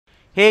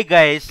Hey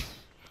guys,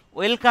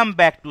 welcome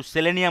back to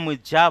Selenium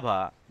with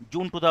Java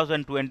June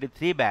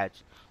 2023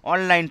 batch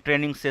online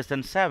training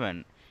session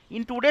 7.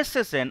 In today's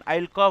session, I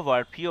will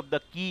cover few of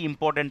the key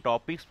important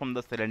topics from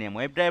the Selenium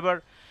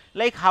WebDriver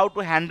like how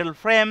to handle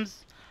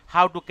frames,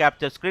 how to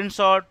capture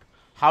screenshot,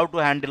 how to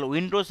handle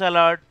Windows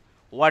alert,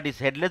 what is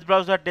headless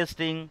browser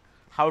testing,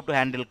 how to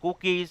handle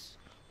cookies,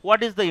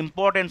 what is the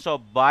importance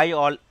of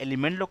ByAll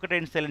element locator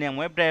in Selenium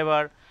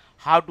WebDriver,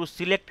 how to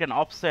select an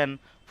option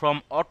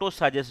from auto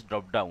suggest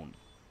dropdown.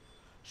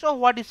 So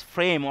what is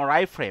frame or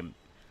iframe?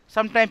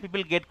 Sometimes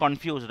people get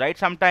confused, right?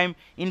 Sometimes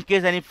in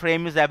case any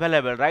frame is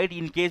available, right?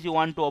 In case you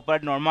want to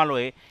operate normal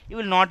way, you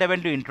will not able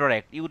to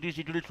interact. It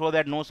will throw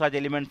that no such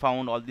element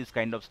found, all this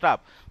kind of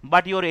stuff.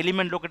 But your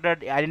element locator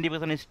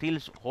identification is still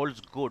holds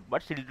good,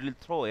 but still it will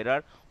throw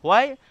error.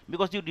 Why?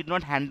 Because you did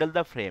not handle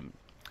the frame.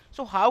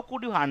 So how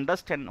could you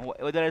understand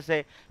whether I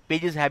say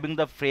page is having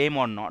the frame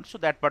or not? So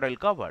that part I will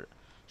cover.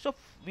 So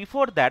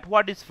before that,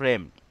 what is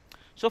frame?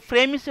 So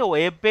frame is a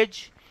web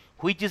page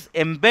which is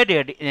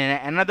embedded in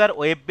another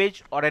web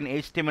page or an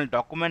HTML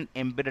document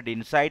embedded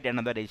inside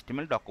another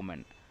HTML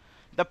document.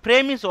 The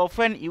frame is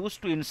often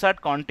used to insert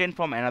content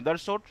from another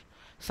source,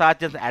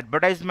 such as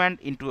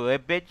advertisement, into a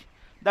web page.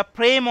 The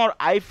frame or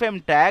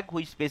iframe tag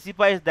which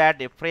specifies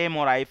that a frame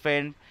or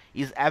iframe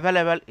is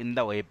available in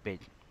the web page.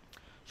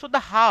 So the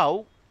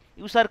how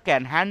user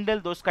can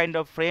handle those kind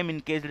of frame in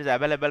case it is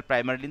available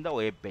primarily in the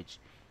web page,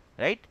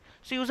 right?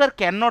 So user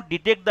cannot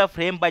detect the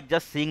frame by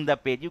just seeing the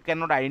page. You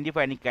cannot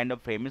identify any kind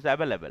of frame is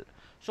available.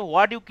 So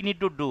what you need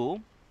to do,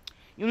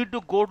 you need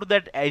to go to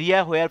that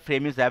area where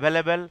frame is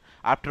available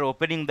after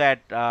opening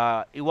that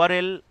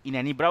URL in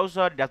any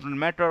browser. It does not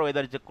matter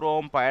whether it's a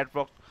Chrome,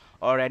 Firefox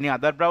or any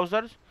other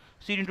browsers.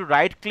 So you need to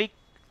right click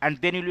and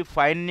then you'll be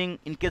finding,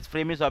 in case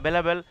frame is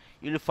available,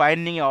 you'll be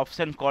finding an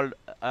option called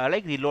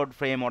like reload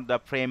frame or the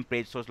frame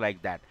page source,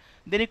 like that.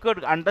 Then you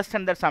could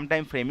understand that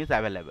sometime frame is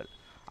available.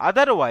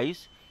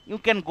 Otherwise, you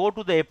can go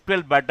to the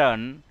F12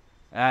 button,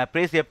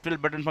 press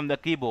F12 button from the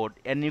keyboard,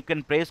 and you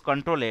can press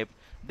Ctrl F.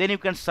 Then you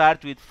can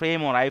search with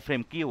frame or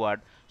iframe keyword.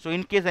 So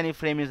in case any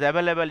frame is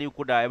available, you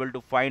could able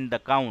to find the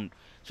count.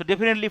 So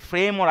definitely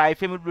frame or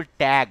iframe will be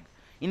tagged.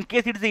 In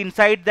case it is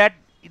inside that,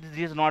 it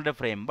is not a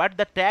frame, but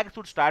the tag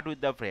should start with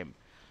the frame.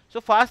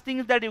 So first thing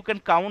is that you can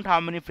count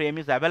how many frame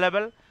is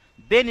available.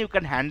 Then you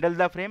can handle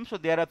the frame. So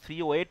there are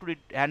three ways to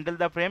handle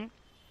the frame.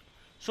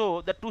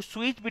 So the to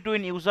switch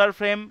between user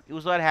frame,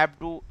 user have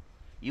to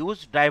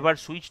use driver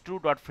switch to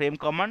dot frame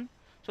command.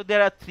 So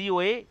there are three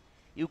ways.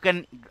 You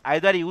can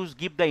either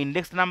give the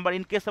index number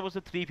in case suppose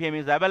the 3 frame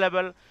is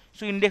available.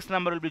 So index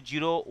number will be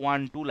 0,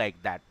 1, 2, like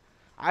that.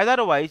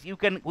 Otherwise, you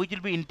can, which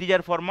will be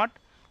integer format,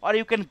 or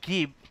you can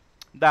give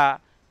the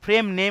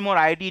frame name or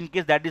ID in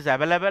case that is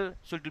available.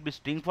 So it will be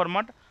string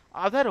format.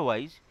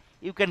 Otherwise,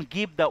 you can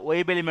give the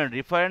web element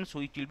reference,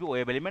 which will be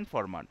web element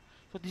format.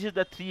 So this is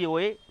the three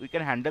way we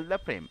can handle the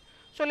frame.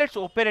 So let's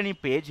open any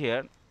page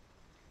here.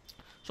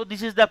 So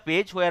this is the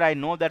page where I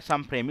know that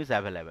some frame is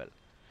available.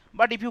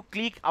 But if you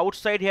click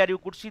outside here, you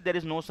could see there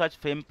is no such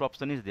frame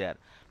option is there.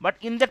 But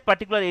in that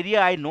particular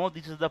area, I know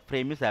this is the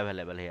frame is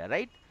available here,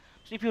 right?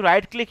 So if you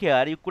right click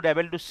here, you could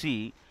able to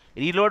see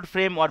reload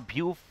frame or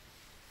view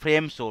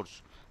frame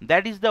source.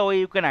 That is the way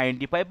you can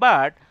identify.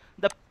 But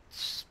the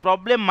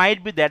problem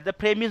might be that the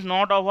frame is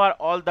not over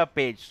all the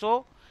page.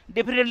 So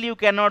definitely you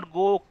cannot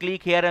go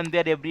click here and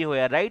there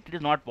everywhere, right? It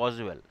is not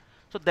possible.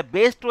 So the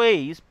best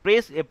way is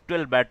press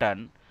F12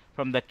 button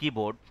from the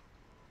keyboard.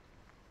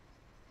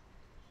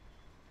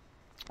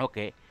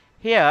 Okay,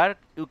 here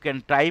you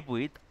can type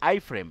with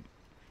iframe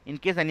in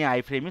case any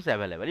iframe is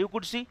available. You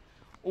could see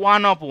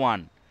 1 of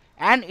 1,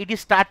 and it is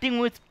starting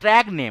with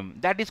tag name,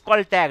 that is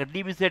called tag.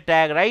 Div is a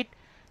tag, right?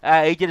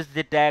 HS is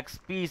a tag,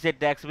 P is a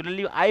tag.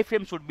 Similarly,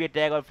 iframe should be a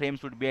tag or frame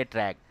should be a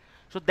tag.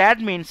 So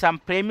that means some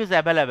frame is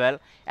available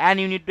and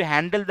you need to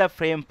handle the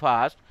frame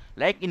first,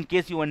 like in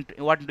case you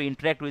want to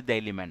interact with the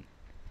element.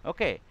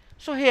 Okay,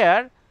 so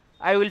here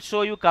I will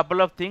show you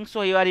couple of things.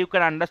 So here you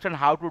can understand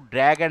how to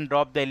drag and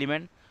drop the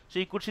element. So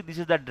you could see this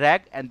is the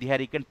drag, and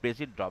here you can press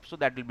it drop. So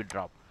that will be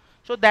drop.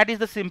 So that is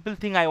the simple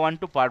thing I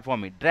want to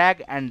perform it,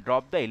 drag and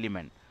drop the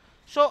element.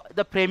 So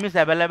the frame is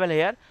available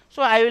here.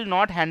 So I will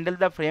not handle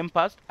the frame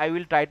first. I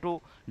will try to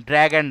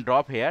drag and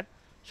drop here.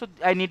 So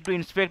I need to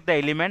inspect the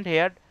element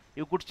here.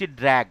 You could see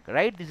drag,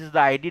 right? This is the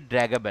ID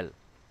draggable.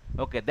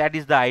 Okay, that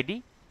is the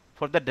ID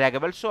for the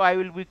draggable. So I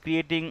will be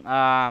creating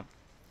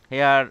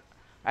here.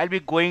 I'll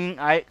be going.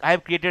 I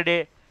have created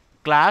a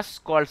class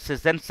called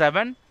session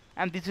 7,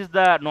 and this is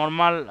the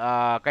normal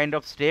kind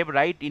of step,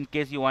 right? In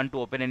case you want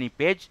to open any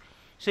page,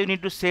 so you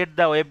need to set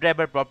the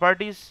WebDriver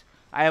properties.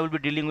 I will be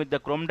dealing with the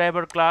Chrome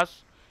driver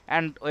class,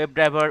 and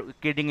WebDriver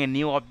creating a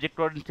new object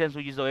or instance,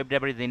 which is the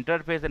WebDriver is the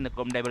interface and the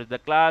Chrome driver is the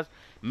class,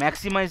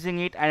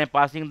 maximizing it and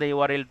passing the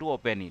URL to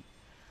open it.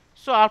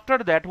 So after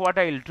that, what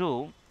I will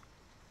do,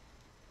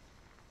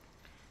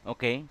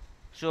 okay,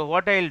 so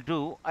what I will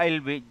do, I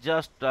will be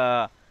just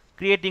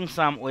creating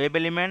some web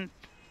element.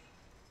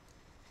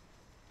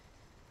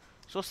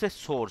 So say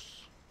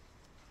source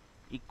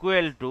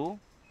equal to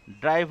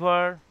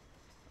driver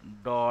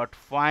dot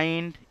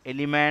find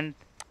element.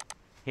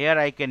 Here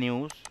I can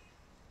use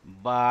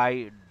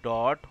by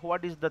dot,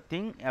 what is the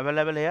thing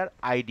available here,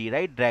 id,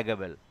 right,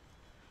 draggable.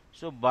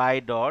 So by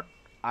dot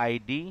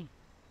id,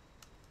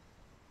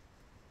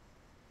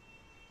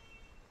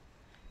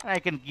 I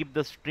can give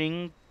the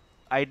string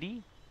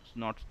id. It's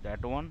not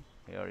that one.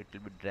 Here it will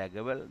be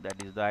draggable,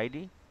 that is the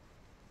id.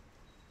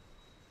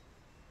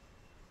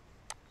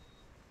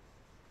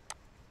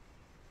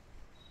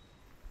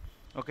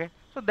 Okay,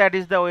 so that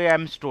is the way I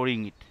am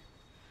storing it.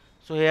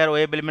 So here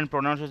web element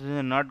pronunciation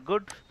is not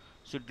good,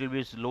 so it will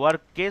be lower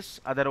case,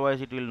 otherwise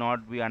it will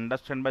not be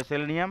understood by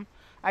Selenium.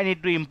 I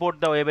need to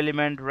import the web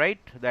element, right,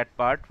 that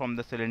part from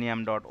the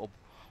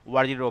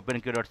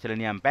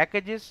selenium.org.openq.selenium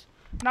packages.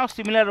 Now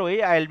similar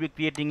way I will be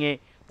creating a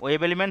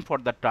web element for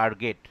the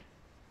target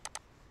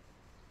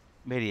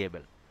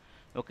variable.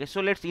 Okay, so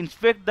let's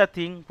inspect the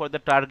thing for the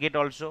target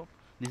also.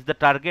 This is the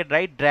target,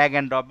 right, drag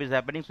and drop is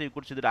happening, so you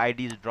could see that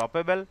id is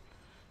droppable.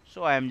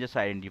 So I am just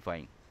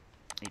identifying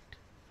it.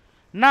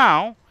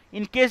 Now,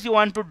 in case you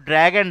want to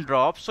drag and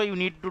drop, so you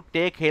need to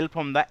take help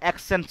from the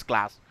actions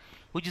class,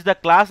 which is the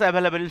class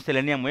available in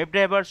Selenium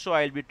Webdriver. So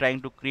I will be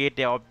trying to create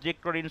a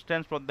object or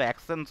instance from the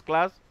actions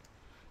class.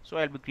 So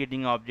I will be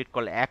creating an object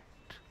called act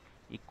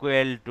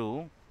equal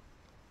to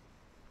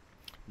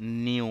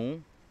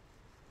new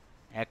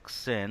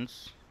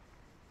actions.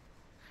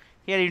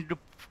 Here you need to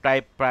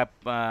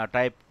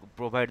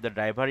provide the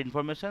driver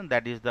information.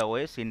 That is the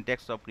way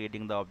syntax of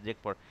creating the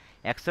object for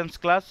actions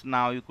class.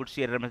 Now you could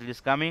see error message is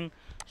coming,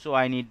 so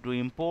I need to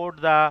import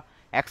the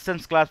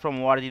actions class from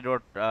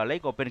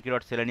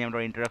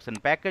openq.selenium.introduction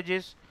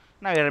packages.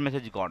 Now error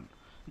message gone.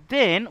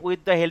 Then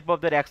with the help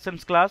of the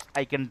actions class,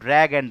 I can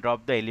drag and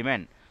drop the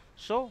element.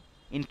 So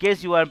in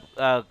case you are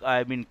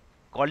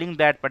calling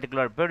that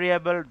particular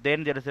variable,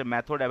 then there is a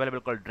method available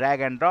called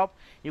drag and drop.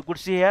 You could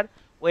see here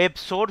web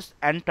source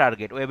and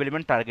target, web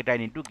element target I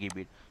need to give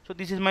it. So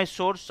this is my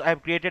source I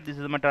have created, this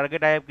is my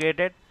target I have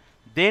created.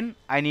 Then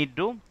I need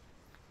to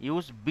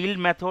use build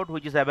method,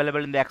 which is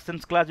available in the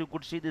actions class. You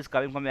could see this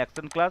coming from the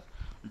action class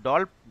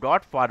dot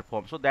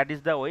perform. So that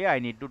is the way I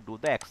need to do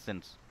the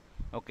actions.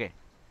 Okay,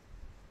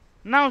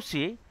 now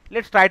see,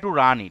 let's try to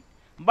run it,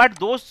 but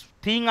those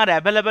things are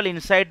available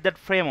inside that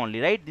frame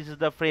only, right? This is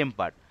the frame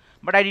part,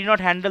 but I did not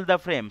handle the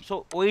frame,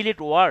 so will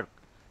it work?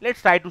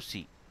 Let's try to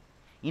see.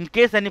 In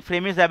case any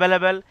frame is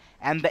available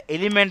and the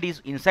element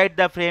is inside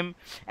the frame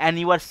and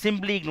you are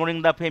simply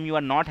ignoring the frame, you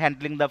are not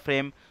handling the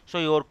frame, so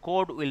your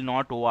code will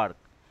not work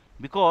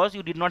because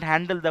you did not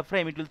handle the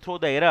frame. It will throw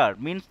the error,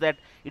 means that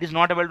it is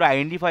not able to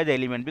identify the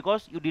element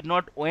because you did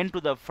not went to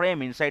the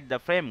frame, inside the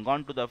frame,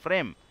 gone to the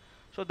frame.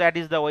 So that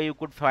is the way you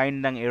could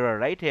find an error.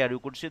 Right here you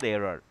could see the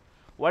error.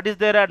 What is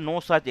there? Are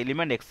no such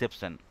element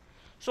exception.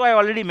 So I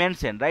already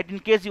mentioned, right, in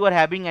case you are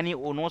having any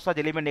no such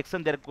element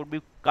exception, there could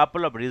be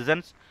couple of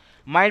reasons.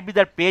 Might be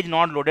the page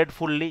not loaded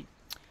fully,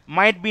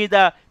 might be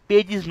the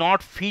page is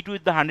not fit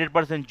with the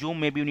 100%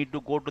 zoom, maybe you need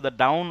to go to the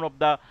down of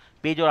the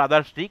page or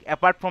other stick.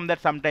 Apart from that,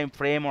 sometime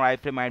frame or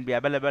iframe might be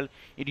available,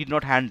 it did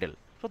not handle.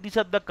 So these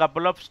are the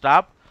couple of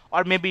stuff,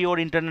 or maybe your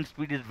internet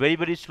speed is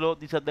very slow.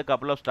 These are the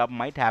couple of stuff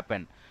might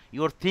happen.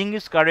 Your thing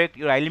is correct,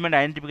 your element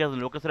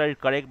identification location is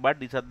correct, but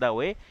these are the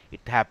way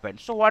it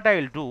happens. So what I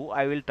will do,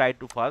 I will try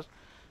to first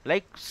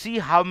see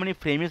how many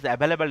frames is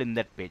available in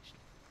that page.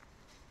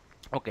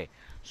 Okay,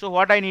 so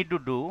what I need to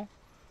do,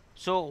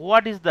 so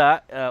what is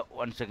the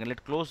one second,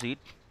 let's close it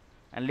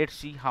and let's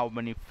see how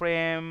many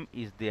frame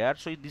is there.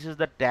 So this is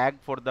the tag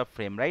for the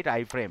frame, right,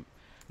 iframe.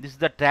 This is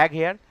the tag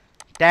here,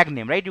 tag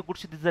name, right? You could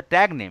see this is the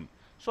tag name.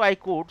 So I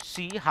could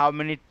see how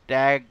many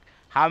tag,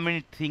 how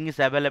many things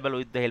available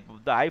with the help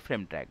of the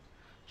iframe tag.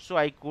 So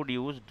I could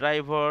use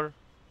driver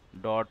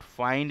dot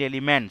find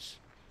elements,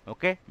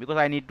 okay, because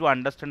I need to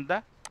understand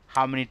the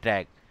how many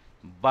tag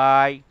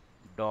by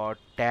dot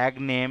tag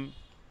name.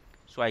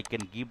 So I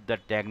can give the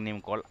tag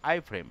name called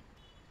iframe.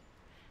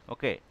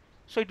 Okay,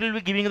 so it will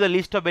be giving the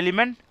list of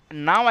element.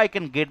 Now I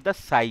can get the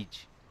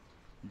size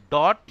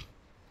dot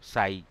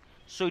size.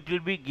 So it will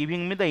be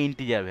giving me the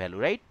integer value,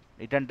 right?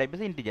 Return type is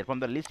integer from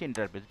the list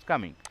interface it's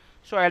coming.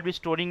 So I will be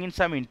storing in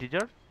some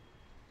integer,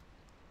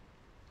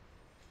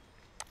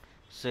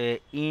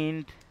 say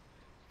int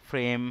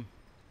frame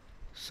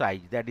size,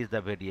 that is the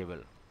variable.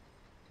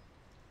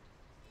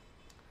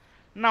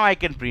 Now I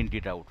can print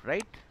it out,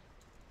 right?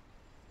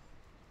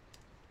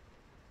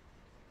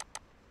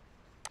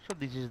 So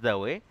this is the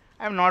way.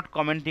 I am not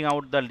commenting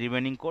out the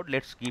remaining code.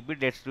 Let's keep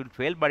it. Let's do it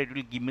fail, but it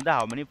will give me the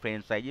how many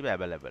frame size is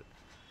available.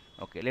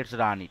 Okay, let's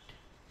run it.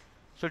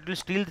 So it will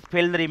still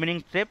fail the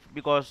remaining step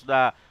because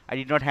I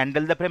did not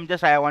handle the frame.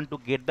 Just I want to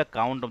get the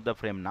count of the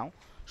frame now,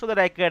 so that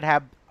I can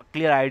have a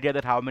clear idea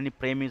that how many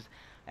frame is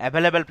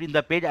available in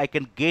the page. I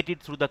can get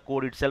it through the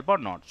code itself or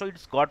not. So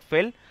it's got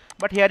fail,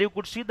 but here you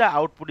could see the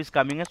output is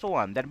coming as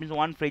 1. That means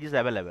 1 page is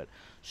available.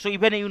 So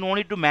even you no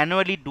need to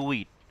manually do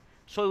it.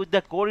 So with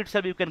the code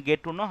itself, you can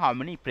get to know how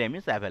many frame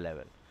is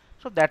available.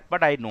 So that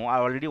part I know, I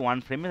already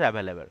 1 frame is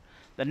available.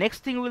 The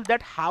next thing will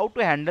that how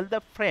to handle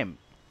the frame,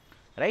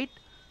 right?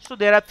 So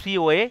there are 3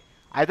 ways.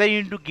 Either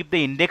you need to give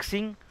the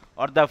indexing,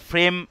 or the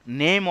frame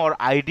name or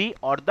ID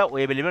or the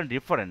web element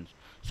reference.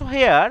 So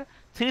here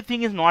three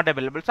thing is not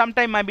available.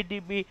 Sometime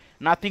maybe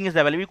nothing is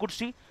available. You could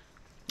see,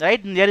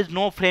 right, there is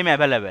no frame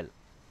available,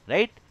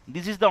 right.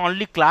 This is the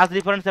only class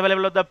reference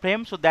available of the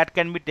frame, so that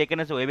can be taken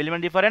as a web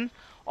element reference,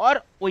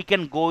 or we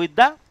can go with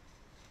the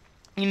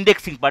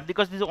indexing part,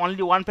 because this is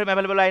only one frame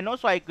available I know,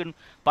 so I can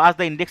pass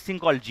the indexing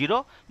called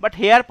 0. But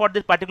here for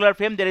this particular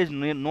frame there is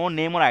no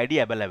name or ID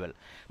available.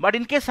 But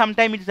in case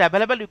sometime it is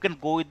available, you can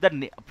go with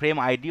the frame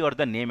ID or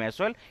the name as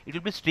well. It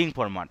will be string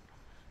format,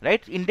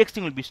 right.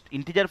 Indexing will be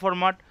integer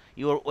format,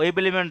 your web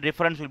element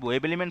reference will be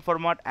web element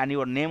format, and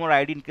your name or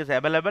ID in case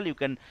available, you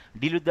can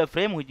deal with the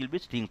frame which will be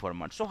string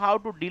format. So how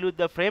to deal with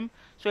the frame?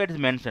 So it is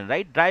mentioned,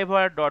 right,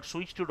 driver dot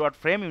switch to dot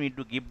frame, you need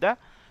to give the,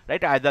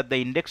 right, either the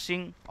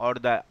indexing or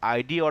the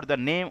ID or the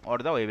name or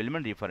the web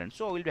element reference.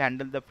 So we will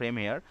handle the frame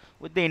here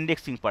with the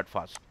indexing part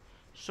first.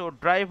 So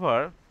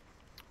driver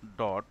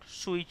dot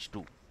switch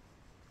to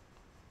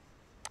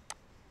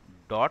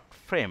dot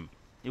frame.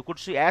 You could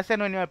see as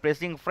and when you are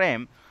pressing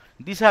frame,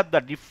 these are the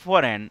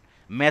different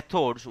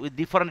methods with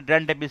different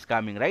return type is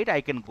coming, right.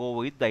 I can go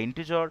with the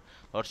integer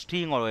or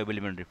string or web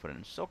element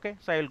reference. Okay,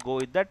 so I will go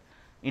with that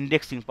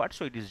indexing part.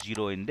 So it is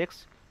 0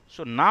 index.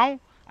 So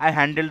now I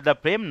handled the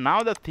frame,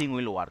 now the thing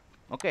will work.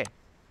 Okay,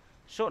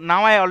 so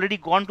now I already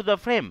gone to the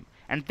frame,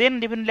 and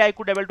then definitely I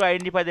could able to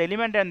identify the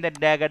element, and then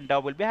drag and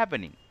drop will be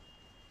happening.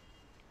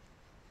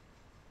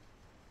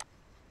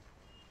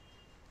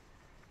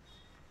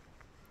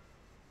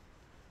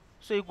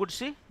 So you could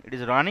see it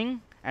is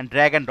running and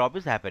drag and drop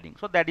is happening.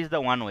 So that is the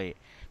one way,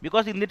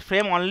 because in this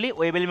frame only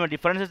web element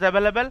reference is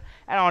available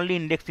and only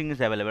indexing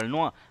is available,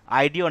 no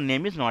ID or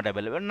name is not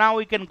available. Now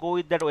we can go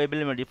with that web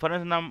element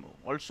reference num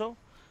also.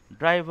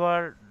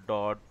 Driver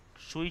dot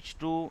switch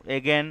to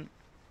again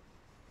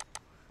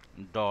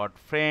dot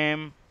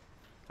frame,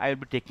 I will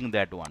be taking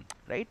that one,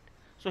 right.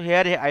 So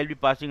here I will be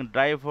passing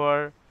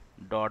driver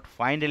dot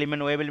find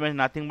element, web element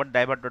nothing but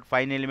driver dot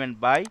find element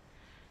by,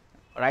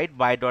 right,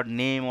 by dot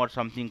name or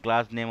something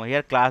class name, or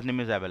here class name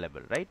is available,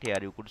 right, here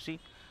you could see.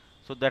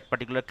 So that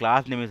particular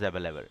class name is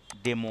available,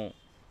 demo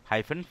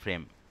hyphen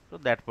frame. So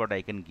that's what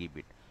I can give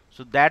it.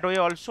 So that way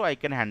also I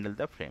can handle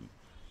the frame.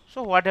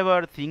 So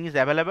whatever thing is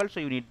available, so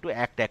you need to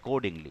act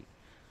accordingly.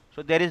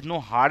 So there is no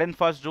hard and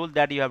fast rule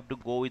that you have to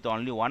go with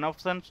only one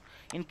options.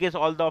 In case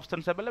all the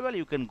options available,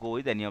 you can go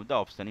with any of the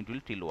option, it will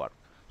still work.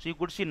 So you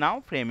could see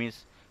now frame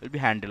is will be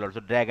handled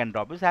also, drag and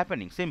drop is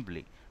happening,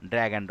 simply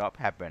drag and drop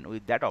happen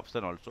with that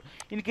option also.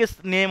 In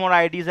case name or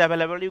ID is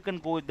available, you can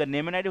go with the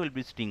name and ID will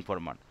be string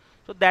format.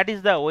 So that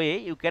is the way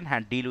you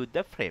can deal with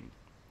the frame,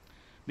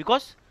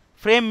 because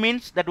frame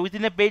means that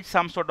within a page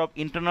some sort of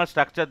internal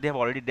structure they have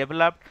already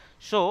developed,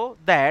 so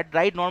that,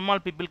 right, normal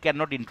people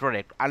cannot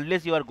interact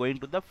unless you are going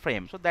to the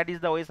frame. So that is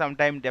the way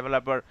sometimes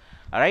developer,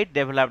 right,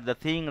 develop the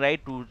thing,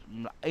 right, to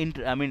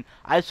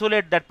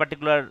isolate that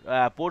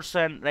particular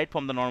portion, right,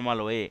 from the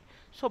normal way.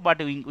 So but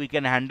we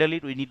can handle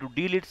it, we need to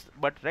deal it,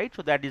 but right,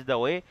 so that is the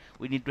way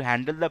we need to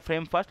handle the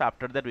frame first.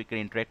 After that we can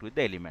interact with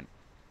the element.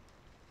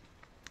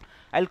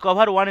 I'll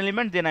cover one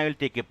element, then I will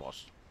take a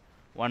pause.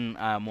 One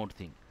more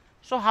thing.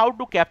 So how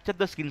to capture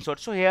the screenshot?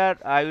 So here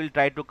I will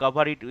try to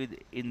cover it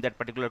in that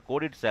particular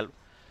code itself.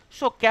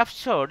 So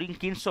capturing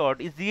screenshot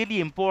is really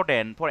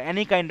important for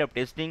any kind of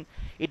testing.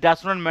 It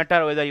does not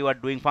matter whether you are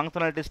doing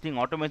functional testing,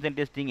 automation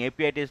testing,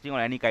 API testing, or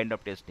any kind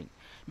of testing,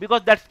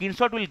 because that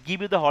screenshot will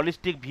give you the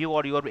holistic view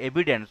or your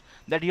evidence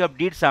that you have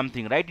did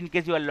something, right. In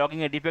case you are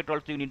logging a defect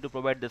also, you need to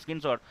provide the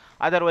screenshot,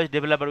 otherwise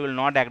developer will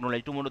not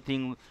acknowledge tomorrow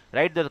thing,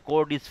 right, the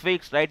code is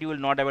fixed, right, you will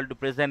not able to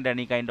present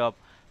any kind of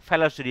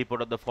fallacy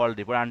report or the fault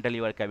report until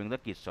you are capturing the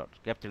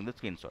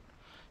screenshot.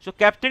 So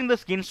capturing the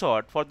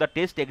screenshot for the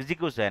test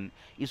execution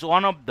is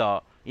one of the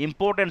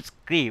important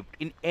script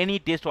in any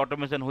test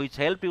automation which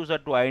help user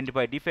to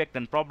identify defect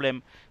and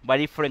problem by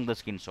referring the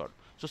screenshot.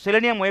 So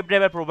Selenium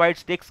Webdriver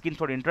provides text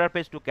screenshot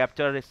interface to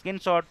capture a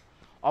screenshot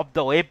of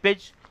the web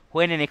page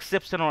when an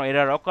exception or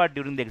error occurred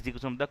during the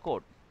execution of the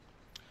code.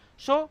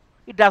 So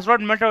it does not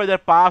matter whether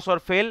pass or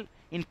fail.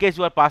 In case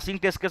you are passing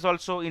test case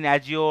also in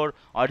Azure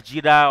or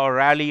Jira or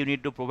Rally, you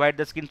need to provide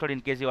the screenshot. In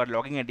case you are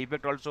logging a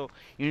defect also,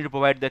 you need to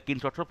provide the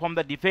screenshot. So from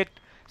the defect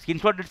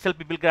screenshot itself,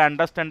 people can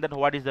understand that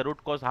what is the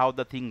root cause, how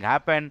the thing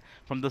happened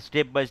from the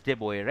step-by-step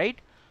way, right?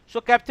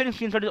 So capturing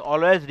screenshot is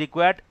always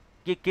required.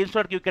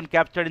 Screenshot you can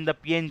capture in the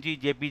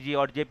PNG, JPG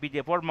or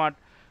JPG format,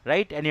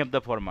 right? Any of the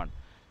format.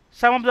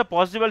 Some of the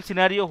possible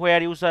scenario where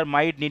user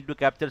might need to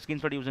capture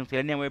screenshot using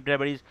Selenium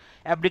Webdriver is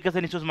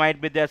application issues might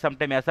be there,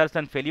 sometimes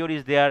assertion failure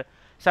is there,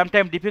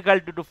 sometimes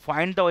difficulty to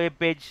find the web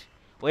page,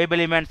 web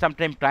element,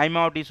 sometimes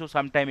timeout issue,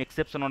 sometimes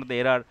exception on the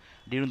error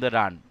during the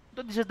run.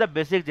 So this is the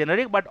basic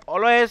generic, but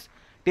always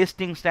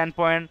testing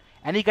standpoint,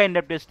 any kind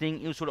of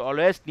testing, you should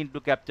always need to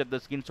capture the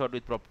screenshot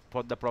with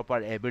for the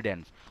proper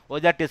evidence.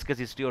 Whether test case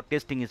history or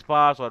testing is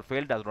pass or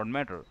failed does not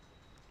matter.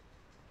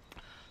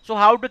 So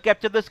how to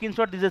capture the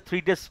screenshot? This is a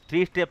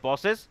three-step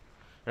process,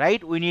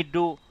 right? We need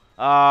to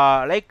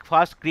like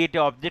first create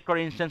an object or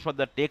instance for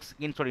the text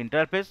screenshot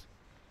interface.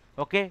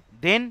 Okay,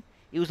 then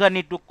user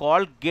need to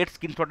call get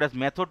screenshot as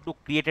method to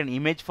create an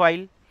image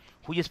file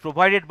which is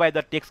provided by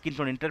the text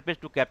screenshot interface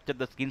to capture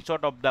the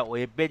screenshot of the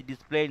web page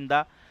display in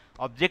the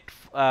object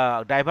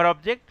driver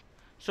object.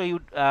 So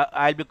you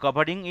I'll be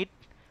covering it,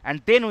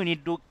 and then we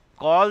need to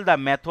call the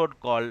method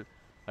call,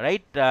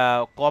 right,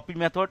 copy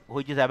method,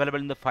 which is available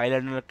in the file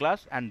handler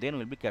class, and then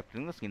we'll be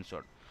capturing the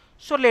screenshot.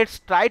 So let's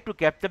try to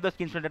capture the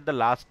screenshot at the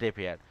last step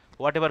here.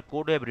 Whatever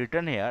code we have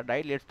written here,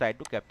 right, let's try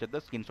to capture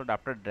the screenshot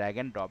after drag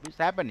and drop is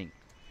happening.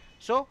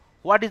 So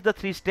what is the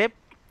 3 step?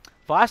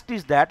 First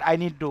is that I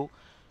need to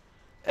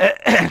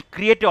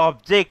create an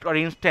object or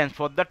instance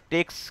for the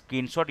text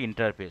screenshot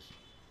interface.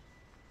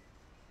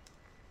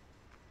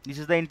 This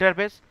is the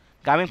interface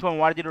coming from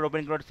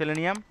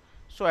Selenium.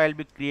 So I will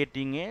be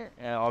creating a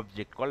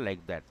object called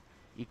like that,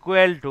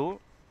 equal to,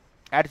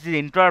 at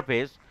the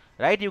interface,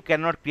 right? You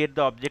cannot create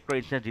the object or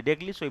instance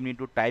directly, so you need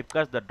to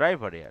typecast the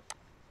driver here.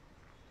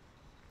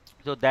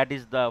 So that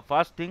is the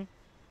first thing.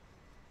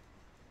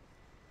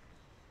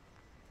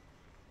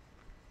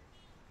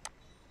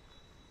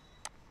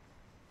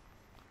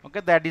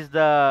 Okay, that is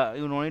the,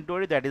 you know, need to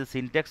worry, that is the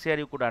syntax here,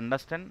 you could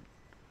understand.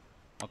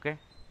 Okay,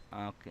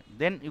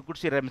 then you could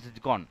see the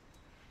message gone.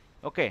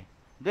 Okay,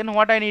 then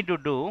what I need to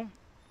do,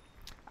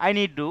 I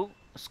need to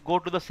go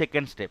to the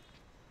second step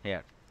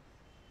here.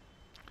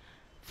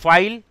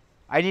 File,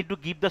 I need to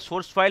give the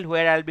source file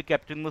where I will be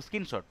capturing the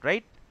screenshot,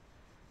 right?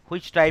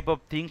 Which type of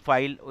thing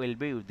file will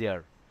be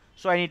there.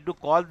 So I need to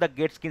call the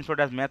get screenshot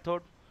as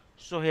method.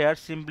 So here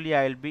simply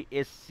I will be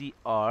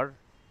scr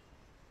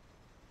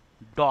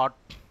dot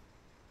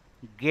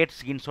get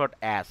screenshot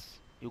as,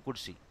 you could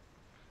see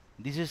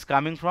this is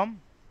coming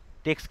from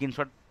text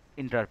screenshot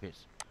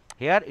interface.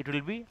 Here it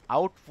will be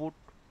output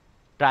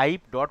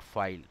type dot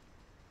file.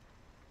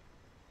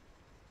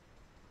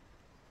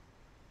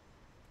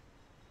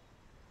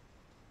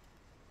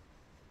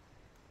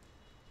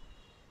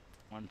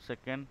 One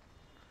second.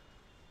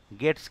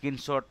 Get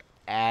screenshot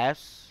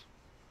as,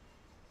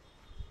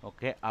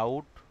 okay,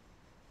 output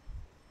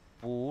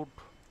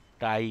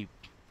type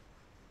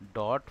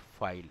dot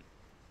file.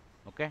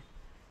 Okay,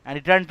 and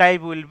return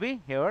type will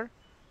be here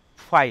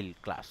file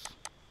class.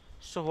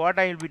 So what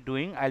I will be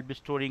doing, I will be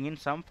storing in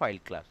some file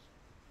class.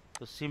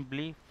 So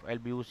simply I will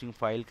be using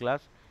file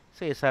class,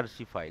 say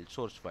src file,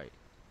 source file.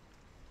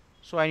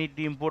 So I need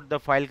to import the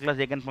file class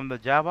again from the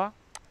java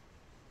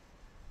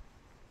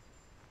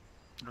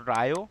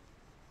 .io.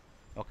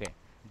 Okay,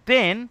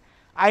 then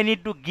I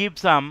need to give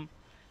some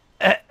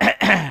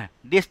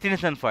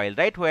destination file,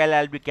 right, where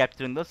I will be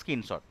capturing the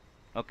screenshot.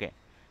 Okay,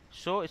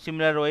 so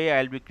similar way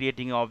I will be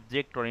creating an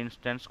object or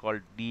instance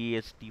called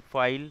dst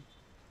file.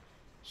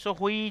 So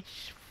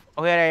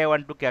where I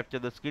want to capture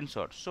the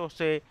screenshot. So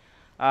say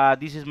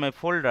this is my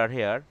folder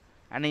here,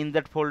 and in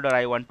that folder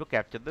I want to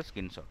capture the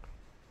screenshot.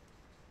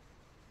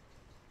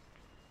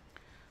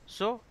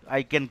 So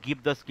I can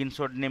give the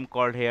screenshot name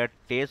called here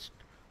test.png,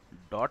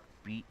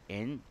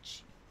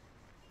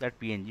 that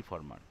png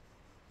format.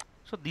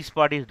 So this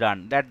part is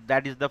done.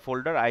 That is the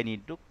folder I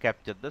need to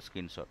capture the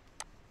screenshot.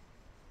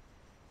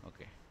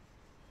 Okay.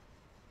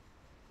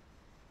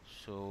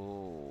 So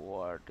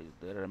what is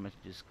the error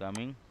message is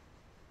coming?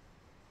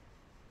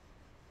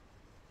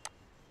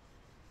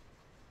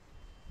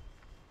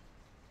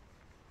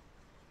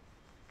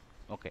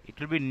 Okay, it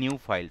will be new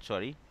file.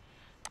 Sorry,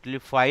 it will be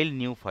file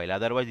new file.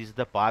 Otherwise, this is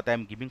the path I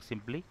am giving.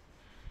 Simply,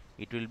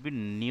 it will be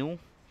new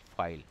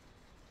file,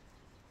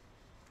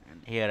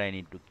 and here I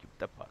need to keep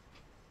the path.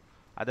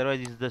 Otherwise,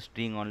 this is the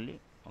string only.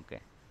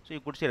 Okay, so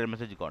you could see error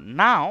message gone.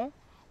 Now,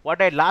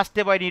 what last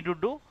step I need to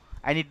do?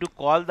 I need to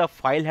call the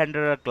file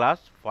handler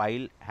class,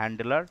 file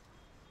handler,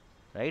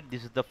 right?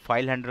 This is the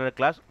file handler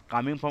class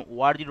coming from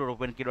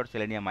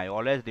org.openkey.selenium. I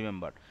always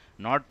remember,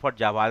 not for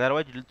Java,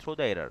 otherwise it will throw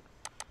the error.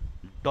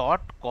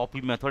 Dot copy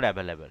method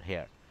available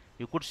here.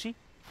 You could see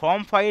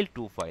from file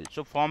to file.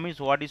 So from is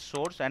what is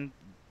source and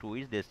to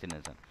is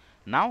destination.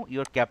 Now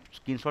your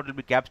screenshot will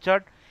be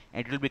captured,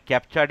 and it will be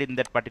captured in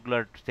that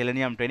particular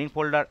Selenium training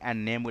folder,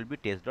 and name will be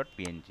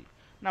test.png.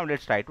 Now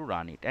let's try to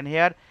run it. And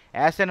here,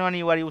 as and when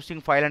you are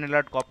using file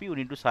handler copy, you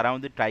need to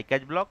surround the try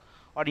catch block,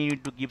 or you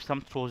need to give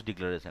some throws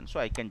declaration. So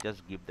I can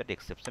just give that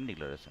exception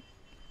declaration.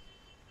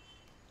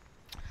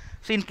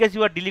 So in case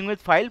you are dealing with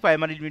file,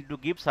 primarily you need to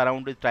give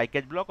surround with try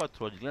catch block or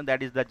throws declaration.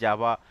 That is the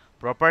Java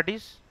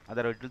properties.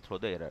 Otherwise it will throw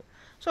the error.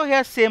 So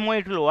here same way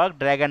it will work.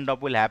 Drag and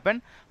drop will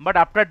happen. But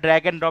after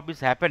drag and drop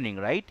is happening,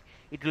 right,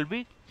 it will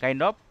be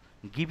kind of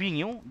giving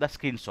you the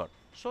screenshot.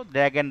 So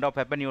drag and drop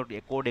happen, your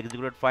code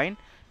executed fine.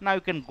 Now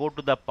you can go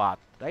to the path,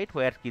 right,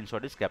 where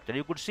screenshot is captured.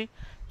 You could see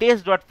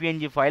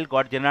test.png file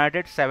got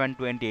generated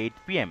 7:28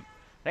 p.m.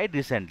 right,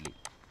 recently.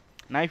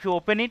 Now if you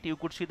open it, you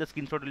could see the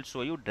screenshot will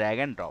show you drag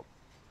and drop.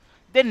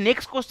 Then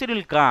next question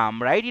will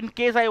come, right, in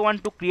case I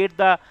want to create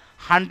the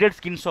 100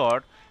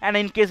 screenshot, and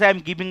in case I am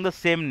giving the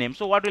same name.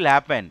 So what will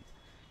happen?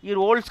 Your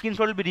old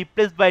screenshot will be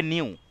replaced by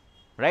new,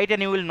 right,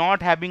 and you will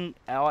not having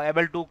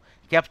able to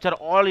capture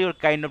all your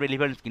kind of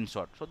relevant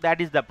screenshot. So that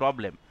is the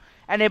problem.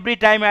 And every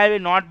time I will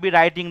not be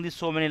writing this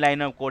so many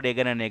line of code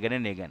again and again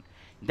and again.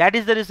 That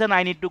is the reason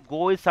I need to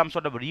go with some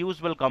sort of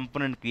reusable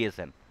component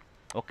creation.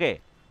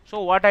 Okay,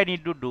 so what I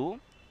need to do,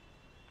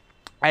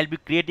 I'll be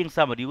creating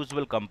some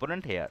reusable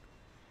component here.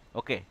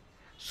 Okay,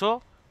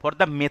 so for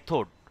the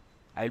method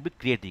I will be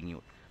creating it.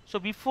 So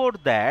before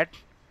that,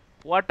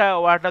 what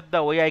are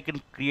the way I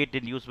can create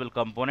a usable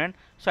component?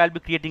 So I'll be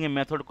creating a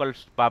method called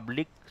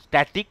public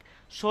static,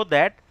 so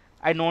that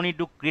I no need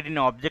to create an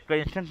object or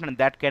instance, and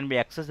that can be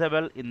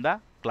accessible in the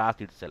class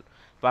itself.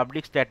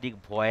 Public static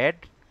void,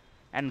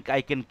 and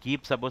I can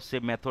keep, suppose, say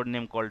method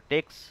name called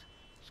text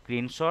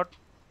screenshot,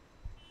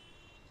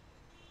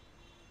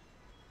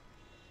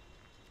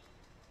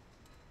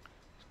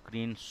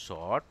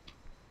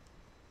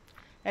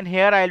 and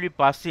here I will be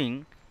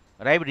passing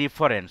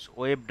reference,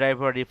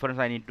 WebDriver reference.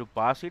 I need to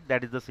pass it.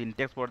 That is the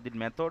syntax for the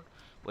method,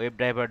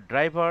 WebDriver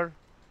driver,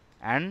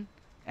 and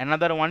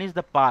another one is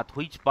the path,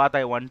 which path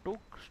I want to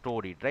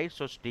store it, right?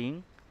 So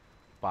string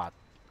path,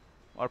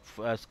 or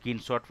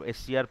screenshot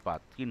scr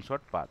path, screenshot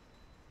path.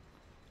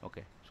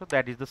 Okay, so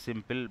that is the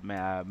simple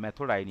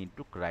method I need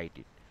to write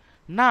it.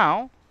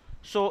 Now,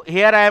 so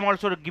here I am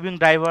also giving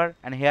driver,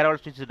 and here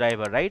also is a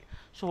driver, right?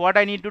 So what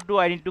I need to do,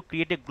 I need to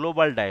create a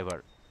global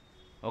driver.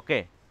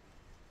 Okay,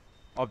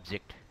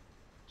 object.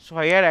 So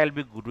here I will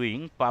be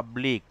doing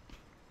public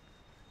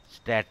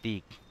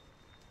static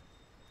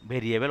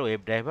variable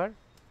WebDriver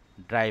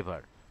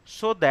driver,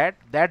 so that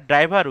that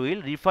driver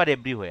will refer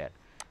everywhere.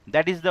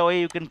 That is the way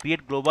you can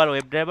create global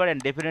WebDriver,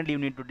 and definitely you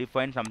need to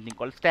define something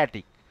called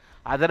static.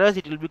 Otherwise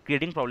it will be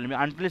creating problem.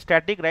 Until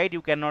static, right,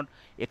 you cannot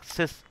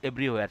access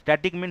everywhere.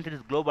 Static means it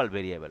is global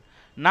variable.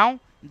 Now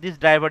this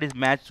driver is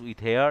matched with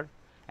here,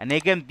 and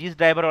again this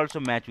driver also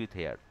match with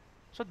here.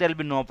 So there will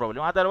be no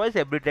problem. Otherwise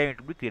every time it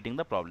will be creating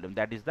the problem.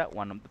 That is the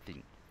one of the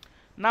thing.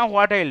 Now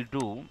what I will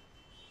do,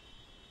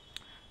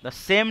 the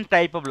same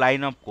type of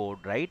line of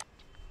code, right,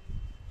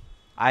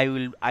 I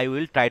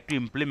will try to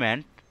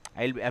implement.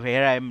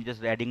 Here I am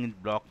just adding in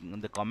block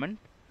in the comment,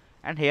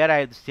 and here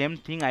I the same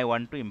thing I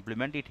want to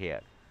implement it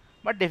here.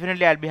 But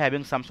definitely I'll be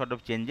having some sort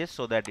of changes,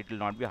 so that it will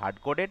not be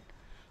hard coded.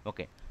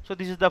 Okay, so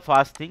this is the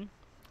first thing.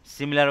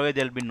 Similar way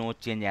there will be no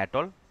change at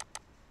all.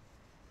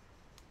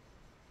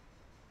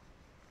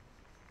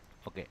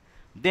 Okay,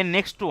 then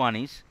next one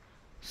is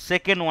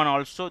second one,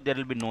 also there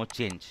will be no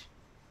change.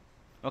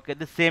 Okay,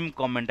 the same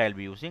comment I'll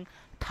be using.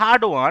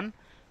 Third one,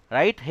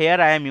 right, here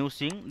I am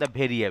using the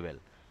variable.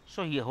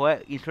 So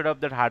here instead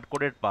of that hard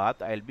coded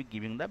path, I'll be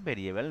giving the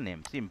variable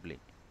name simply.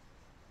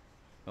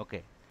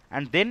 Okay,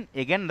 and then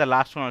again the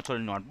last one also will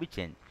not be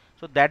changed.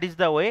 So that is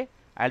the way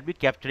I'll be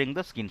capturing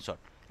the screenshot.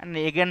 And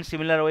again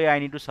similar way I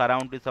need to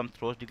surround with some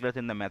throws declared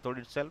in the method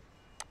itself.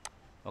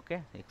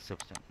 Okay,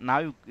 exception.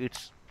 Now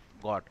it's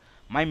got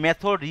my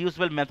method,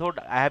 reusable method.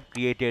 I have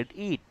created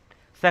it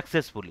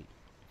successfully.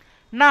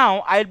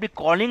 Now I'll be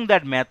calling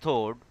that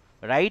method,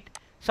 right?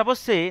 Suppose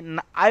say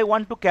I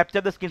want to capture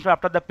the screenshot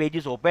after the page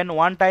is open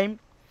one time,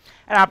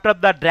 and after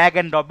the drag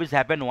and drop is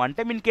happen one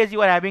time. In case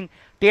you are having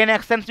 10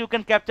 actions, you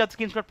can capture the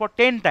screenshot for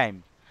 10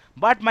 times.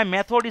 But my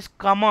method is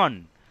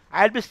common.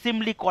 I'll be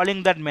simply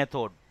calling that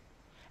method,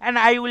 and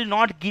I will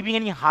not giving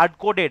any hard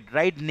coded,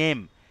 right,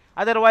 name.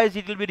 Otherwise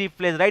it will be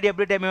replaced, right?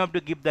 Every time you have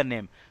to give the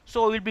name.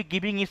 So we will be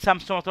giving it some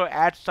sort of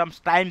add some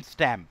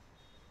timestamp.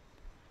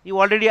 You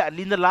already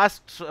in the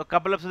last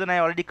couple of sessions I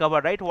already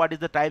covered, right, what is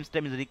the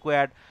timestamp is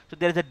required. So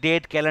there is a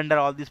date, calendar,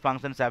 all these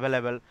functions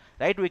available,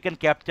 right? We can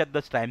capture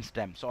the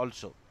timestamps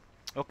also.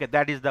 Okay,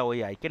 that is the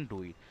way I can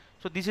do it.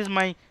 So this is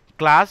my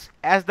class.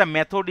 As the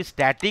method is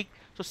static,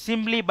 so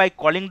simply by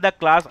calling the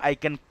class I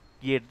can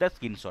create the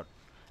screenshot.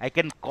 I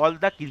can call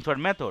the screenshot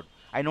method.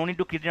 I no need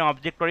to create an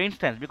object or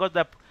instance, because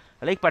the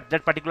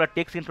that particular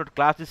text screenshot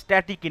class is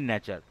static in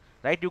nature,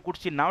 right? You could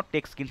see now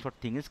text screenshot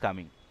thing is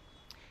coming.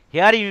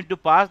 Here you need to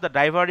pass the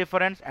driver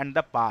reference and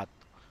the path,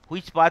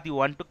 which path you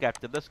want to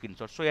capture the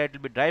screenshot. So here it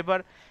will be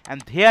driver,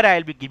 and here I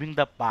will be giving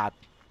the path.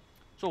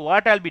 So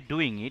what I will be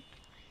doing it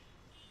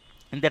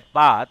in that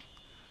path,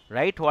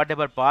 right,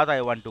 whatever path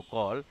I want to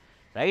call,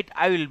 right,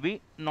 I will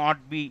be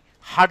not be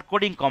hard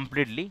coding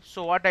completely.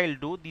 So what I will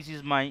do, this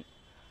is my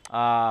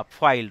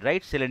file,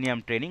 right,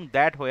 Selenium training,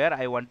 that where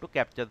I want to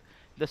capture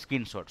the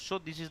screenshot. So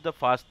this is the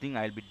first thing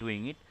I will be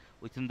doing it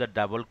within the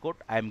double quote.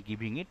 I am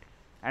giving it,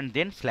 and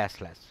then slash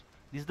slash.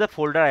 This is the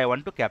folder I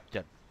want to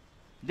capture.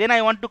 Then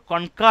I want to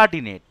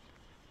concatenate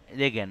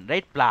again,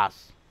 right,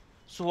 plus.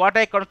 So what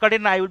I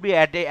concatenate, I will be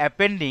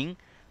appending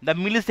the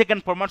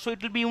millisecond format, so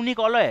it will be unique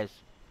always.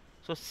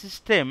 So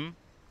system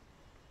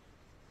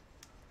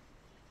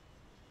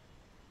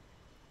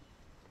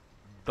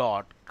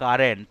dot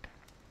current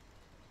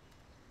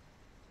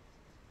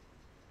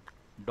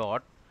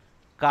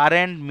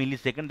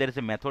millisecond. There is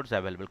a methods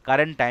available,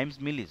 current times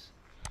millis.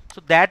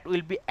 So that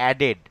will be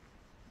added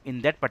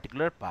in that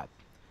particular path.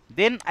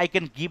 Then I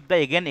can give the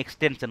again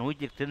extension,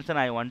 which extension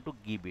I want to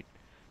give it,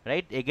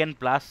 right? Again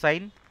plus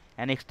sign,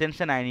 and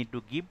extension I need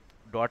to give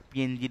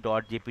 .png,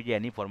 .jpg,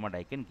 any format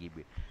I can give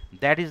it.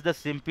 That is the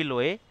simple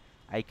way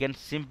I can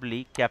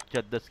simply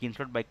capture the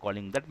screenshot by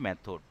calling that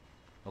method.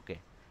 Okay.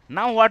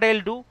 Now what I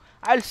will do,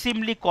 I will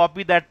simply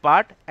copy that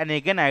part, and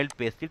again I will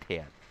paste it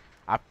here.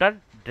 after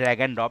drag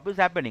and drop is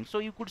happening. So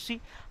you could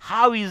see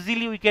how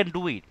easily we can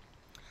do it.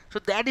 So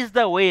that is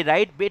the way,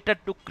 right? Better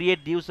to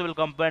create reusable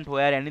component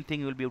where anything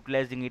you will be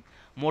utilizing it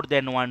more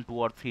than 1, 2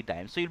 or 3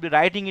 times. So you'll be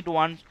writing it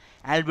once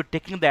and you'll be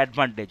taking the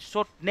advantage.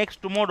 So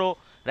next tomorrow,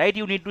 right,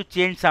 you need to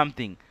change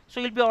something. So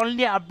you'll be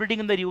only updating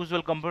in the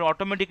reusable component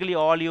automatically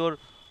all your,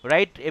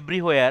 right,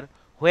 everywhere,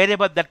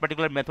 wherever that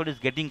particular method is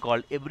getting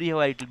called,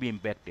 everywhere it will be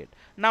impacted.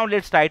 Now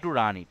let's try to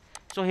run it.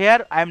 So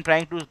here I am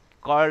trying to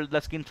call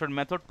the screenshot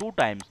method 2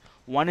 times.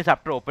 One is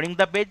after opening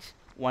the page,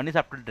 one is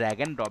after drag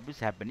and drop is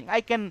happening.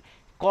 I can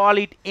call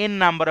it n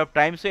number of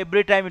times, so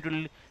every time it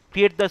will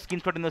create the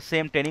screenshot in the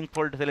same training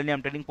folder,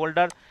 Selenium training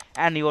folder,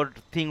 and your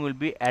thing will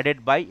be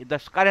added by the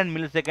current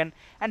millisecond.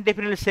 And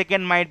definitely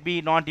second might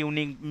be not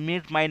unique,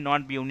 minute might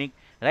not be unique,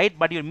 right?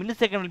 But your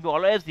millisecond will be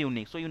always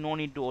unique, so you no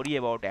need to worry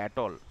about at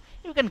all.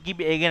 You can keep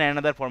again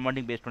another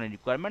formatting based on a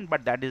requirement,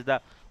 but that is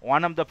the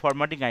one of the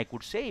formatting I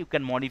could say. You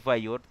can modify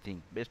your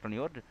thing based on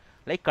your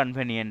like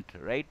convenient,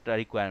 right,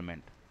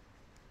 requirement.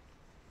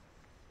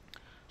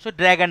 So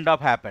drag and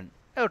drop happen.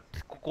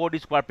 Code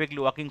is perfectly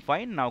working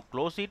fine. Now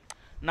close it.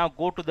 Now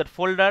go to that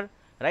folder.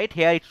 Right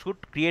here it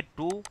should create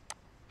 2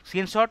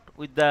 screenshot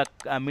with the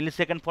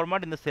millisecond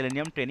format in the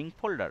Selenium training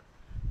folder.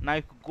 Now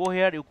if you go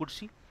here, you could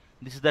see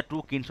this is the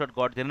 2 screenshot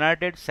got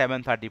generated,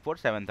 734,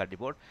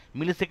 734.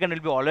 Millisecond will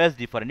be always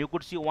different. You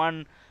could see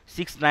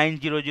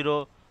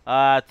 16900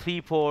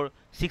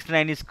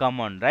 3469 is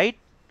common, right?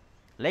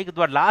 Like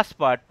the last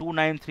part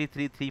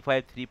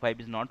 29333535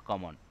 is not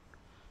common.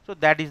 So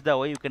that is the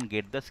way you can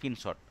get the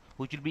screenshot,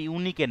 which will be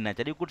unique in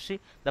nature. You could see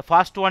the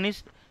first one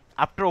is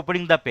after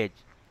opening the page,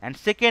 and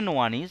second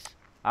one is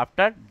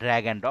after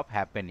drag and drop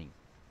happening.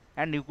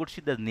 And you could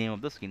see the name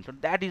of the screenshot.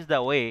 That is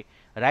the way,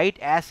 right?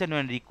 As and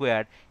when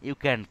required, you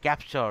can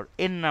capture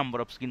n number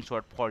of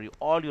screenshot for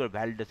all your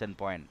validation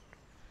point.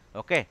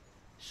 Okay,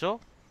 so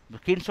the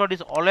screenshot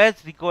is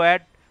always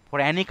required for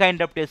any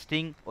kind of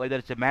testing, whether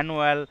it's a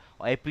manual,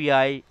 or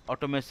API,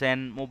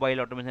 automation, mobile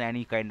automation,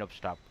 any kind of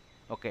stuff.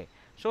 Okay,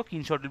 so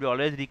screenshot will be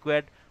always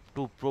required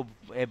to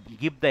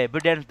give the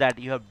evidence that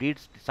you have did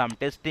some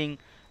testing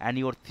and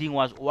your thing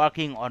was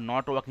working or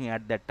not working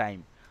at that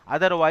time.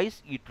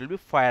 Otherwise, it will be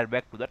fired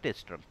back to the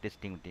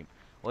testing team,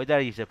 whether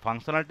it's a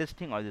functional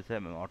testing or it's a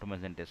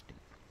automation testing.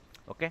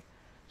 Okay,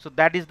 so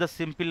that is the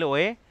simple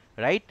way,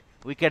 right?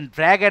 We can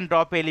drag and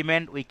drop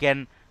element. We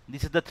can.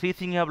 This is the 3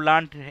 things you have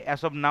learned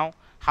as of now: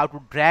 how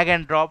to drag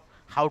and drop,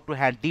 how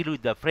to deal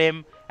with the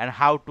frame, and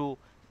how to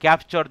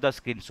capture the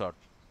screenshot.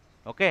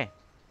 Okay.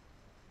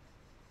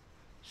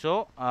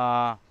 So,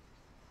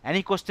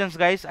 any questions,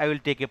 guys? I will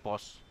take a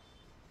pause.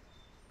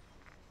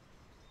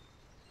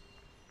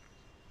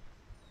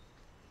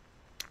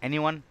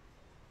 Anyone?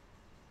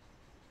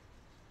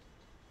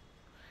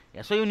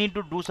 Yeah, so you need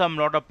to do some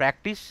lot of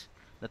practice.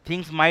 The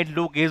things might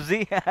look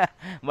easy,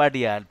 but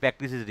yeah,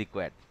 practice is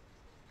required.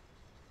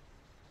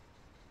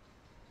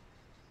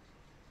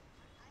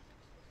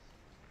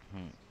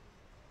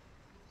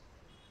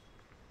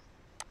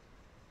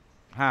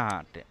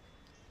 हाँ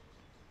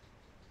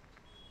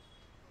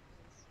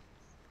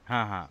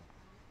हाँ.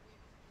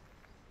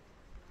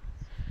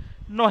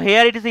 No,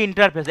 here it is the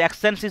interface.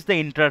 Actions is the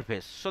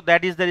interface. So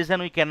that is the reason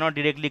we cannot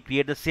directly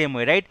create the same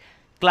way, right?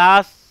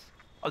 Class,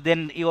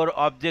 then your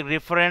object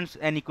reference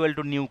and equal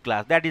to new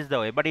class. That is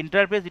the way. But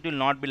interface, it will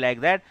not be like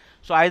that.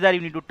 So either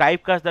you need to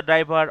typecast the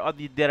driver, or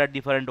there are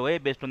different way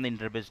based on the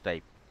interface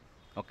type.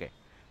 Okay.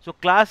 So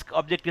class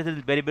object is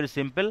very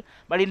simple,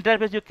 but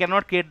interface you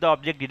cannot create the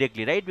object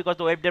directly, right? Because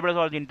the web developer is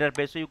also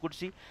interface. So you could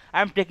see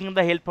I am taking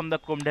the help from the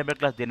Chrome developer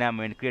class. Then I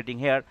am creating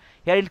here.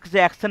 Here it is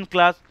the action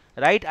class,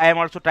 right? I am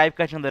also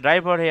typecasting the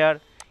driver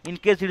here. In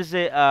case it is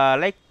a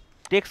like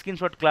text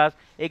screenshot class,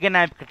 again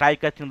I am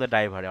typecasting the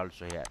driver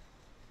also here.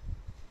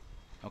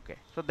 Okay.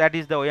 So that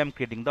is the way I am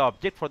creating the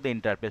object for the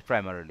interface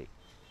primarily.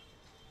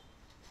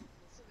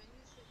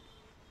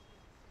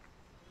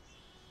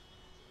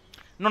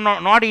 No,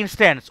 not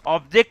instance.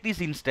 Object is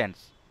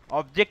instance.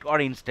 Object or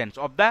instance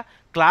of the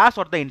class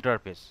or the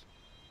interface.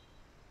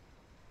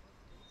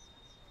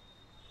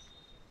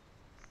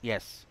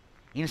 Yes.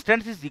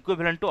 Instance is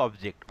equivalent to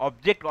object.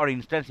 Object or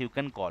instance you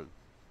can call.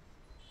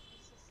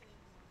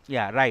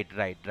 Yeah, right.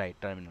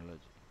 Terminology.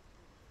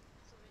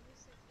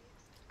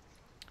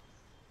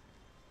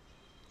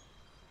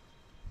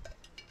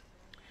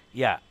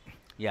 Yeah.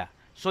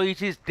 So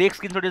it is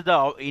text screenshot is the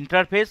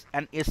interface,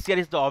 and SCR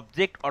is the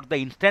object or the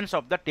instance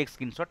of the text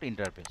screenshot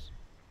interface.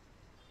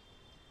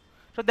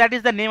 So that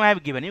is the name I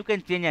have given. You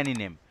can change any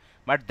name,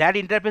 but that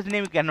interface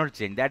name you cannot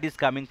change. That is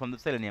coming from the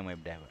Selenium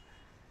Webdriver.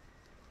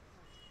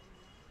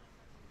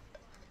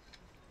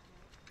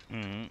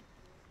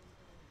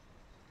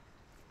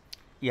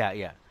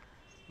 Yeah.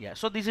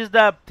 So this is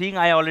the thing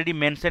I already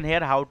mentioned here.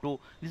 How to?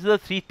 This is a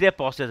 3-step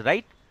process,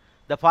 right?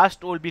 The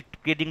first will be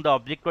creating the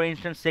object or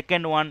instance.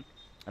 Second one,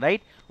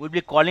 right, we'll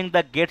be calling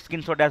the get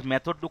screenshot as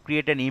method to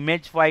create an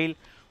image file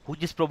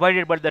which is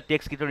provided by the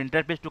text screenshot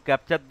interface to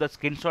capture the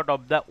screenshot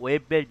of the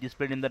web page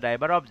displayed in the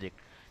driver object.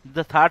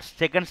 This is the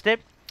second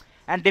step,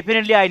 and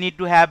definitely I need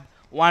to have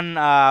one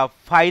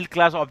file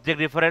class object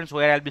reference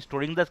where I'll be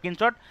storing the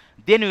screenshot.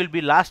 Then you will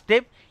be last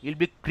step. You'll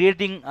be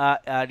creating,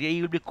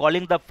 you will be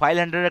calling the file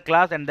handler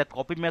class and the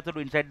copy method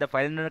inside the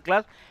file handler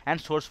class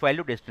and source file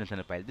to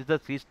destination file. This is a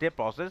 3-step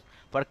process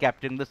for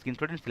capturing the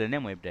screenshot in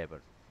Selenium Webdriver.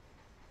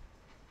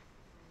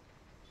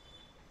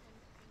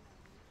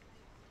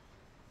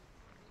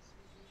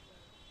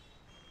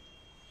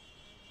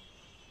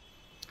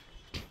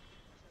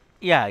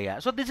 Yeah.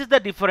 So this is the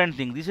different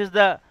thing. This is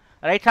the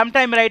right.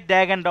 Sometime right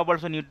drag and drop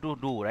also need to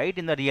do right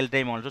in the real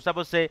time also.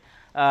 Suppose say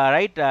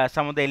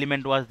some of the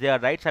element was there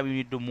right. So we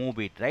need to move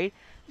it right.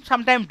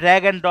 Sometimes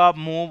drag and drop,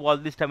 move, all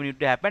this stuff need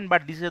to happen.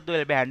 But this is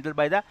will be handled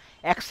by the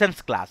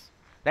actions class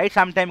right.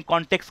 Sometimes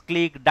context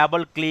click,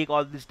 double click,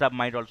 all this stuff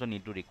might also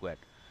need to require.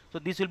 So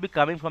this will be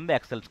coming from the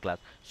actions class.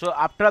 So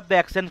after the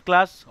action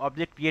class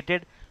object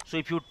created. So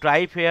if you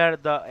try here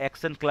the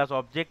action class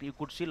object, you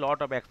could see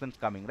lot of actions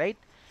coming right.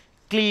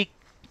 Click,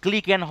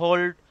 click and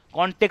hold,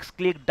 context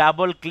click,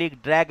 double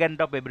click, drag and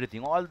drop,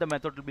 everything. All the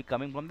method will be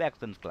coming from the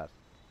actions class.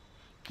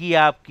 Key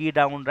up, key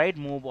down, right,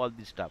 move, all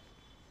this stuff.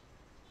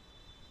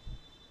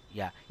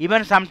 Yeah,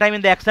 even sometime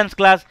in the actions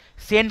class,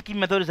 send key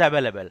method is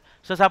available.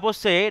 So suppose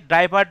say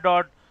driver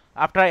dot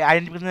after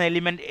identification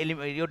element,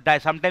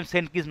 sometimes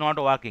send key is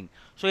not working.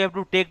 So you have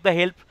to take the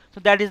help. So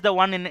that is the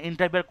one in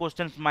interviewer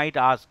questions might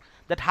ask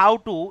that how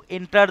to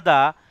enter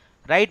the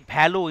right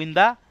value in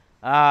the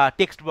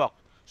text box.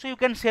 So you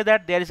can say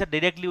that there is a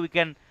directly we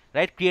can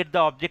right create the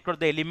object or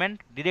the element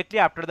directly.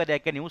 After that I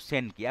can use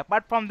send key.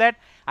 Apart from that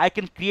I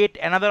can create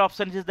another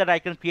option is that I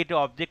can create an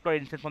object or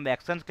instance from the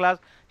actions class.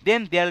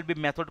 Then there will be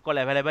method call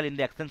available in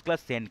the actions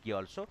class send key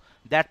also.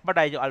 That but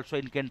I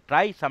also can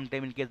try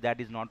sometime in case that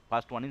is not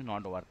first one is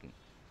not working.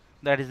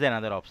 That is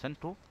another option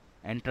to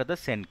enter the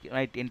send key,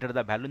 right, enter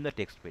the value in the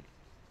text field.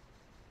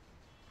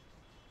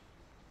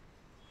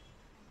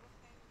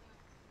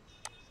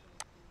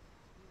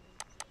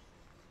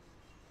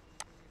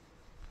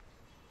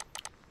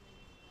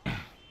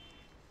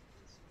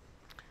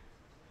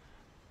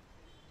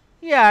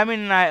 Yeah, I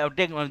mean, I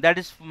take that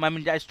is. I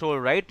mean, I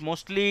told right.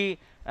 Mostly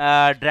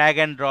drag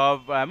and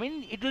drop. I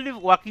mean, it will be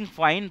working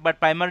fine, but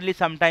primarily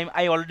sometime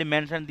I already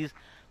mentioned this.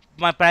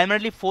 My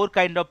primarily four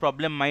kind of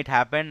problem might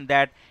happen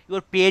that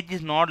your page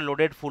is not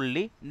loaded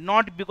fully,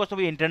 not because of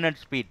your internet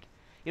speed.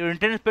 Your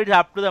internet speed is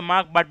up to the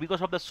mark, but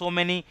because of the so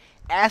many,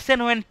 as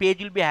and when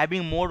page will be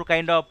having more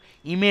kind of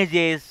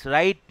images,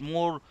 right?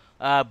 More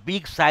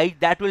big size,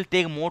 that will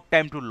take more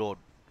time to load.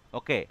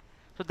 Okay.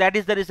 So that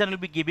is the reason we'll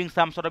be giving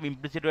some sort of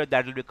implicit wait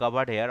that will be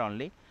covered here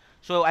only.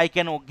 So I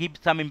can give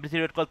some implicit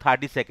wait called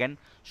 30 seconds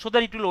so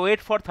that it will wait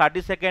for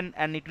 30 seconds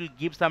and it will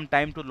give some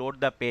time to load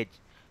the page,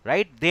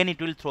 right? Then it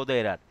will throw the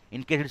error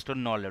in case it's still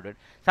not loaded.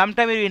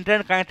 Sometimes your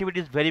internet connectivity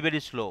is very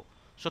slow.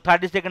 So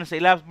 30 seconds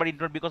elapsed, but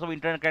internet because of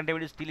internet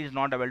connectivity still is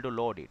not able to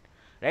load it,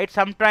 right?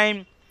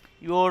 Sometimes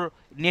your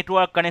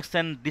network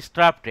connection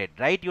disrupted,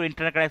 right? Your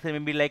internet connection may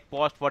be like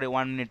paused for a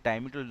 1 minute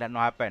time. It will not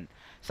happen.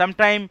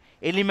 Sometime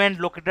element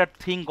locator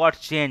thing got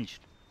changed,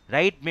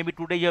 right? Maybe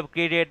today you have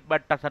created,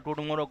 but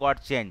tomorrow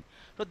got changed.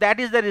 So that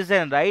is the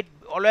reason, right?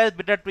 Always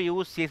better to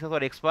use CSS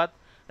or expert,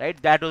 right?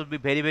 That will be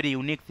very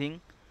unique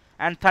thing.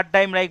 And third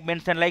time, like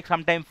mentioned, like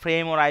sometime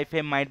frame or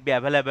iframe might be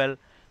available,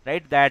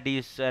 right? That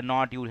is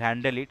not you will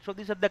handle it. So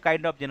these are the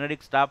kind of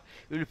generic stuff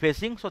you will be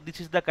facing. So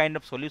this is the kind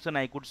of solution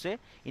I could say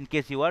in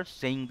case you are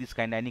saying this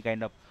kind any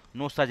kind of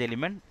no such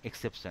element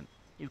exception.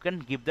 You can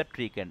give the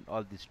trick and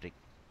all this trick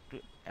to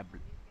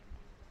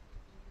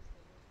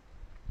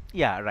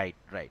yeah, right.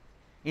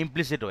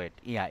 Implicit weight.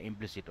 Yeah,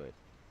 implicit weight.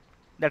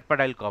 That part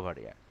I'll cover.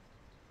 Yeah.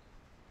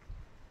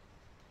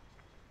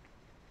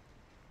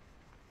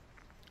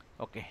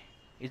 Okay.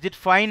 Is it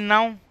fine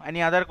now?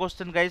 Any other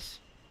question, guys?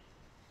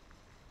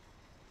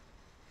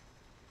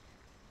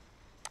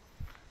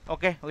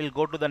 Okay, we'll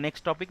go to the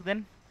next topic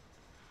then.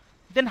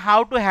 Then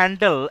how to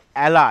handle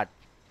alert,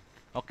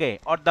 okay,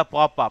 or the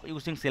pop-up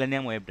using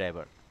Selenium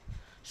Webdriver.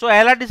 So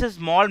alert is a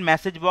small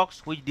message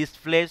box which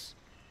displays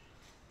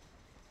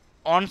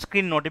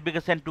on-screen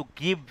notification to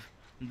give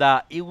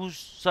the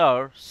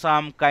user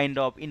some kind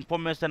of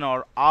information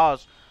or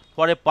ask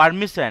for a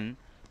permission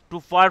to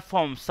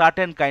perform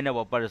certain kind of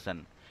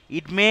operation.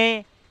 It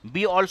may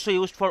be also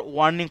used for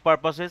warning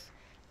purposes.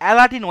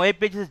 Alert in web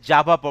pages is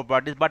Java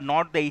properties but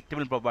not the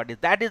HTML properties.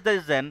 That is the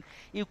reason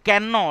you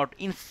cannot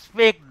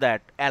inspect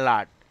that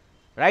alert,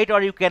 right?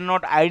 Or you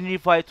cannot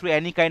identify through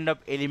any kind of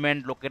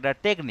element locator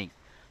technique.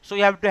 So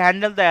you have to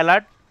handle the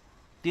alert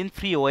in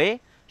 3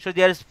 way. So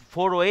there is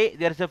 4 way.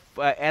 There is a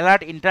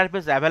alert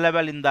interface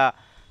available in the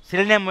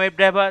Selenium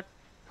Webdriver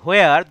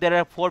where there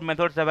are 4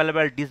 methods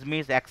available: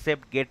 dismiss,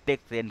 accept, get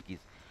text, send keys.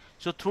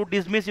 So through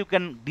dismiss you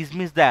can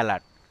dismiss the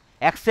alert.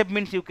 Accept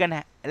means you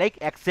can like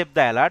accept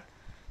the alert.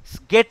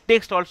 Get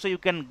text also you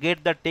can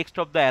get the text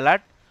of the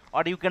alert,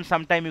 or you can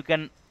sometime you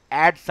can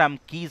add some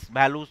keys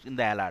values in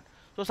the alert.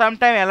 So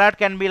sometime alert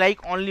can be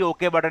like only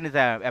OK button is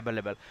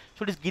available.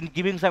 So it is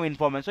giving some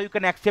information. So you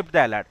can accept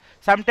the alert.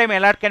 Sometime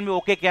alert can be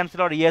OK,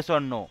 cancel, or yes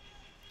or no.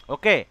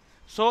 Okay.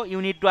 So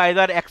you need to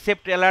either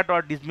accept alert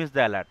or dismiss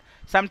the alert.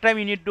 Sometimes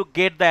you need to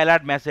get the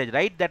alert message,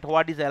 right? That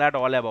what is alert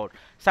all about.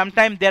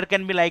 Sometimes there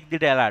can be like the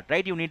alert,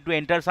 right? You need to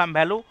enter some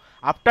value.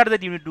 After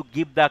that, you need to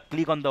give the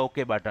click on the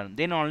OK button.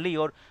 Then only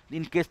your,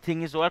 in case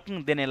thing is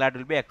working, then alert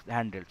will be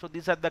handled. So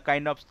these are the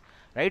kind of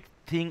right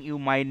thing you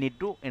might need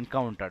to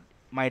encounter,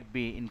 might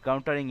be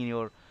encountering in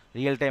your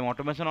real-time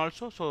automation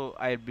also. So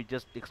I'll be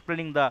just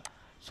explaining the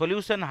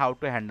solution how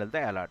to handle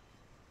the alert.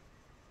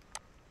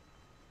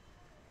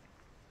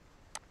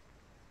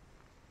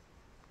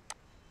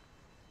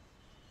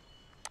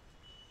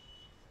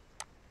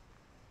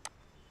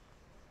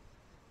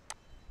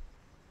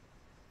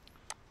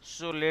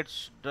 So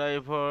let's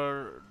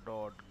driver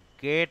dot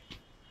get.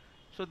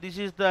 So this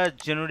is the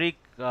generic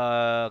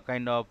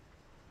kind of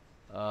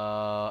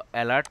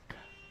alert.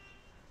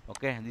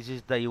 Okay, this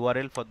is the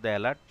URL for the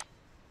alert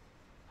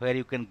where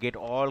you can get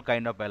all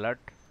kind of alert.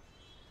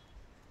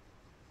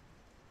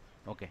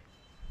 Okay,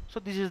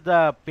 so this is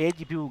the page.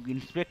 If you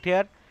inspect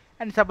here,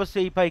 and suppose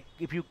say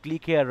if you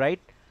click here,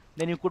 right,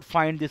 then you could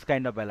find this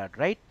kind of alert,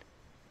 right?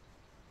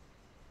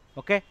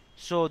 Okay,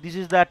 so this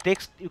is the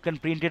text. You can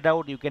print it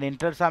out, you can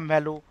enter some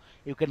value,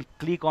 you can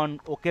click on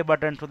OK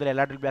button so the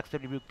alert will be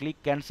accepted. If you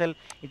click cancel,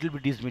 it will be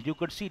dismissed. You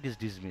could see it is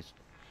dismissed.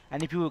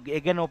 And if you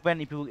again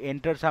open, if you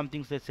enter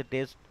something, say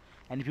test,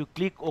 and if you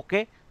click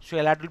OK, so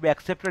alert will be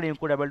accepted and you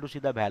could able to see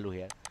the value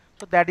here.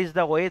 So that is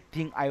the way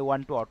thing I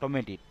want to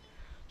automate it.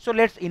 So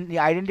let's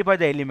identify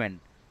the element.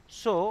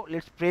 So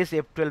let's press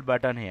F12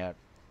 button here.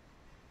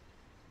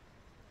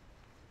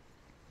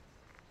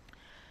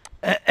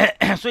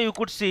 So you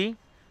could see,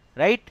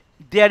 right,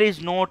 there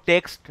is no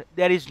text,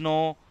 there is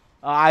no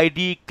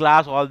ID,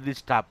 class, all this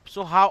stuff.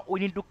 So how we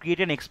need to create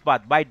an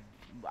XPath, by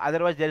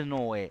otherwise there is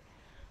no way.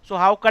 So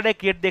how can I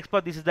create the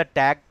XPath? This is the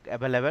tag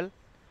available.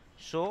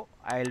 So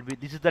I'll be,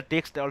 this is the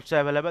text also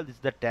available, this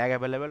is the tag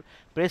available.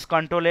 Press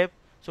Ctrl F.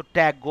 So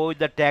tag, go with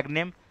the tag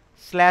name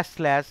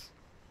 //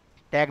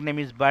 tag name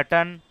is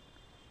button,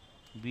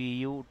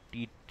 BUTTON,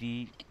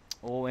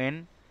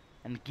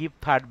 and keep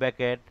third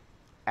bracket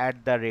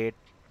 @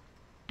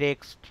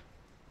 text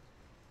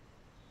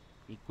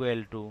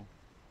equal to,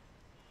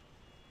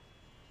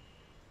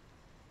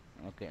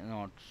 okay,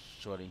 not,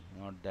 sorry,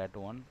 not that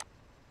one.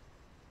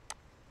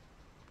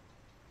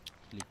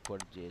 Click for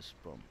JS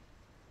prompt.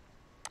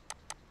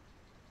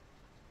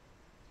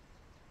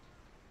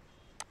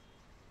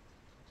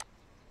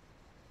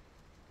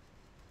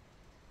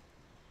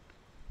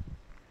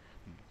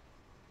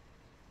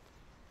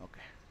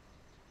 Okay,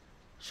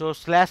 so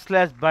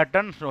 //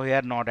 button. So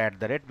here not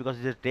 @ because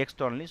it is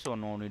text only, so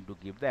no need to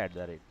give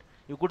the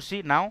 @. You could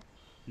see now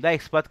the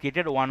XPath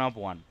created 1 of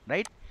 1,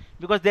 right?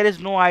 Because there is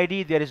no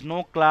ID, there is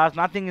no class,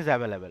 nothing is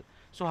available.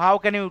 So how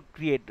can you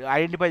create,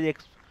 identify the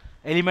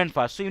element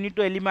first? So you need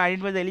to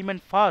identify the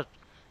element first,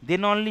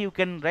 then only you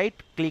can right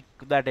click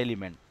that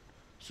element.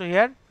 So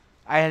here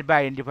I have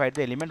identified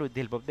the element with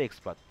the help of the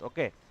XPath.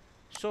 Okay,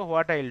 so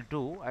what I'll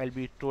do, I'll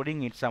be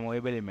storing it some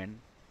web element.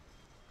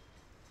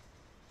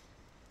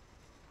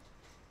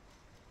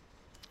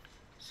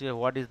 So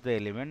what is the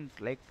element,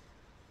 like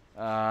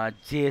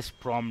JS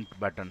prompt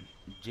button,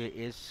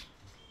 JS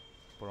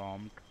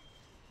prompt,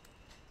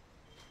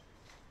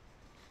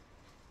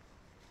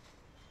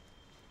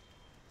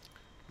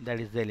 that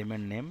is the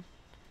element name,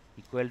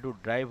 equal to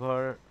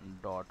driver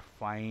dot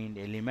find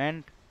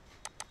element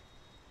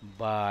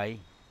by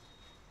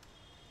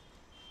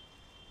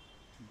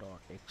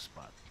dot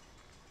XPath.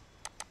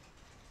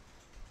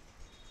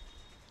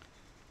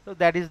 So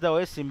that is the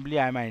way simply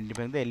I am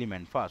identifying the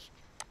element first.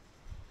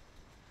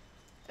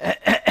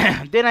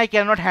 Then I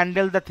cannot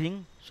handle the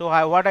thing. So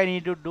what I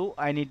need to do,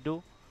 I need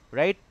to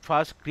right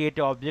first create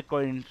a object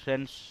or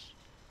instance.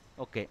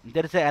 Okay,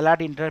 there is a alert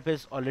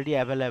interface already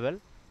available.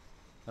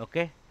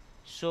 Okay,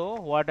 so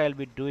what I'll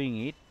be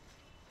doing it,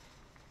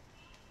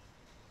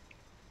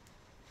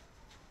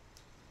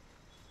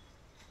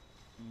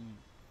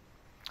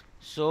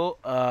 so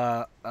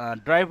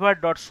driver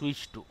dot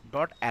switch to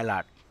dot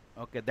alert.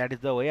 Okay, that is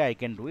the way I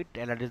can do it.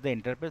 Alert is the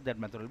interface, that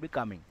method will be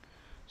coming.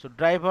 So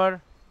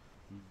driver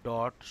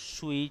dot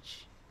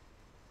switch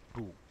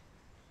to,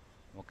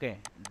 okay,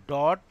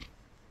 dot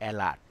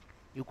alert.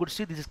 You could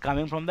see this is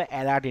coming from the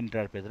alert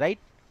interface, right?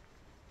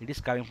 It is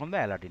coming from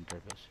the alert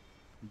interface.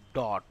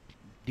 Dot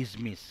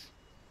dismiss.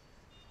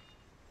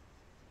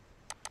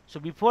 So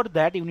before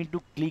that you need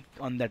to click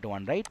on that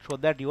one, right, so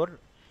that your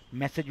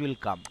message will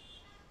come.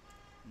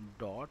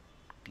 Dot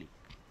click.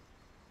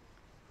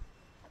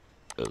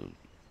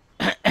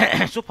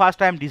 So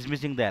first I am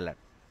dismissing the alert.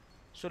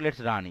 So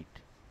let's run it.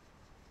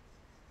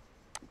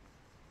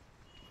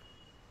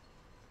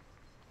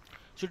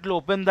 So it will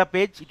open the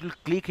page, it will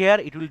click here,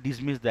 it will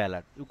dismiss the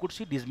alert. You could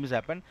see dismiss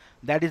happen.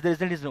 That is the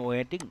reason it is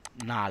waiting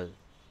null.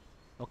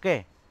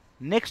 Okay.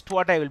 Next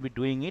what I will be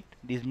doing it,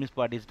 dismiss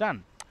part is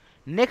done.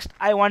 Next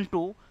I want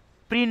to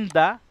print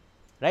the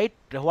right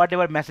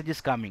whatever message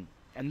is coming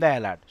and the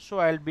alert. So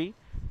I will be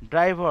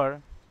driver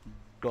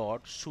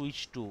dot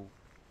switch to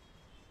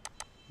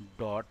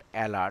dot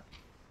alert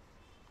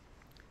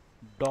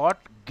dot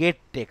get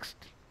text.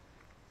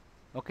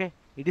 Okay,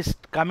 it is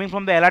coming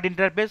from the alert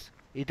interface.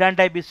 Return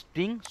type is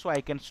string, so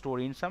I can store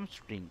in some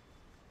string.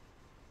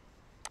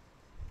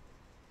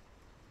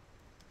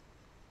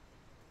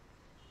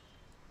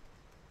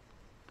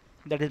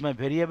 That is my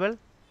variable,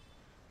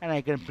 and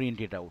I can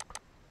print it out.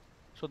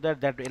 So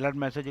that alert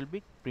message will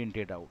be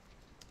printed out.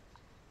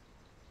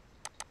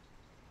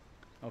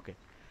 Okay.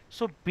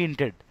 So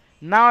printed.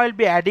 Now I'll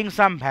be adding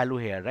some value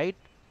here, right?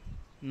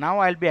 Now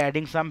I'll be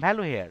adding some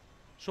value here.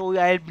 So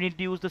I'll need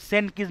to use the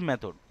send keys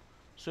method.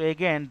 So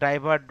again,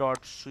 driver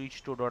dot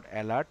switch to dot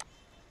alert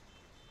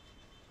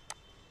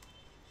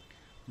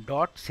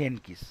dot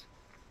send keys.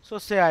 So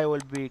say I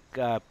will be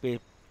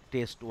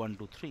test 1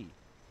 2 3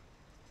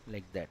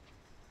 like that.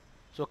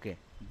 So okay.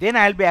 Then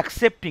I'll be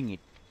accepting it.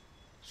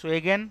 So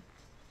again,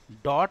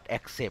 dot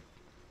accept.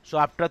 So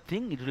after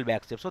thing it will be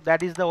accept. So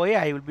that is the way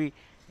I will be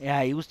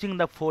using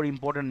the 4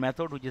 important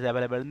method which is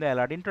available in the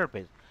alert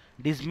interface: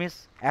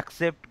 dismiss,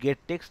 accept, get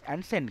text,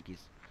 and send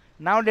keys.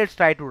 Now let's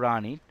try to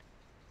run it.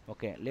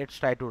 Okay, let's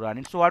try to run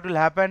it. So what will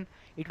happen?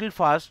 It will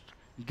first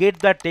get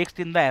the text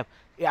in the app.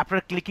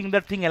 After clicking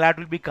the thing, alert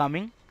will be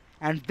coming,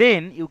 and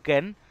then you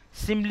can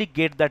simply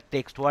get the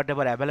text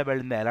whatever available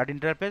in the alert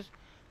interface.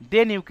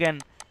 Then you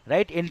can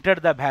enter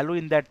the value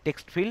in that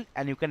text field,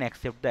 and you can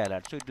accept the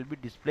alert. So it will be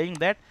displaying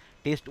that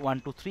test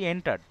 1 2 3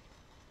 entered.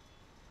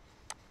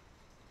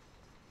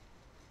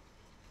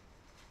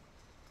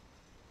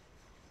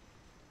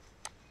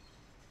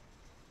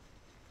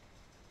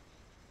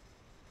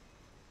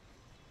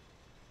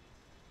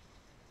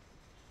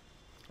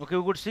 Okay,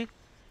 you could see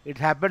it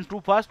happened too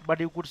fast, but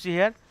you could see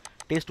here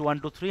test 1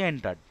 2 3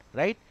 entered,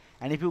 right?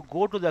 And if you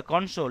go to the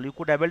console, you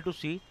could able to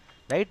see,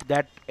 right,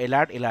 that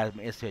alert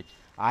message,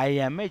 I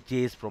am a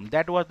JS prompt.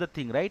 That was the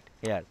thing, right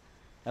here.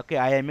 Okay,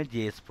 I am a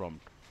JS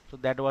prompt. So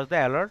that was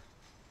the alert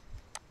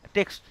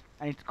text,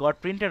 and it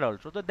got printed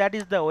also. So that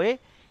is the way,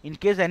 in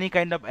case any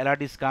kind of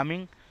alert is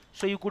coming.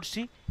 So you could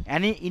see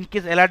in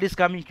case alert is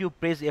coming, if you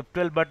press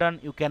F12 button,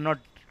 you cannot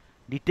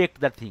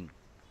detect the thing.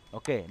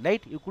 Okay,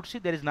 right? You could see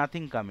there is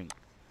nothing coming.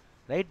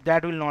 Right,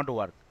 that will not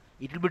work.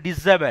 It will be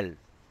disabled.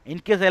 In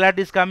case alert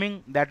is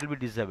coming, that will be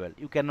disabled.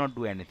 You cannot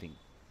do anything,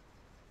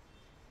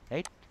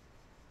 right?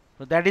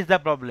 So that is the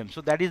problem.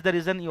 So that is the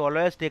reason you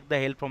always take the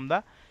help from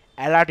the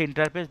alert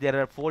interface.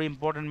 There are 4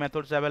 important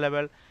methods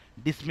available: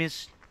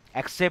 dismiss,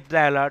 accept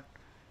the alert,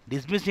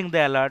 dismissing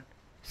the alert,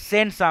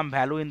 send some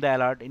value in the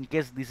alert in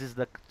case this is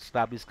the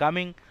stuff is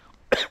coming,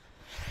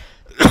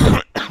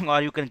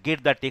 or you can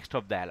get the text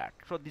of the alert.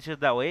 So this is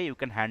the way you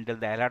can handle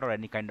the alert or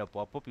any kind of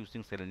pop-up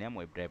using Selenium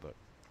Webdriver.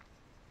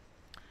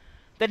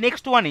 The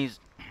next one is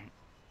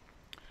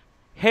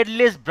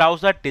headless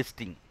browser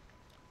testing.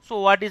 So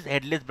what is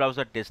headless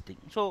browser testing?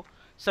 So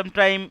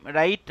sometime,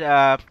 right,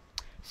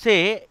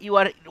 say you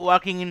are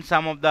working in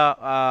some of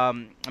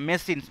the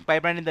machines,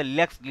 pipeline in the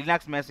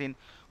Linux machine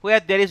where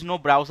there is no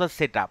browser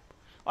setup,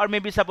 or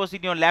maybe suppose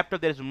in your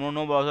laptop there is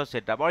no browser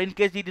setup, or in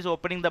case it is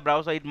opening the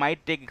browser, it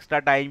might take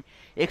extra time,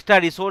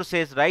 extra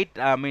resources, right?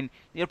 I mean,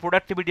 your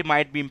productivity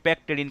might be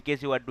impacted in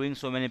case you are doing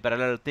so many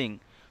parallel things.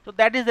 So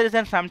that is the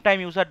reason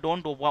sometimes user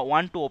don't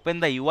want to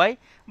open the UI,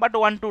 but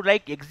want to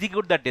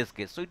execute the test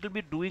case. So it will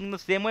be doing the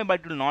same way,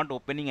 but it will not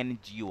opening any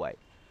GUI.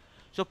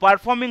 So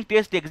performing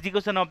test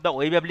execution of the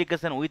web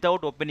application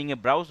without opening a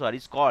browser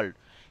is called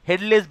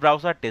headless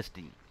browser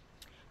testing.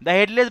 The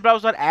headless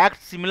browser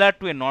acts similar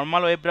to a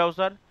normal web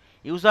browser.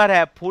 User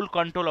have full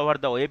control over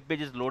the web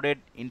pages loaded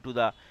into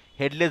the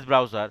headless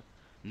browser.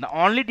 The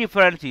only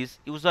difference is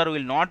user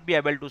will not be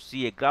able to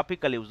see a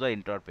graphical user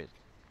interface.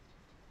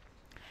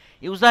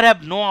 User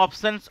have no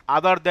options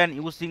other than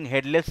using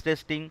headless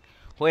testing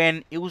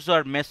when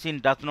user machine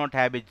does not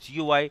have a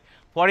GUI.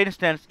 For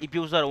instance, if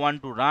user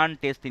want to run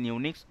test in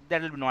Unix,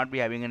 that will not be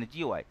having any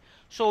GUI.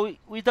 So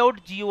without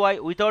GUI,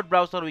 without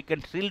browser, we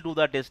can still do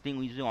the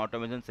testing using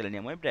automation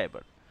Selenium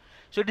Webdriver.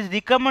 So it is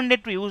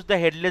recommended to use the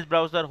headless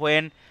browser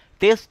when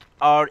tests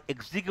are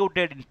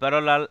executed in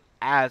parallel,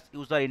 as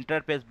user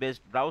interface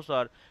based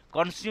browser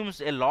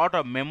consumes a lot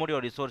of memory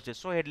or resources.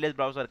 So headless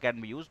browser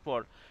can be used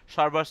for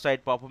server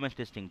side performance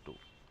testing too.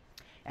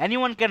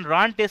 Anyone can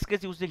run test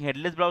case using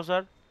headless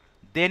browser,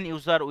 then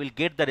user will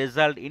get the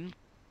result in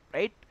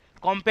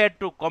compared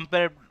to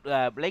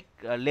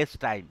less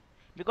time,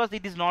 because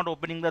it is not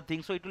opening the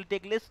thing, so it will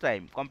take less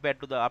time compared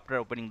to the after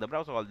opening the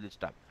browser, all this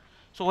stuff.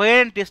 So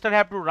when tester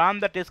have to run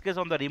the test case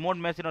on the remote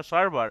machine or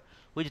server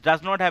which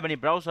does not have any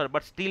browser,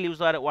 but still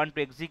user want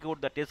to execute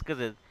the test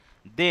cases,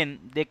 then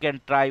they can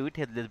try with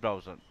headless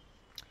browser.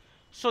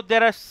 So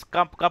there are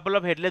couple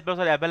of headless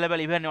browser available.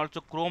 Even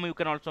also Chrome, you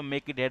can also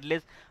make it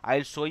headless.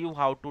 I'll show you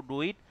how to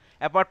do it.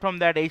 Apart from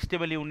that,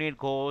 HTML unit,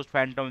 Ghost,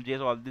 Phantom JS,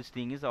 all these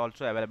things is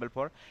also available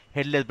for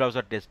headless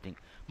browser testing.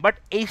 But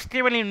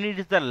HTML unit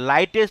is the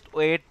lightest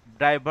weight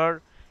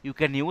driver you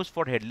can use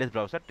for headless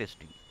browser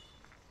testing.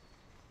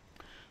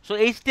 So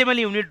HTML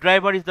unit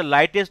driver is the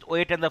lightest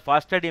weight and the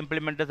fastest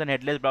implementation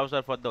headless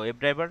browser for the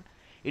WebDriver.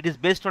 It is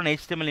based on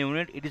HTML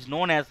unit. It is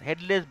known as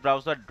headless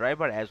browser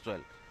driver as well.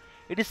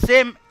 It is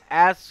same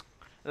as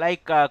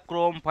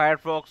Chrome,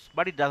 Firefox,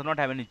 but it does not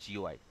have any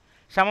GUI.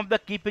 Some of the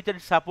key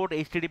features support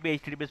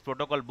HTTP, HTTPS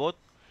protocol both.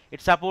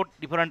 It supports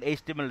different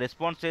HTML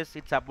responses.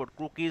 It supports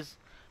cookies,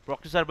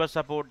 proxy server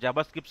support,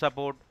 JavaScript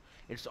support.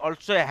 It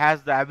also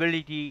has the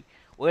ability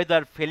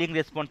whether failing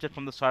responses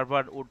from the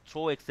server would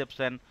throw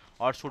exception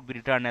or should be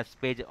returned as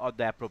page of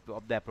the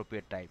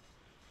appropriate type.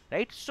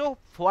 Right. So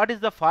what is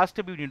the first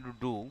step you need to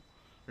do?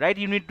 Right.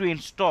 You need to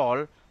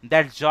install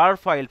that jar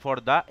file for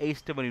the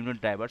HTML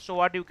unit driver. So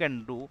what you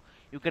can do?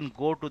 You can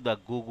go to the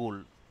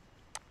Google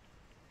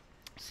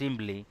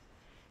simply,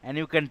 and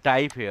you can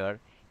type here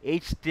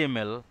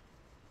HTML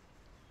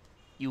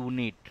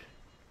unit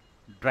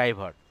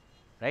driver,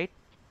 right?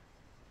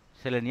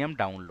 Selenium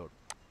download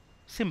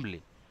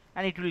simply,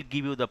 and it will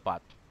give you the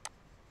path.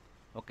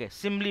 Okay,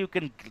 simply you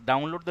can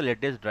download the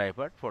latest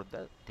driver for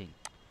the thing.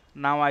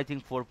 Now I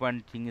think 4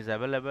 point thing is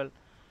available.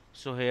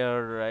 So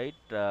here, right,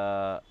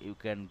 you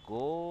can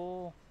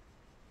go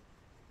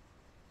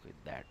with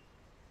that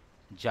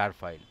jar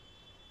file.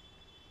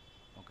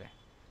 Okay,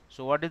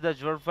 so what is the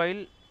jar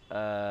file?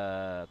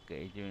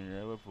 Okay,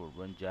 for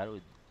one jar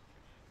with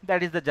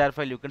that is the jar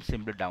file. You can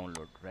simply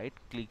download, right?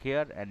 Click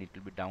here and it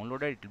will be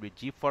downloaded. It will be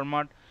zip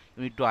format.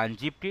 You need to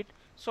unzip it.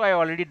 So I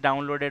already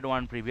downloaded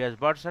one previous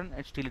version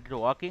and still it is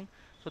working.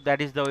 So that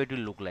is the way it will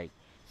look like.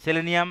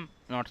 Selenium,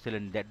 not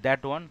Selenium,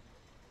 that one.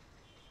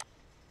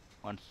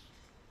 Once,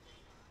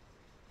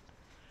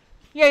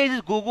 yeah, it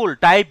is Google.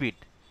 Type it.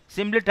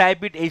 Simply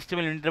type it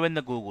HTML enter in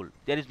the Google.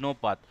 There is no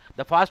path.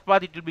 The first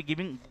path it will be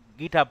giving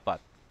GitHub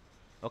path.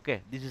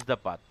 Okay, this is the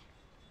path.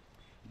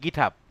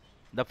 GitHub,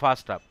 the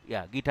first step.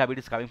 Yeah, GitHub. It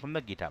is coming from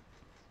the GitHub.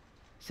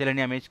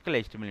 Selenium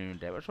HTML unit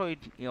driver. So it,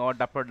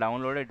 after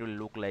download it will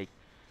look like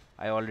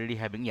I already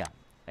having, yeah,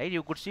 right.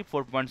 You could see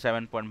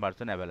 4.7 point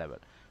version available.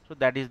 So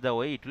that is the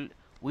way it will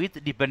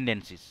with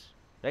dependencies,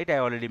 right? I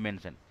already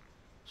mentioned.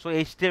 So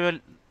HTML,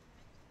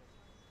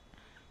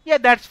 yeah,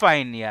 that's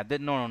fine. Yeah,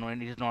 no,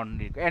 it is not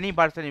any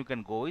version you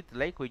can go with,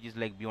 like which is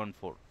like beyond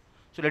 4.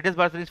 So latest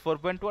version is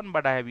 4.1,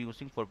 but I have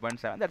using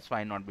 4.7. That's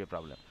fine, not be a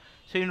problem.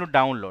 So you need to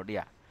download.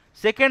 Yeah.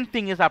 Second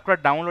thing is after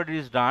download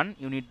is done,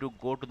 you need to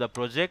go to the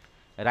project,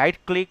 right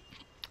click,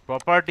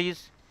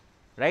 properties,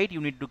 right.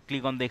 You need to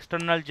click on the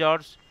external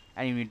jars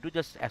and you need to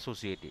just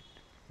associate it,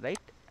 right.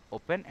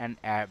 Open and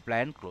apply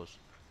and close.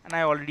 And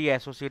I already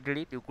associated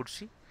it. You could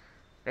see,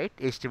 right,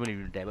 HTML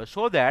unit driver,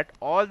 so that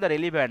all the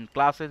relevant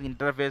classes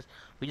interface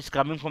which is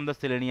coming from the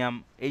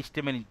Selenium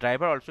HTML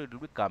driver also it will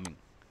be coming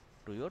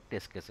to your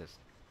test cases.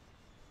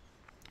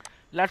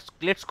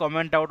 Let's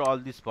comment out all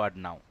this part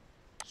now.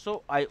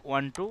 So I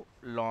want to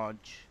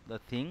launch the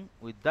thing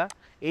with the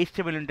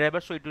HTML unit driver,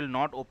 so it will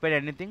not open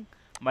anything,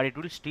 but it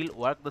will still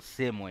work the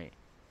same way.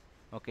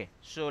 Okay,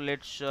 so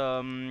let's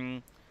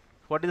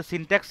what is the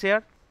syntax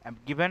here? I'm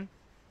given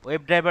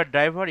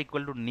driver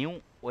equal to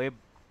new web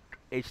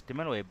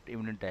HTML web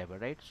unit driver,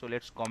 right? So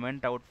let's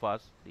comment out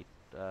first.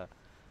 I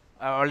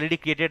already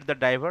created the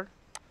driver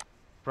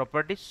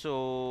properties.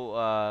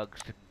 So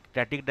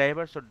static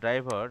driver. So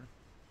driver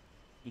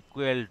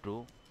equal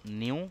to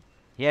new.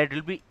 Here it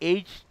will be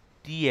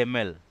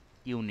HTML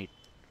unit,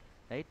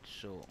 right?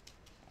 So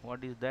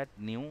what is that?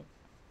 New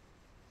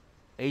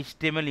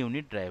HTML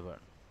unit driver.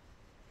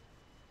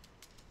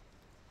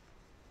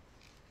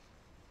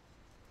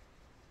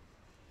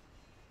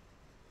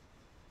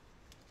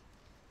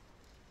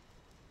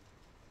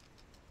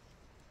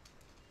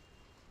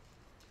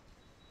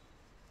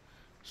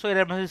 So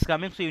error message is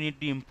coming, so you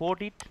need to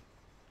import it,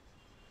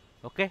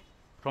 okay,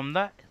 from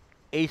the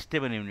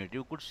HTML unit.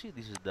 You could see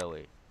this is the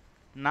way.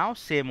 Now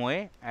same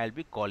way I'll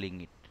be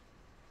calling it,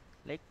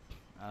 like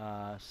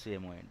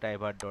same way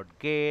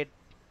driver.get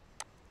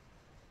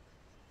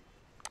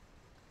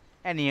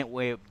any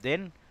way.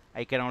 Then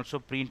I can also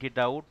print it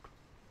out,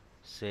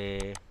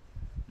 say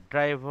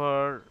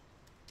driver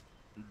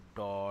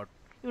dot,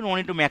 you don't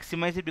need to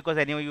maximize it because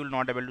anyway you will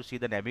not able to see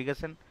the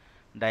navigation.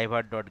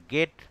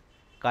 Driver.get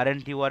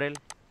current URL,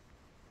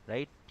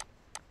 right,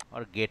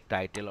 or get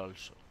title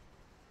also.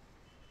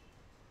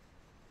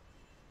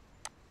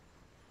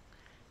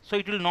 So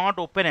it will not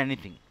open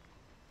anything.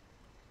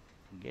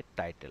 Get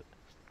title,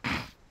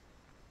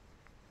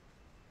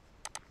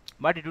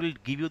 but it will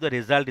give you the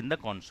result in the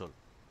console.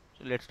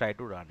 So let's try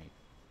to run it.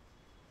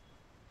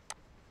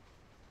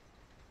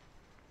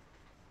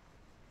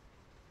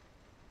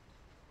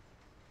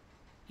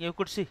 You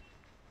could see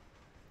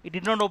it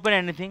did not open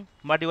anything,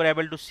 but you are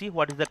able to see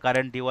what is the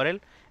current URL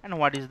and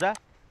what is the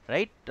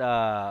right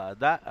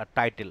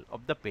title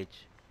of the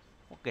page.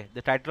 Okay,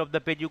 the title of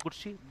the page you could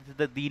see,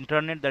 this is the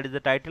internet, that is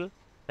the title,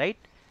 right,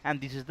 and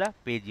this is the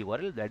page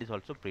URL that is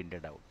also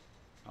printed out.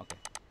 Okay,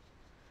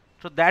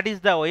 so that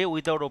is the way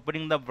without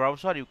opening the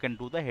browser you can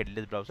do the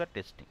headless browser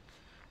testing.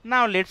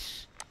 Now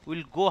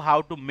we'll go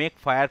how to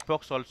make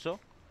Firefox also,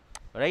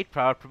 right,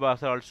 Firefox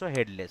browser also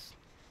headless.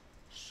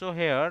 So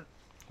here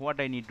what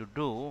I need to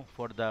do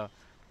for the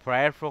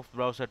Firefox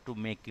browser to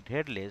make it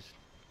headless,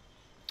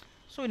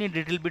 so we need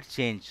little bit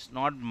change,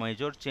 not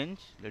major change,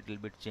 little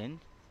bit change.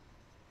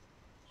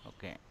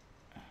 Okay,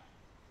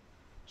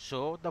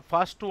 so the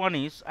first one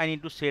is I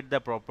need to set the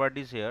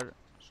properties here.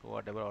 So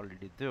whatever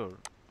already there,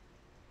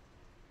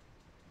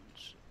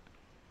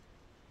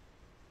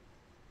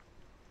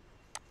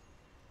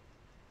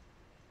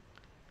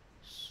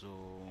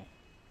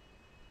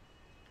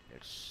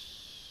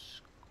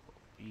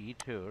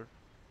 it here.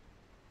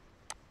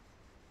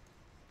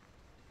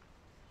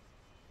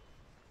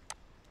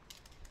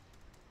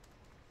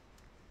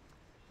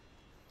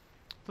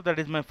 So that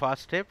is my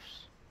first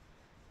steps.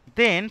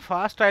 Then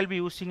first I'll be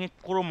using a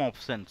Chrome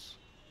options.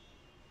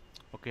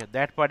 Okay,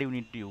 that part you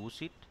need to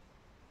use it.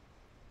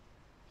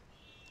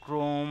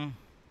 Chrome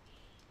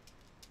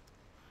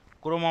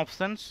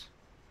options.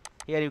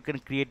 Here you can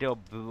create a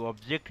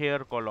object here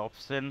called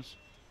options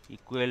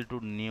equal to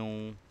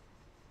new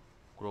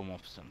Chrome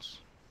options.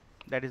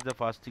 That is the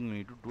first thing we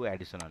need to do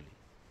additionally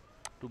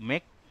to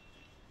make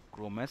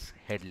Chrome as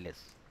headless.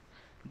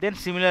 Then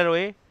similar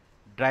way,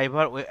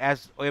 driver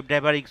as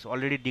WebDriver is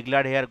already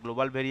declared here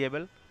global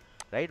variable,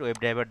 right?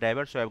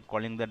 WebDriver. So I'm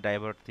calling the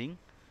driver thing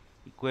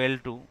equal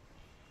to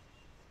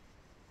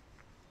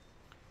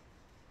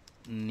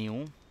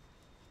new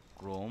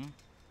Chrome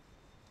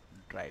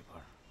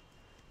driver,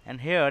 and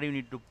here you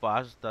need to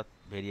pass the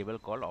variable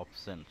called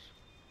options,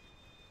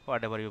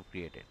 whatever you've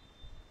created.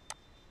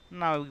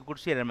 Now you could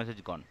see error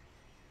message gone.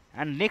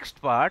 And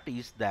next part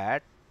is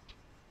that,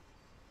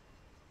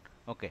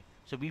 okay,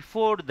 so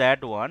before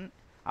that one,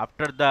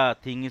 after the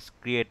thing is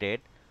created,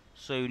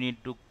 so you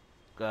need to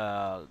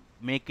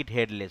make it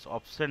headless.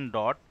 Option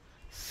dot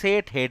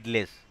set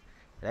headless,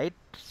 right?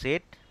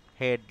 Set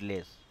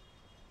headless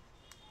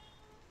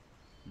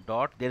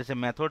dot, there is a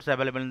methods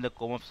available in the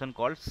Chrome option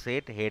called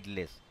set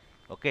headless,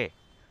 okay,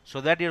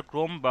 so that your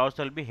Chrome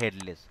browser will be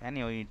headless, and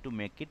you need to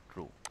make it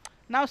true.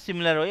 Now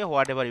similar way,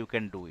 whatever you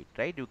can do it,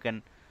 right? You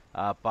can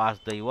pass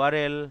the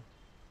URL,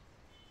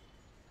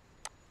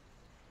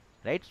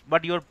 right?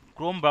 But your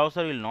Chrome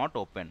browser will not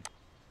open,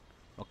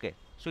 okay,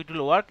 so it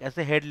will work as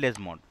a headless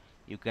mode.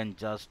 You can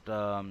just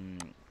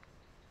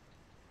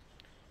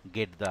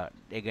get the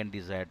again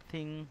desired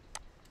thing,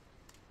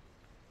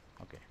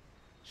 okay.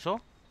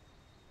 So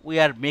we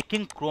are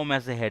making Chrome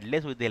as a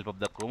headless with the help of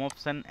the Chrome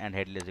option and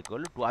headless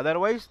equal to,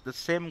 otherwise the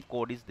same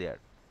code is there.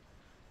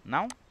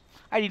 Now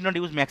I did not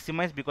use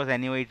maximize because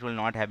anyway it will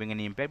not having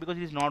any impact because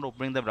it is not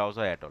opening the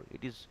browser at all.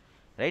 It is,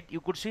 right,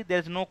 you could see there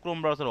is no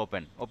Chrome browser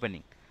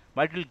opening,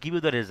 but it will give you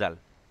the result.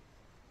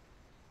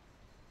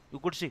 You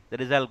could see the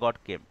result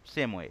got came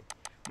same way,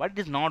 but it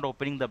is not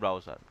opening the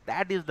browser.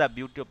 That is the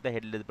beauty of the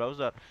headless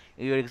browser.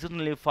 You are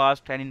extremely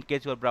fast, and in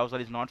case your browser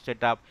is not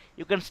set up,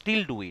 you can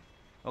still do it.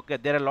 Okay,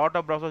 there are a lot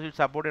of browsers which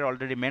supported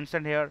already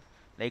mentioned here,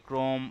 like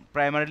Chrome.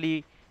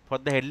 Primarily for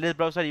the headless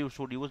browser, you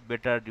should use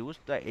the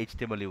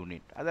HTML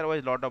unit.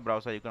 Otherwise, lot of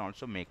browser you can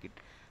also make it.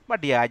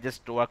 But yeah, I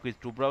just work with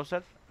two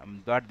browsers.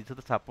 But this is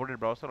the supported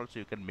browser. Also,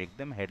 you can make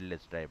them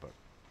headless driver.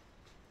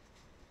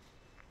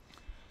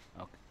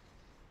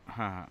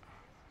 Okay.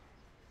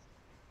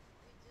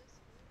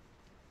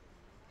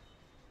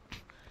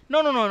 No.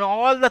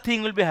 All the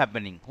thing will be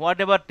happening.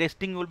 Whatever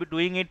testing you will be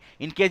doing it.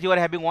 In case you are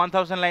having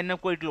 1000 line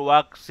of code, it will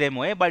work same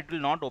way, but it will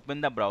not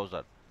open the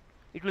browser.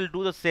 It will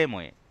do the same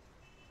way.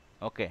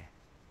 Okay.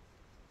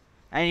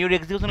 And your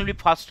execution will be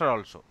faster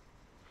also,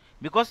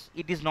 because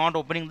it is not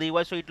opening the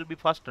UI, so it will be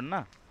faster,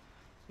 na?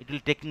 It will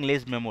taking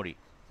less memory.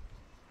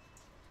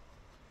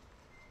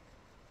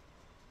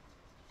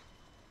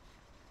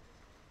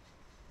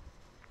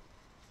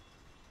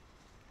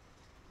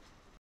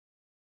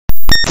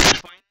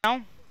 Fine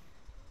now.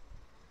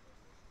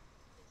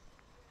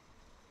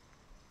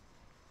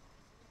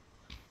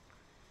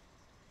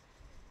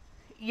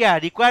 Yeah,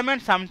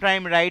 requirement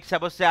sometime, right?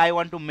 Suppose say I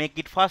want to make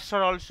it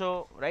faster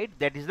also, right?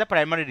 That is the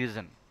primary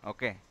reason.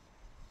 Okay.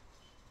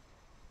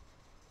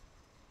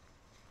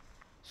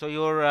 So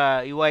your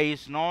UI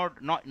is not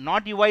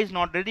UI is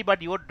not ready,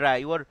 but your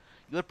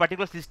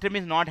particular system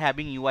is not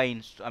having UI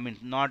I mean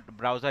not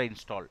browser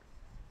installed.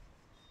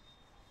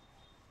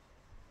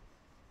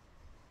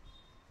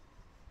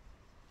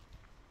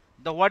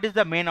 The what is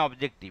the main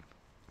objective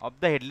of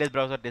the headless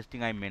browser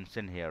testing I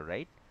mentioned here,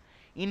 right?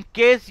 In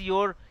case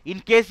you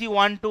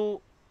want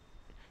to,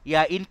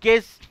 yeah, in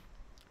case,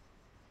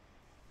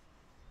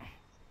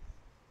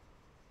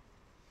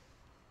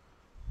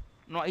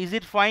 no, is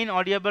it fine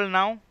audible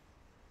now?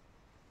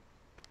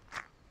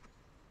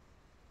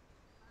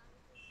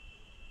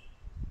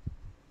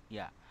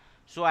 Yeah,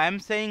 so I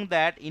am saying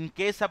that in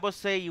case suppose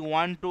say you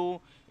want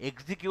to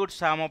execute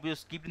some of your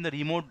script in the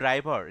remote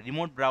driver,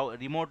 remote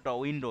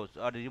windows,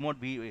 or remote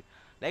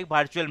like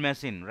virtual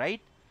machine, right?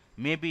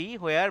 Maybe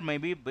where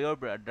maybe your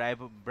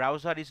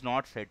browser is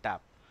not set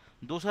up.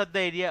 Those are the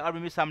area, or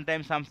maybe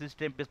sometimes some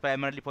system is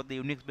primarily for the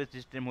Unix based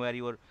system where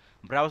your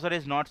browser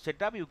is not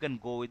set up. You can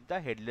go with the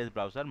headless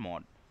browser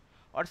mode.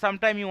 Or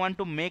sometime you want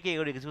to make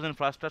your execution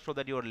faster so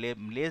that your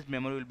less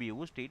memory will be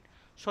used it,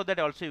 so that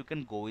also you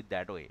can go with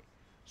that way,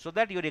 so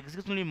that your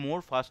execution will be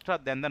more faster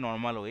than the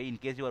normal way in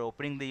case you are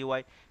opening the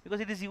UI,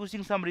 because it is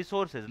using some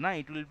resources, na,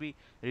 it will be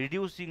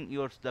reducing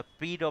the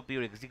speed of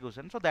your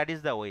execution, so that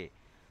is the way.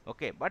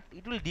 Okay, but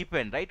it will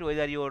depend, right,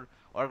 whether your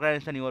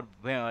organization, your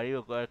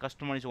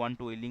customer is want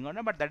to willing or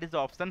not, but that is the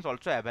options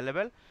also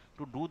available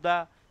to do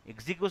the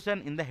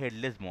execution in the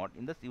headless mode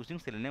in the using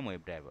Selenium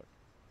WebDriver.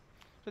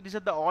 So these are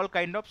the all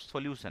kind of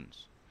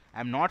solutions.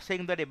 I am not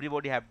saying that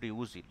everybody have to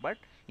use it, but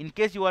in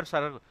case you are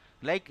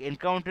like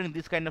encountering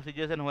this kind of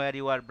situation where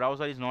your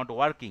browser is not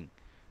working,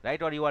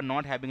 right, or you are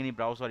not having any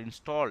browser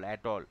installed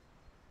at all,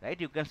 right,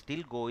 you can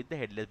still go with the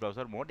headless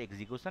browser mode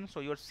execution.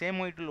 So your same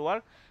way it will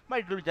work, but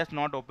it will just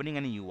not opening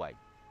any UI.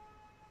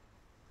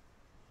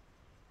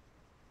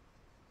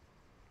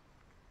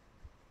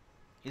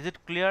 Is it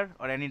clear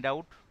or any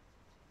doubt?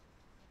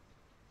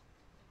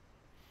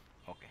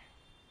 Okay.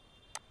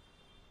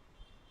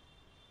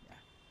 Yeah.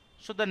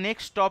 So the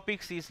next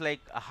topics is like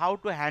how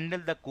to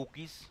handle the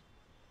cookies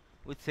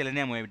with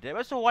Selenium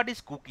Webdriver. So what is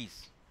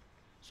cookies?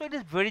 So it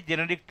is very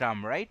generic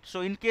term, right?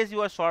 So in case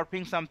you are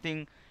surfing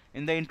something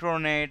in the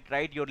internet,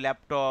 right, your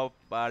laptop,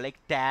 like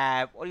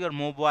tab, or your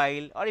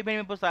mobile, or even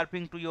if you're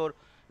surfing to your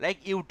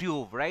like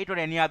YouTube, right, or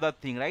any other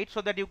thing, right,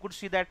 so that you could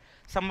see that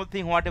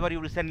something whatever you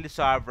recently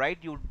surfed, right,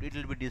 it will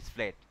be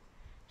displayed.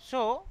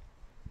 So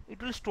it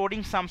will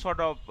storing some sort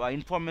of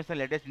information,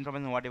 latest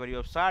information, whatever you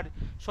have searched,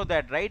 so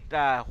that right,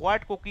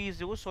 what cookie is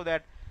used, so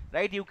that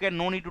right you can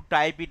no need to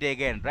type it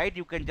again, right,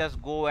 you can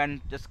just go and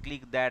just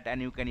click that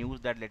and you can use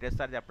that latest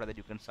search. After that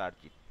you can search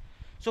it.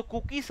 So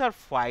cookies are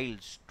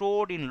files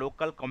stored in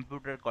local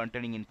computer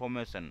containing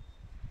information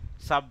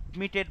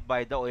submitted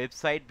by the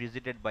website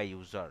visited by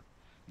user.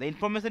 The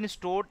information is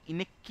stored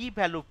in a key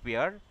value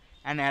pair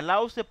and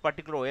allows a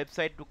particular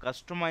website to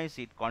customize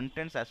its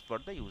contents as per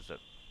the user.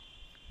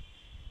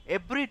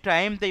 Every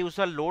time the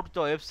user loads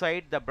the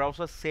website, the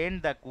browser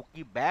sends the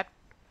cookie back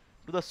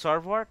to the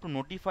server to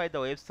notify the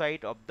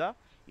website of the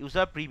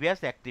user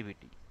previous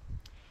activity.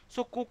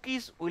 So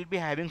cookies will be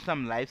having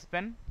some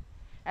lifespan,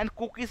 and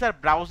cookies are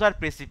browser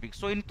specific.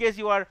 So in case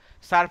you are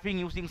surfing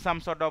using some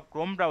sort of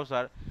Chrome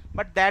browser,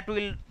 but that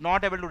will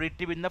not able to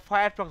retrieve in the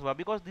Firefox browser,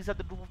 because these are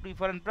the two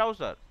different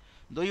browser.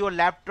 Though your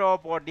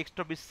laptop or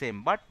desktop is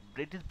same, but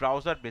it is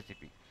browser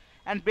specific.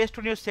 And based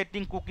on your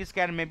setting, cookies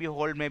can maybe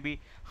hold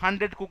maybe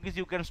 100 cookies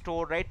you can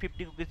store, right,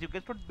 50 cookies you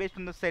can store based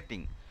on the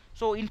setting.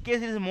 So in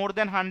case it is more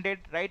than 100,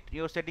 right,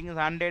 your setting is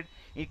 100.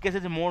 In case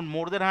it is more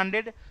than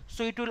 100,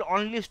 so it will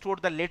only store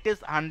the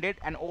latest 100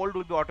 and old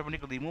will be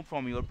automatically removed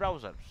from your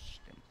browser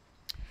system.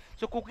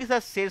 So cookies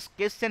are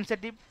case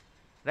sensitive,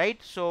 right?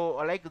 So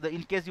like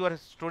in case you are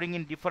storing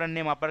in different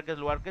name, uppercase,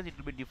 lowercase, it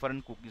will be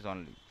different cookies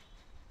only.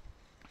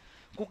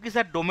 Cookies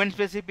are domain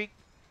specific,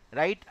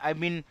 right? I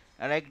mean,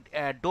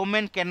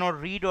 domain cannot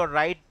read or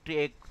write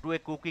to a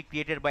cookie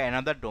created by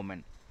another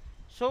domain.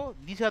 So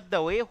these are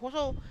the way.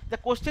 So the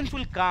questions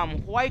will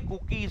come: why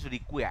cookie is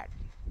required,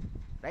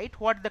 right?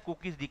 What the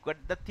cookie is required?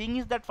 The thing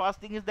is that first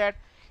thing is that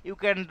you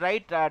can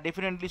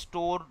definitely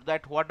store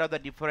that what are the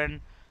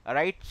different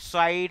right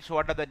sites,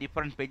 what are the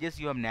different pages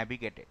you have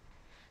navigated.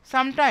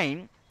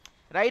 Sometime,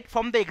 right,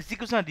 from the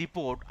execution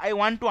report, I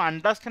want to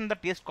understand the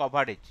test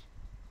coverage.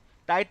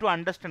 Try to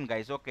understand,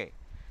 guys. Okay,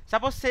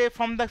 suppose say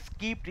from the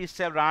script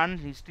itself, run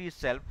history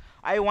itself,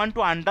 I want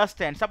to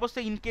understand. Suppose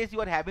say in case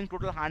you are having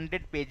total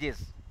 100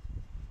 pages,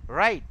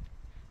 right,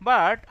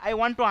 but I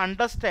want to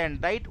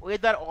understand, right,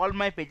 whether all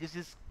my pages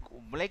is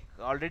like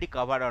already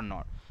covered or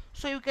not.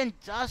 So you can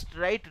just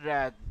like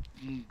get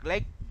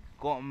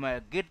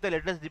the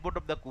latest report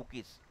of the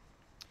cookies,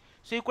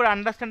 so you could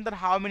understand that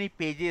how many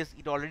pages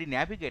it already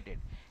navigated.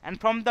 And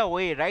from the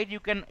way, right, you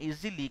can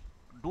easily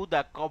do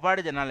the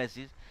coverage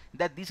analysis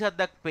that these are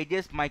the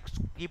pages my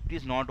script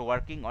is not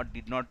working or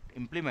did not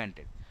implement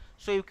it.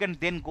 So you can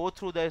then go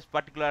through those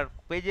particular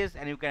pages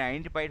and you can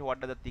identify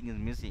what other thing is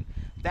missing.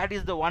 That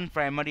is the one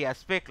primary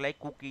aspect, like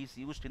cookies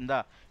used in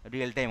the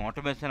real-time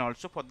automation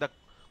also for the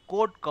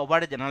code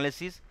coverage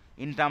analysis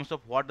in terms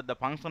of what are the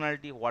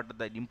functionality, what are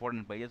the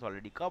important pages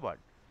already covered.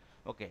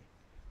 Okay,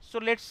 so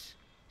let's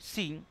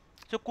see.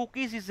 So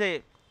cookies is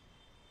a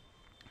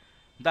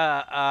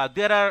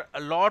there are a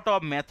lot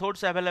of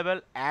methods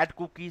available: add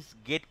cookies,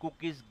 get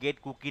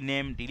cookie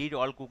name, delete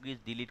all cookies,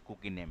 delete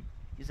cookie name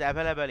is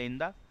available in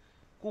the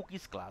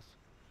cookies class.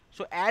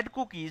 So add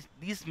cookies,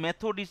 this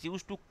method is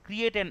used to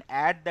create and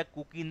add the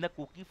cookie in the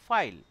cookie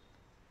file.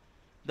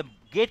 The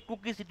get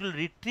cookies, it will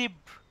retrieve,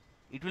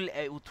 it will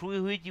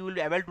through which you will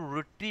be able to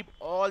retrieve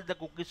all the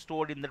cookies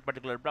stored in that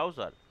particular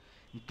browser.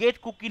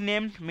 Get cookie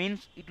name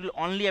means it will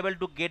only able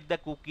to get the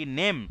cookie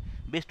name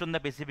based on the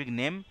specific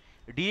name.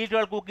 Delete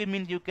all cookie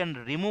means you can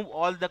remove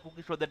all the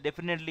cookies, so that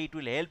definitely it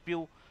will help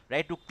you,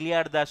 right, to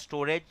clear the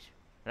storage,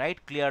 right,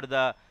 clear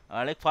the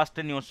like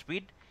fasten your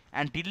speed.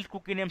 And delete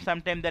cookie name,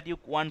 sometime that you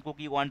one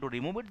cookie you want to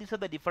remove it. These are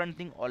the different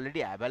thing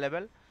already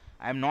available.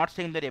 I am not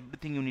saying that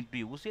everything you need to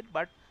use it,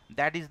 but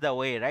that is the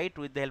way, right,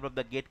 with the help of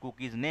the get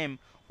cookies name,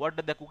 what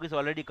are the cookies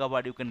already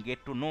covered you can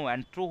get to know,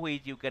 and through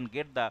which you can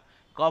get the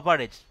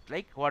coverage,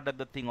 like what are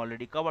the thing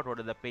already covered, what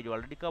are the page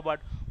already covered,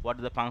 what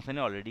are the function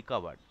already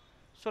covered.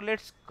 So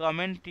let's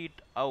comment it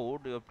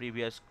out your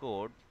previous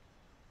code.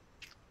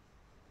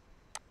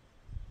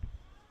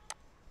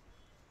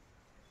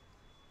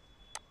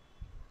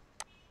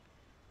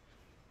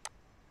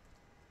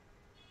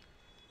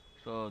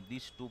 So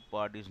this two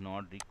part is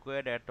not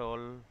required at all.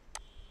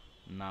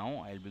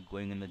 Now I'll be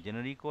going in the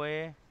generic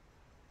way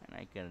and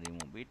I can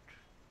remove it.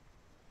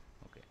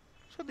 Okay,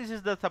 so this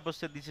is the, suppose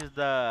say this is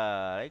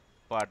the like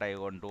part I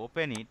want to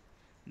open it.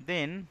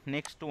 Then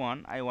next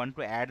one, I want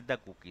to add the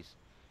cookies.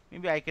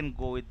 Maybe I can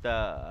go with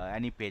the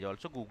any page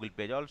also, Google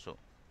page also.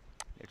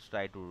 Let's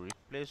try to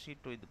replace it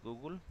with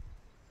Google.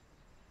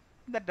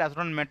 That does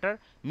not matter.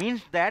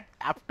 Means that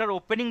after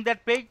opening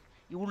that page,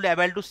 you will be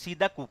able to see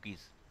the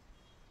cookies.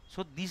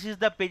 So this is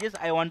the pages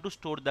I want to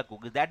store the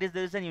cookies. That is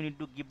the reason you need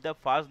to give the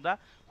first the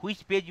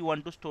which page you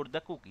want to store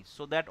the cookies.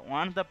 So that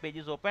once the page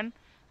is open,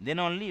 then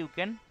only you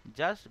can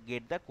just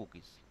get the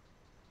cookies.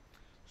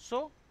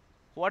 So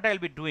what I'll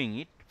be doing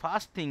it,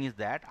 first thing is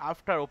that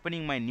after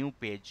opening my new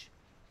page,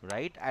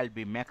 right, I'll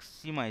be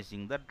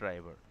maximizing the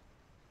driver.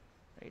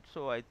 Right,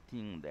 so I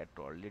think that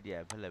already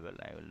available.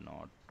 I will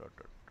not. So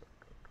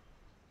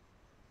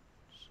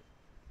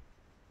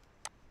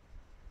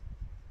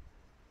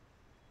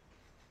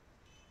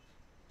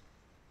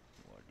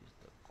what is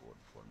the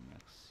code for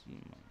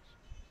maximize?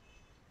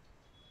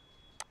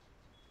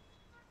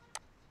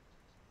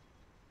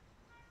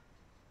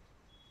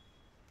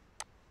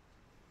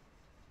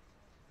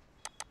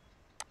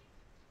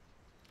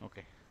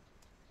 Okay.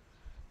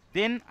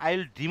 Then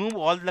I'll remove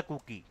all the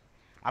cookie.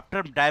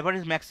 After driver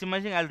is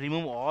maximizing, I'll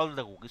remove all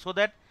the cookies so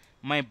that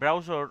my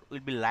browser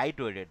will be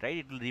lightweighted, right?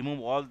 It will remove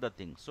all the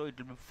things, so it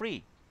will be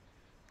free.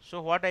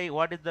 So what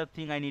is the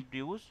thing I need to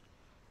use,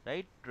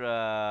 right?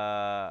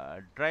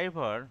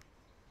 Driver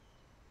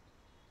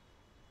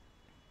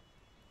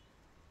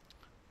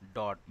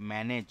dot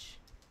manage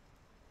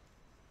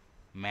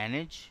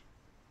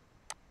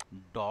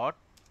dot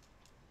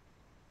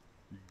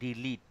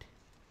delete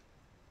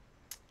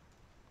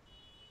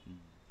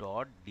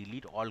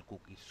delete all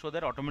cookies, so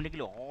that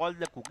automatically all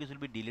the cookies will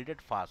be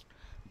deleted fast.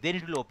 Then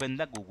it will open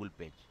the Google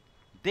page.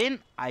 Then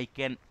I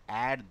can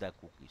add the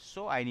cookies.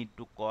 So I need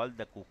to call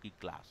the cookie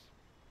class,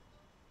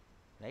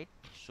 right?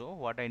 So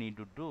what I need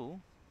to do,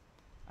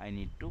 I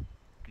need to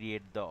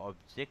create the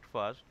object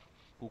first,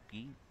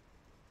 cookie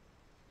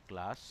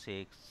class,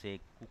 say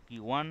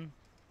cookie1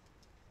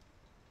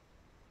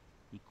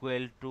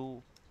 equal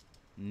to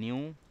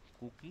new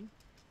cookie,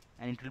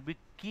 and it will be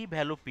key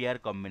value pair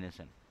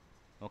combination.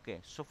 Okay,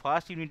 so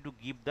first you need to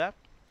give the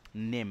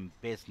name,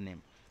 base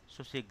name,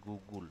 so say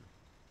Google,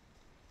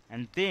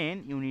 and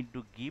then you need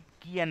to give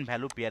key and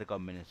value pair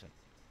combination.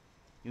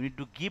 You need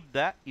to give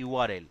the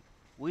URL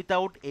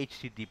without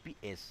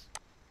HTTPS,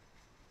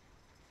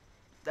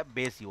 the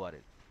base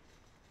URL,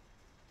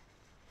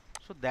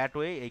 so that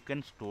way I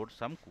can store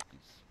some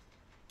cookies.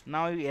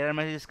 Now error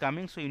message is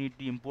coming, so you need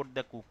to import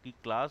the cookie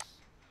class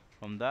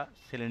from the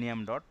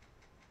selenium dot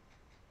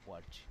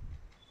watch,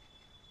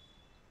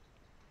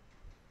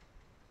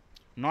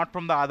 not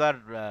from the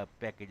other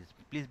packages.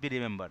 Please be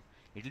remember,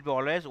 it will be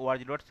always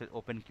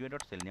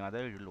org.openqa.selenium,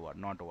 otherwise it will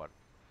not work.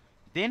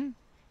 Then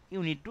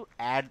you need to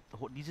add,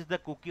 this is the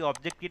cookie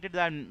object created,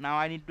 and now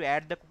I need to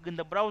add the cookie in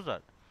the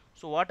browser.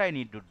 So what I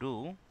need to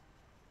do,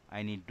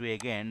 I need to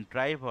again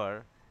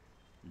driver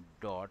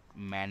dot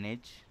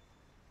manage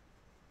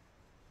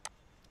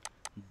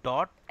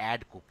dot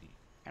add cookie,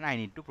 and I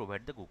need to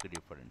provide the cookie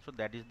reference. So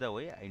that is the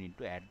way I need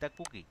to add the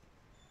cookie.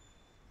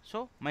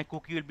 So my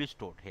cookie will be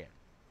stored here.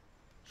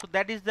 So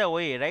that is the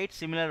way, right?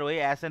 Similar way,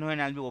 as and when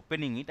I'll be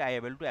opening it, I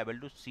able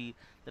to see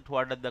that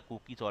what are the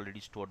cookies already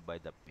stored by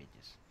the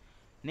pages.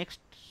 Next,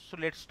 so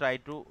let's try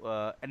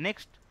to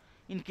next,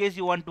 in case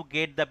you want to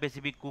get the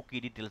specific cookie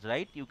details,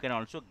 right, you can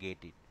also get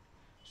it.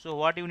 So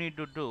what you need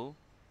to do,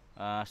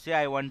 say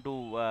I want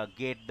to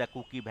get the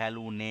cookie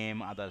value,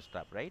 name, other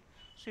stuff, right?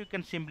 So you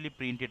can simply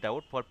print it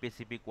out for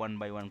specific one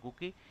by one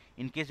cookie.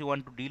 In case you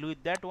want to deal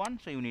with that one,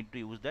 so you need to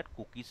use that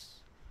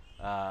cookies,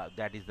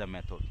 that is the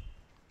method.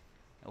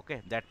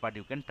 Okay, that part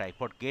you can try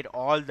for get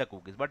all the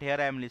cookies, but here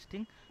I am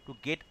listing to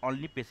get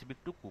only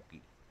specific to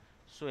cookie.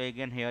 So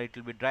again here it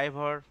will be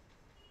driver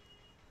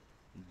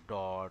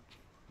dot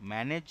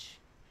manage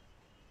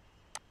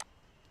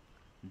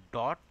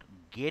dot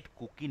get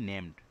cookie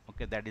named.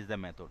 Okay, that is the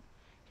method.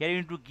 Here you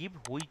need to give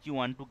which you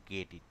want to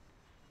get it.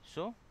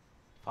 So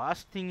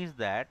first thing is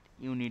that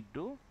you need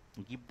to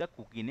give the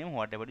cookie name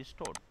whatever is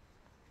stored,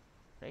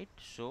 right?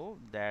 So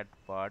that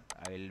part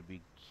I will be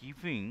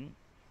giving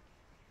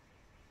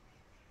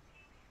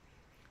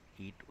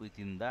it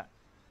within the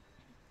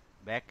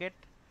bracket.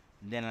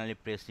 Then I'll be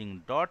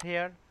pressing dot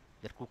here.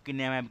 The cookie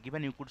name I have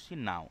given, you could see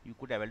now. You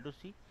could able to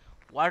see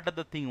what are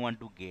the thing you want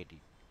to get it.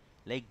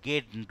 Like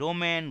get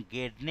domain,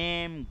 get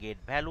name, get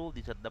value.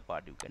 These are the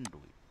part you can do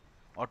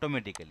it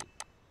automatically.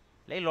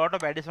 Like lot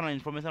of additional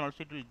information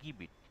also it will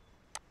give it.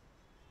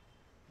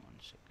 One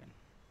second.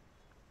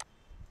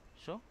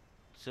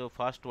 So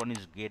first one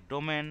is get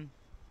domain.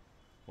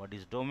 What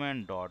is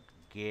domain? Dot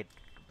get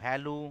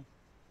value,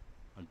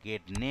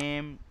 get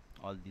name.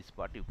 All this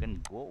part you can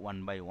go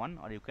one by one,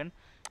 or you can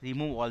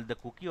remove all the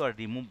cookie or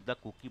remove the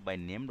cookie by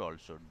named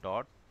also.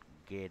 Dot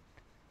get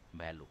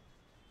value.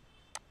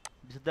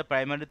 This is the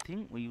primary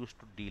thing we used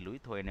to deal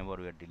with whenever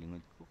we are dealing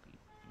with cookie.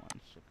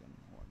 One second.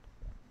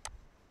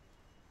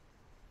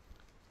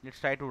 Let's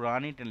try to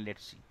run it and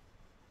let's see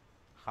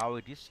how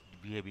it is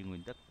behaving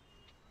with the.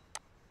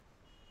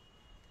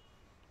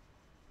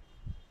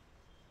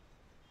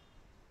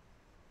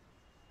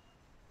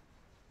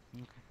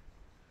 Okay.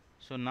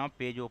 So now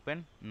page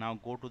open. Now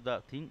go to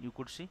the thing. You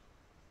could see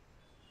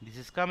this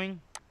is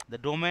coming. The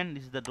domain.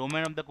 This is the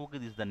domain of the cookie.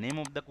 This is the name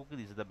of the cookie.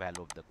 This is the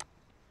value of the cookie.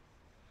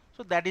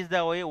 So that is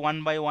the way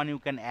one by one you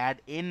can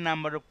add n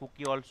number of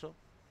cookie also,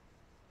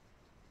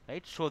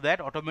 right? So that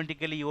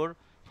automatically your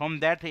from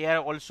that here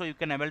also you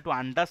can able to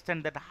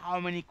understand that how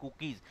many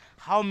cookies,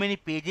 how many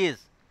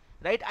pages,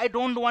 right? I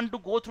don't want to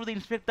go through the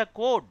inspect the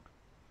code,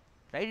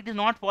 right? It is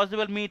not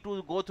possible me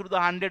to go through the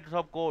hundreds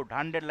of code,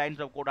 100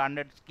 lines of code,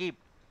 100 skip.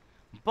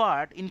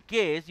 But in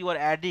case you are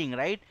adding,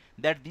 right,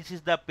 that this is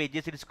the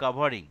pages it is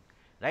covering,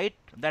 right,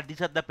 that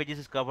these are the pages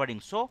is covering,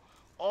 so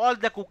all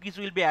the cookies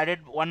will be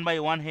added one by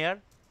one here.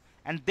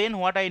 And then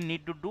what I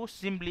need to do,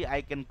 simply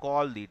I can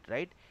call it,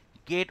 right,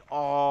 get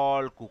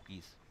all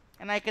cookies,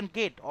 and I can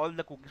get all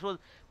the cookies. So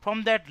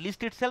from that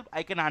list itself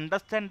I can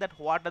understand that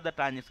what are the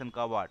transaction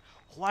covered,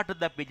 what are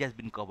the page has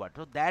been covered.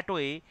 So that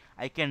way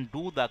I can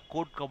do the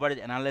code coverage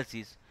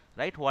analysis,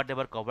 right,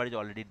 whatever coverage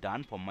already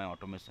done for my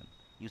automation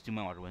using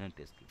my automation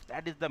test scripts.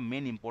 That is the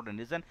main important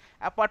reason.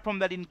 Apart from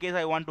that, in case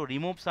I want to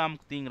remove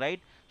something, right,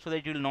 so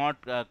that it will not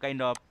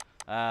kind of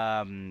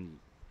um,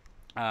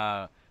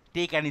 uh,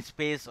 take any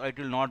space, or it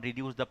will not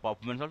reduce the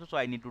performance also. So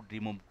I need to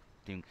remove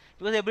thing,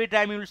 because every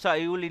time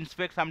you will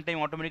inspect, sometime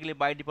automatically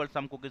by default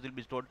some cookies will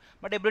be stored,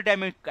 but every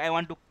time I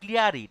want to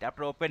clear it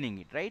after opening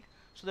it, right,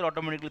 so that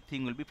automatically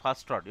thing will be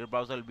faster, your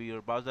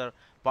browser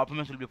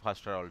performance will be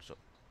faster also.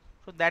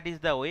 So that is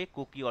the way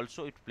cookie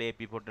also it play a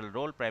pivotal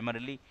role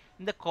primarily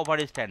in the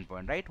coverage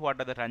standpoint, right? What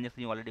are the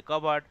transactions you already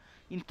covered?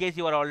 In case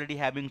you are already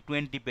having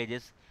 20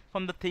 pages,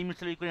 from the theme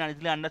itself you can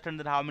easily understand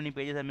that how many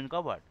pages have been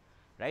covered,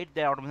 right?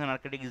 The automation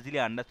architect easily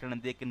understand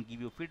and they can give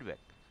you feedback,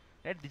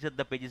 right? These are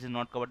the pages is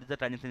not covered, these are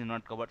transactions is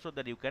not covered, so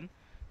that you can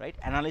write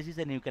analysis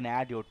and you can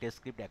add your test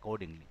script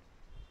accordingly.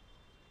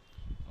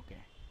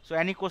 Okay. So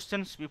any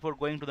questions before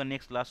going to the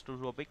next last two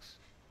topics?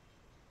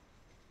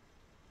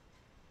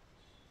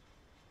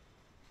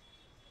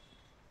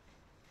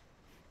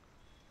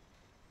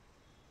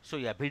 So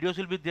yeah, videos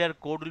will be there,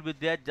 code will be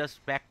there,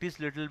 just practice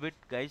little bit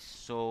guys.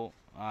 So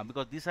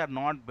because these are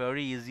not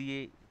very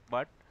easy,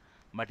 but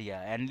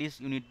yeah, at least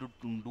you need to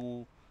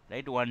do,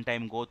 right, one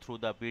time go through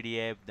the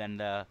PDF, then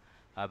the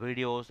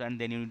videos,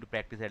 and then you need to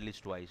practice at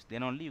least twice,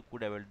 then only you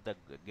could able to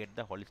get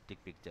the holistic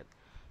picture.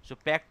 So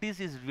practice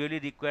is really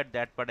required,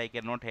 that part I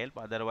cannot help.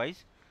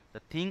 Otherwise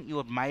the thing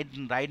you might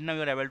right now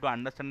you are able to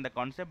understand the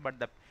concept, but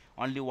the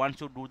only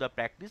once you do the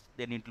practice,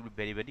 then it will be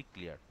very very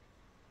clear.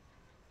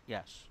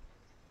 Yes.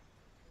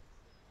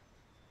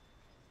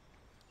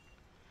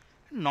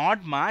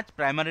 Not much.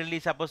 Primarily,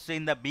 suppose say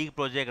in the big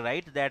project,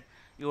 right, that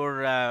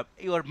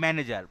your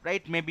manager,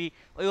 right, maybe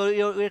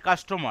your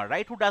customer,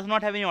 right, who does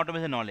not have any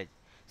automation knowledge,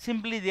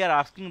 simply they are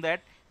asking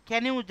that,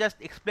 can you just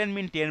explain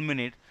me in 10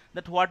 minutes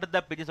that what are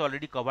the pages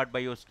already covered by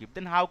your script?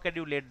 Then how can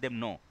you let them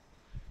know?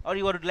 Or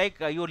you are like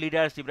your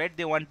leadership, right,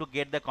 they want to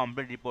get the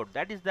complete report.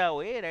 That is the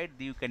way, right,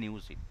 you can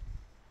use it.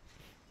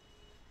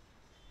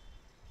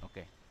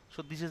 Okay.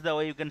 So this is the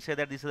way you can say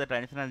that this is the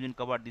transaction has been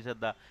covered, these are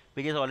the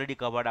pages already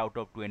covered out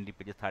of 20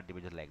 pages, 30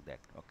 pages, like that.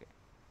 Okay.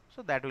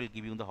 So that will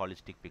give you the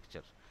holistic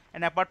pictures.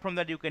 And apart from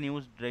that, you can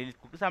use daily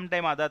cookie.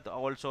 Sometime other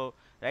also,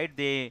 right,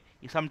 they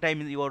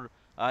sometimes your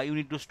you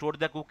need to store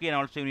the cookie, and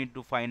also you need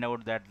to find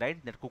out that, right,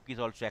 that cookie is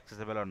also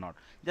accessible or not.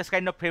 Just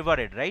kind of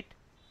favorite, right?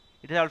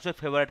 It is also a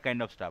favorite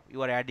kind of stuff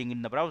you are adding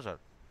in the browser.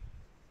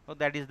 So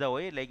that is the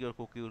way, like your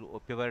cookie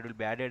favorite will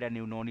be added, and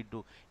you no need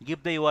to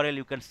give the URL.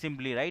 You can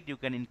simply, right, you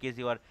can, in case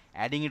you are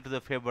adding it to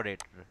the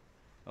favorite,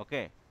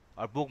 okay,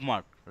 or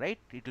bookmark, right,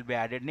 it will be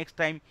added. Next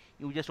time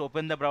you just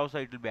open the browser,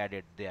 it will be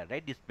added there,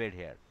 right, displayed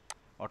here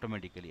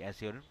automatically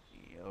as your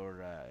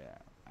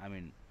I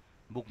mean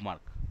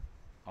bookmark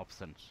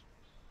options.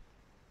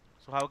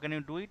 So how can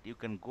you do it? You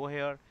can go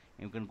here,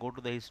 you can go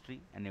to the history,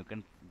 and you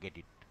can get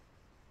it.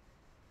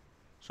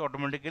 So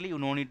automatically you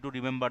no need to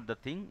remember the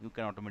thing, you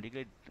can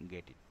automatically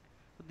get it.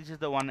 So this is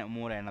the one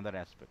more another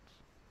aspects.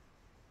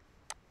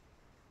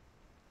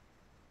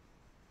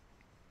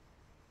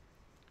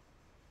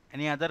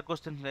 Any other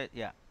questions?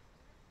 Yeah.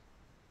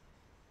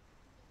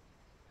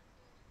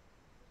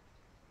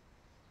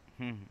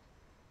 Hmm.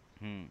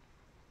 Hmm.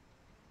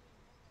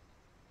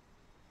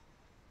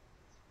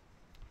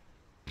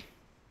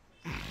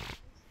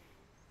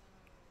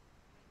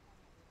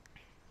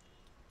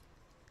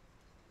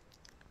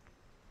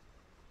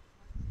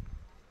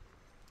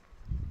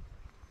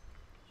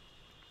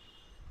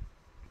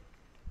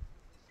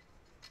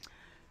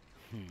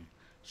 Hmm.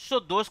 So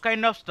those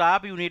kind of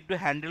stuff you need to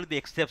handle the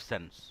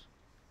exceptions,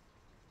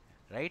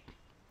 right?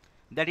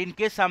 That in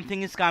case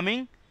something is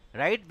coming,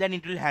 right, then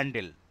it will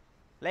handle,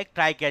 like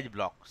try catch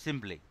block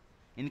simply.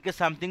 In case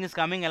something is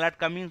coming, alert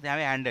coming, they have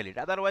to handle it.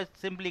 Otherwise,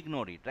 simply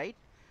ignore it, right?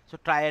 So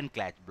try and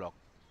catch block.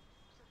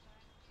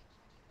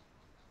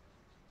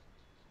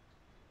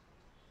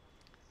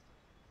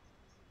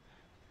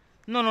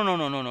 No, no, no,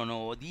 no, no, no,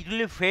 no. It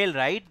will fail,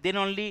 right? Then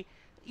only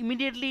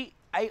immediately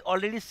I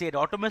already said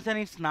automation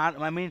is not.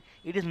 I mean,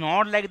 it is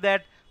not like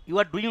that. You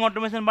are doing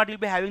automation, but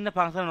you'll be having the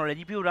functional knowledge.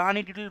 If you run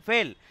it, it will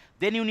fail.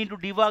 Then you need to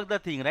debug the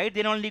thing, right?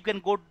 Then only you can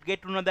go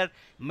get to know that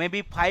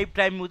maybe 5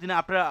 times within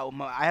after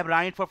I have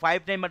run it for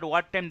 5 times, but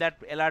what time that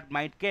alert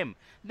might came.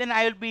 Then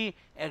I will be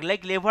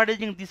like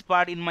leveraging this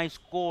part in my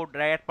code,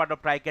 right? Part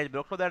of try catch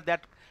block, so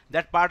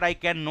that part I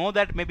can know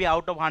that maybe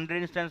out of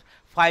 100 instance,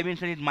 5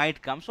 instance it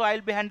might come. So I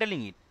will be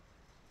handling it.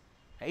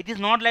 It is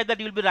not like that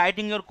you will be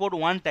writing your code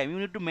one time. You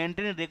need to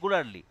maintain it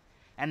regularly,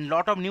 and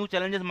lot of new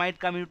challenges might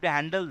come. You need to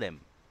handle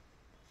them.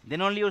 Then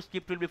only your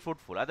script will be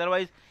fruitful.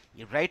 Otherwise,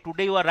 if right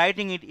today you are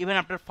writing it, even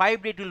after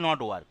 5 days it will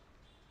not work.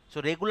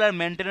 So regular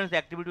maintenance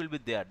activity will be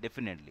there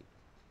definitely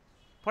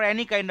for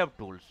any kind of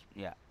tools.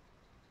 Yeah.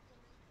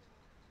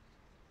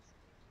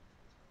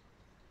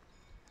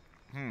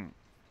 Hmm.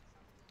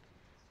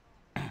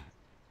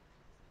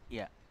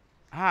 Yeah.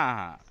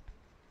 Ha.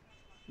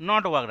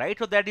 Not work, right?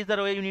 So that is the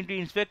way you need to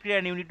inspect it,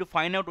 and you need to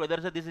find out whether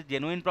this is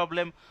genuine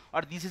problem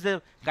or this is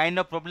a kind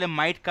of problem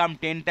might come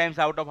 10 times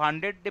out of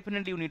 100.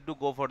 Definitely you need to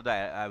go for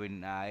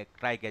the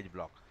try catch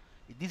block.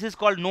 This is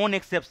called known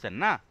exception,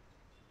 na,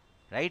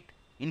 right?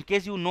 In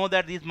case you know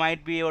that this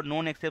might be your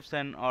known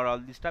exception or all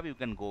this stuff, you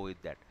can go with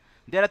that.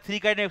 There are three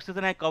kind of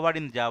exception I covered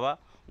in Java.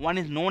 One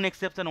is known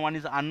exception, one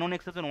is unknown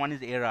exception, one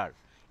is error.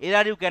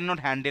 Error you cannot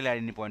handle at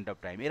any point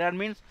of time. Error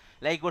means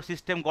like your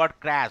system got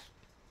crashed,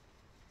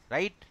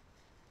 right?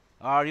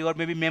 Or your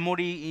maybe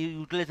memory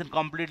utilization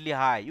completely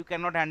high. You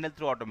cannot handle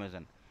through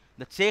automation.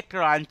 The checked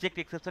or unchecked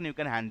exception you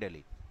can handle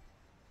it.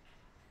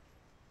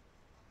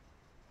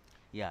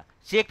 Yeah,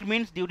 checked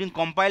means during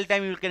compile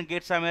time you can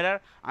get some error.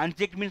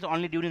 Unchecked means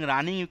only during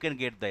running you can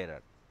get the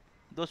error.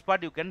 Those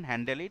part you can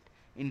handle it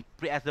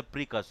as a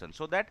precaution,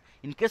 so that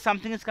in case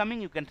something is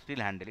coming you can still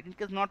handle it. In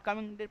case not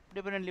coming,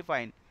 definitely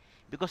fine,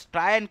 because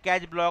try and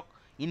catch block,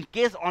 in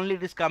case only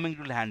it is coming, it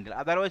will handle.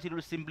 Otherwise it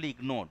will simply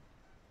ignore.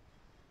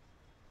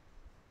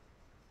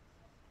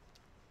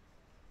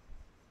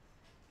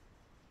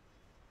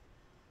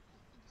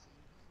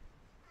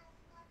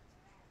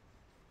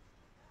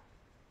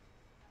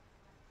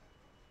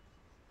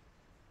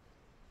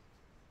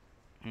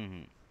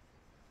 Hmm.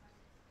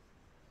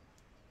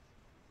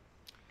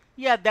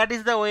 Yeah, that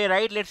is the way,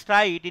 right? Let's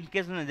try it. In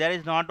case there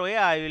is not way,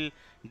 I will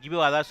give you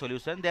other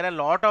solution. There are a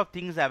lot of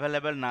things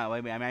available now.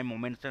 I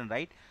mentioned,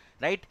 right?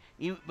 Right?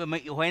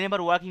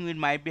 Whenever working, we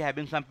might be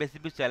having some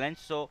specific challenge.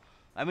 So,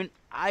 I mean,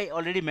 I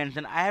already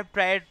mentioned, I have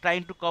tried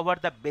trying to cover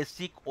the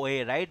basic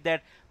way, right?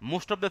 That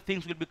most of the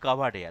things will be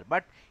covered here,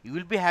 but you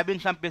will be having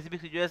some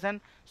specific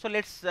situation. So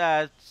let's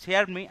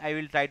share me. I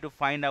will try to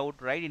find out,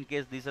 right? In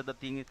case these are the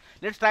things,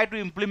 let's try to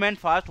implement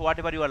first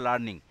whatever you are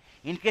learning.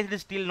 In case it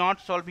is still not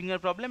solving your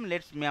problem,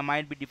 let's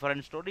might be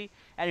different story,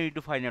 and you need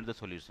to find out the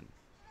solution.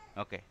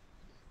 Okay.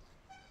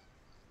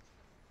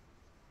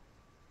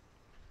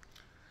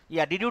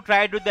 Yeah, did you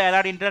try it with the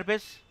alert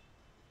interface?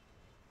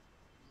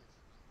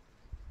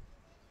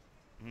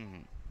 Hmm.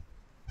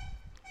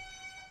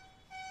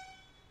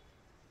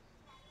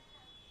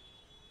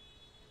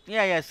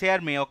 Yeah, yeah,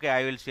 share me. Okay,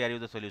 I will share you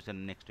the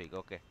solution next week.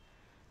 Okay,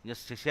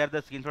 just share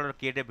the screenshot or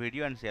create a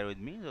video and share with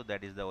me, so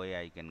that is the way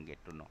I can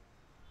get to know.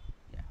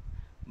 Yeah,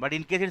 but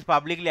in case it's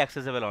publicly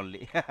accessible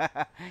only.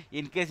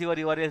 In case your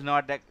URL is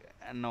not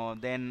no,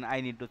 then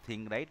I need to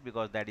think, right,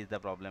 because that is the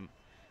problem.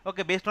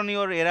 Okay, based on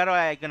your error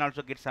I can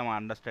also get some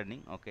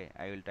understanding. Okay,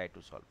 I will try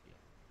to solve.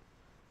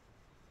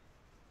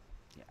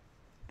 Yeah,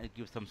 I'll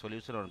give some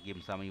solution or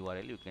give some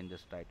URL, you can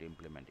just try to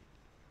implement it.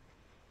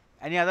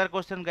 Any other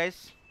question,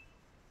 guys?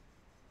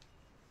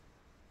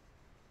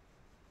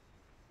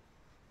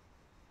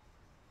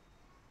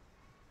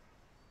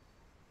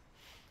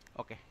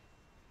 Okay,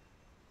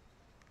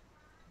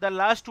 the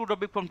last two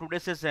topic from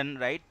today's session,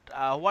 right?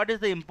 What is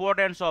the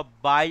importance of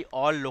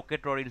ByAll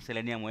Locator in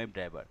Selenium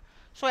WebDriver?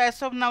 So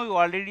as of now, you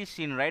already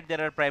seen, right? There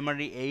are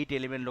primarily 8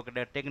 element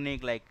locator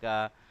technique, like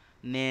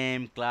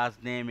name, class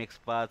name,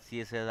 expert,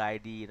 CSS,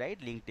 ID, right?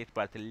 Link text,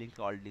 parcel link,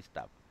 all this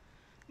stuff.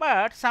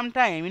 But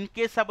sometime, in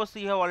case suppose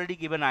you have already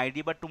given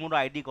ID, but tomorrow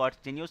ID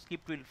got changed, your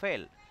script will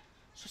fail.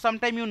 So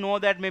sometime you know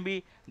that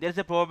maybe there's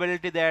a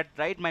probability that,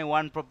 right, my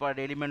one proper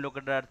element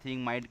locator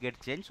thing might get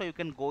changed, so you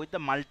can go with the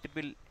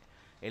multiple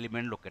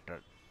element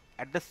locator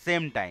at the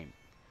same time.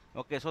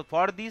 Okay, so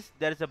for this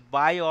there is a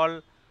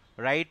ByAll,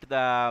 right?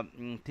 The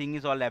thing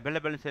is all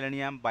available in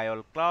Selenium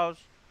ByAll clause.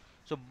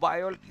 So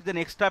ByAll is an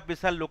extra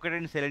special locator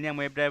in Selenium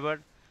WebDriver,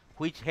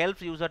 which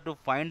helps user to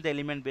find the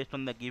element based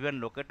on the given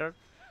locator.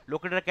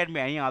 Locator can be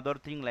any other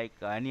thing, like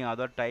any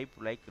other type,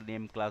 like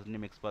name, class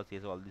name, expert,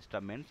 is all this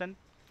stuff mentioned.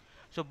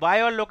 So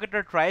ByAll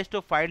Locator tries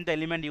to find the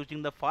element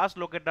using the first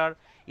locator.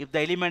 If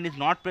the element is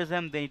not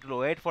present, then it will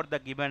wait for the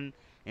given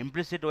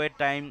implicit wait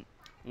time.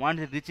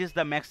 Once it reaches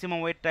the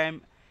maximum wait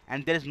time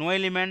and there is no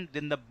element,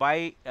 then the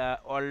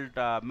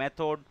ByAll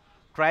method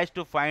tries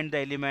to find the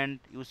element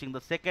using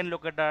the second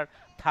locator,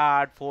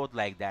 third, fourth,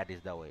 like that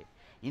is the way.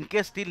 In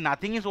case still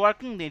nothing is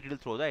working, then it will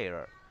throw the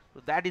error.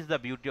 So that is the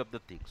beauty of the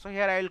thing. So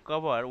here I will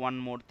cover one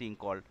more thing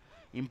called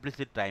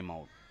implicit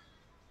timeout.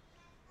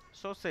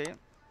 So say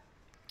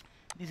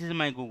this is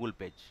my Google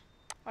page,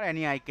 or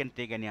any I can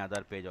take any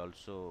other page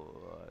also,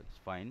 it's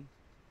fine.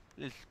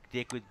 let's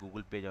take with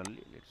Google page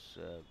only. Let's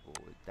go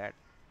with that.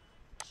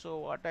 So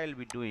what I'll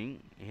be doing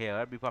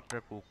here, before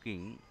after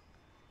cooking,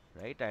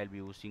 right, I'll be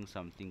using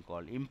something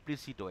called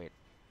implicit weight.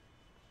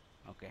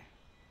 Okay,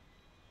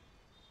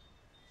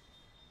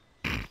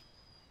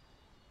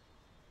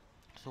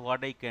 so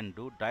what I can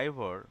do,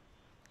 driver,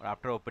 or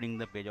after opening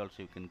the page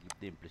also you can give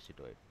the implicit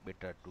weight.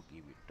 Better to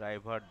give it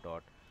driver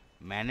dot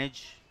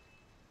manage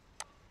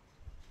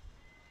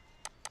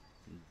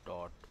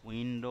dot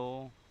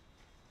window,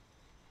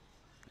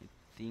 I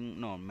think,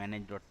 no,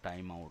 manage dot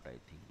timeout, I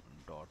think,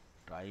 dot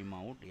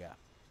timeout, yeah,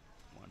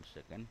 1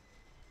 second,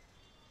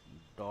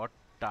 dot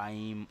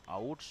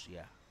timeouts,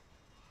 yeah,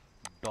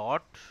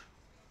 dot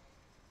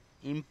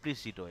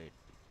implicit weight.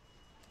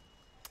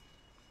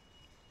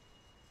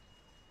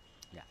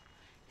 Yeah,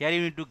 here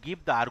you need to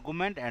give the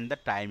argument and the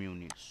time you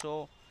need.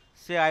 So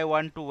say I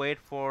want to wait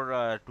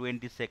for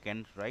 20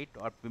 seconds, right,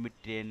 or maybe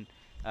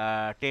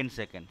 10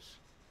 seconds,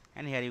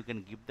 and here you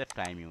can give the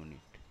time unit,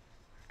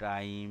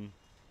 time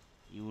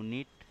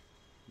unit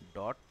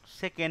dot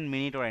second,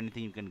 minute, or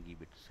anything you can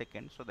give it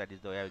second. So that is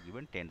the way I have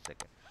given 10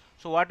 seconds.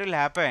 So what will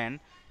happen,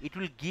 it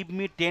will give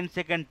me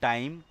 10-second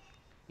time.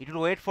 It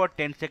will wait for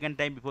 10-second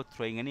time before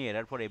throwing any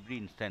error for every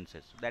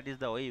instances. So that is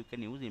the way you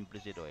can use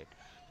implicit wait.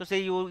 So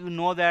say you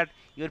know that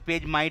your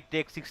page might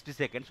take 60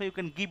 seconds, so you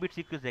can give it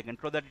 60 seconds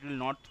so that it will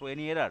not throw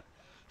any error.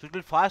 So it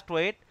will fast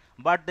wait,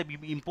 but the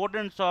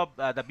importance of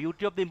the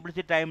beauty of the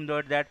implicit time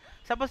load, that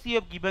suppose you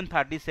have given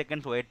 30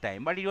 seconds wait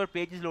time, but your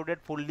page is loaded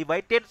fully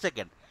by 10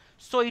 seconds,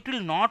 so it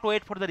will not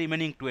wait for the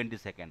remaining 20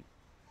 seconds.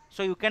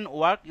 So you can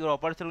work, your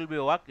operation will be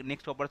work,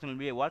 next operation will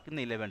be a work in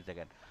the 11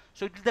 seconds.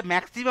 So it is the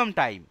maximum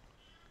time,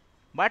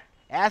 but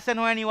as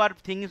and when your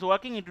thing is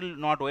working, it will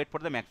not wait for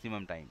the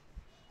maximum time,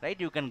 right?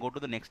 You can go to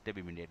the next step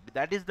immediately.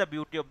 That is the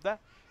beauty of the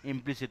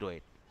implicit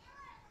wait.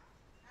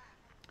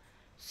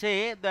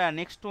 Say the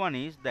next one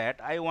is that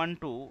I want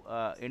to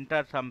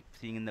enter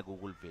something in the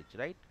Google page,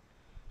 right?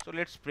 So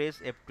let's press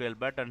F12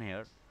 button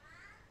here.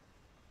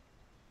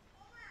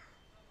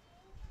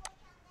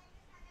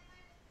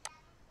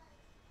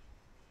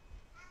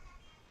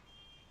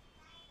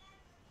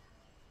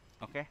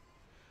 Okay,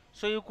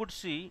 so you could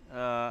see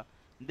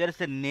there is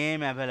a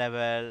name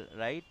available,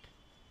 right,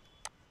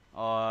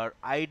 or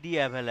ID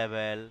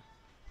available,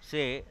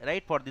 say,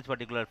 right, for this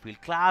particular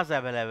field, class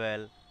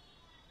available,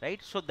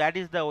 right? So that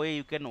is the way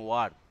you can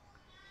work.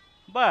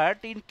 But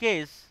in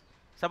case,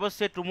 suppose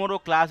say tomorrow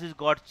class is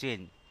got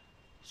changed,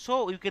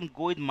 so you can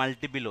go with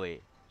multiple way.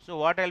 So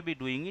what I'll be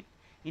doing it,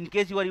 in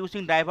case you are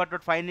using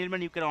driver.find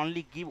element, you can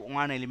only give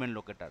one element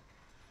locator,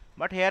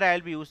 but here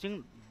I'll be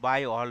using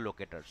ByAll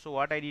Locator. So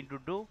what I need to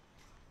do,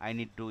 I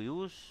need to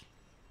use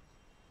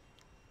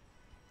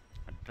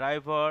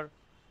driver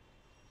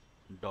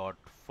dot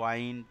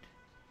find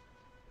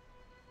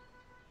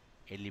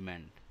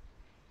element.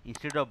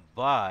 Instead of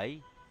by,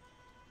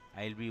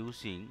 I'll be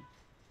using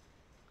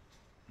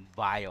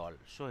ByAll.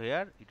 So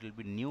here it will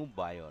be new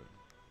ByAll,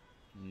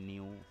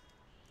 new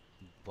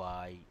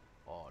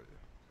ByAll.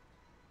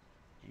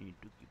 You need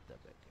to keep the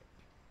bracket.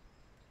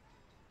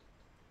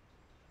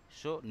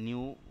 So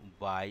new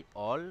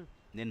ByAll,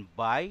 then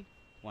by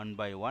one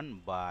by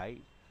one, by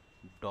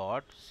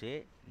dot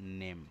say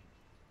name.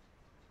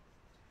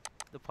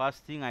 The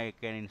first thing I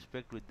can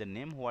inspect with the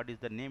name, what is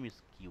the name, is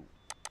Q.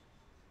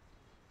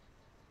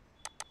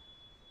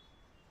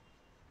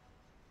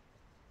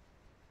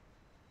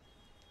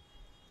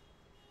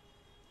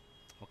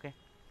 Okay,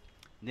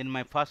 then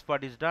my first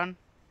part is done.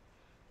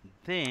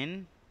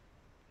 Then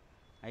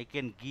I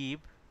can give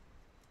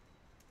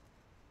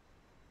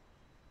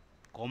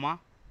comma,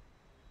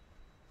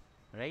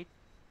 right,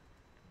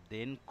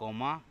 then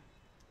comma,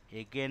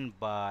 again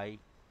by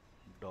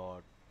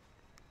dot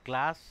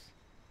class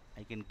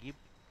I can give,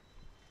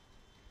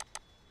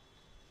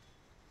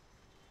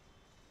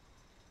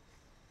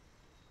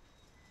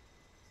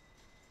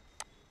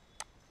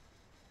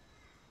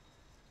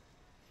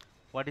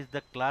 what is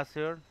the class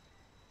here,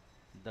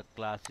 the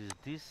class is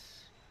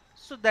this.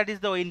 So that is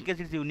the way, in case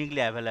it's uniquely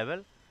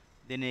available,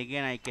 then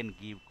again I can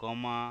give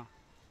comma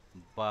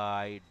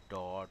by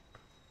dot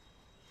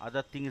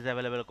other thing is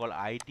available called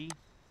ID.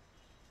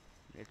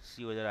 Let's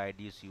see whether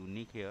ID is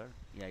unique here.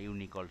 Yeah,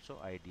 unique also,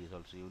 ID is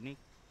also unique,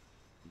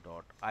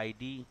 dot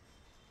ID.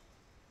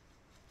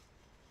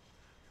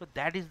 So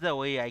that is the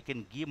way I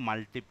can give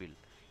multiple.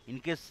 In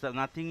case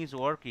nothing is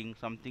working,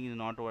 something is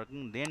not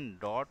working, then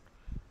dot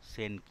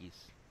send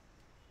keys.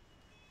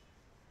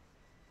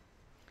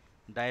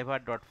 Driver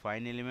dot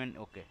find element.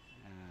 Okay,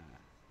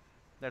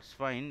 that's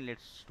fine.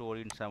 Let's store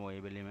in some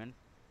web element.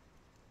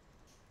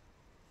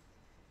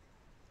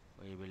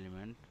 Web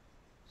element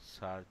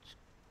search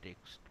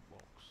text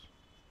box.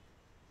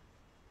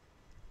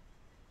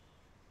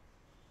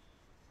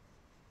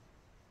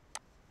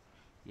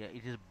 Yeah,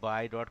 it is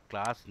by dot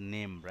class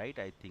name, right?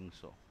 I think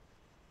so.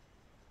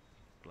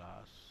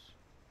 Class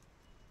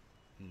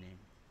name.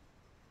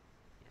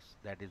 Yes,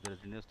 that is the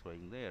reason is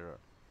throwing the error.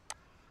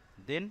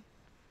 Then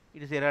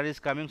it is error is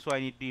coming, so I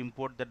need to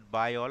import that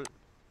ByAll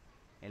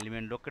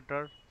element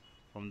locator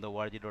from the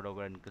org.org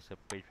and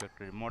page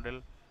factory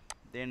model.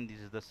 Then this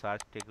is the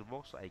search text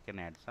box. I can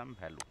add some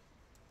value.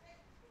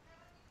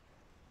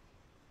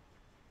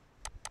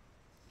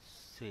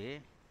 Say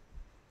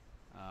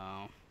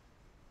uh,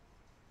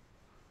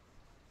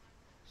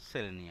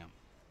 Selenium.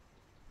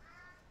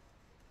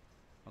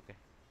 Okay.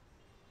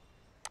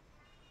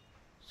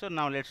 So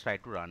now let's try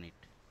to run it.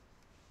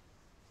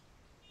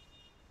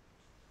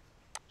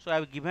 So I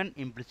have given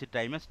implicit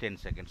time as 10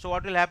 seconds. So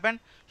what will happen?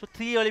 So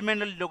 3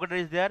 elemental locator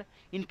is there.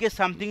 In case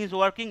something is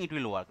working, it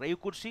will work. Right? You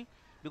could see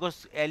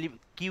because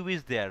Q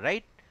is there,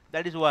 right?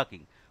 That is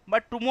working.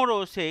 But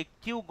tomorrow, say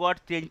Q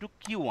got changed to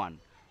Q1.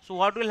 So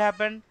what will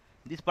happen?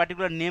 This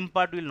particular name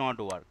part will not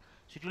work.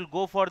 So it will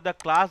go for the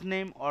class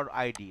name or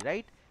ID,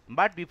 right?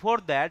 But before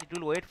that, it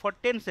will wait for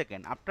 10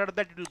 seconds. After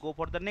that, it will go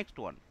for the next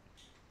one.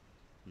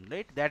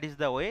 Right? That is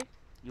the way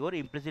your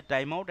implicit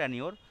timeout and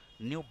your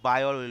new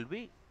ByAll will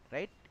be,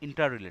 right,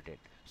 interrelated.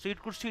 So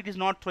it could see it is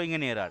not throwing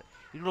an error.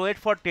 It will wait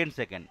for 10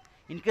 seconds.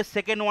 In case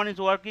second one is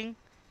working,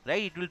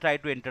 right, it will try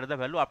to enter the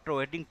value after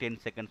waiting 10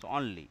 seconds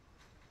only.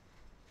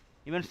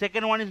 Even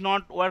second one is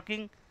not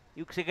working,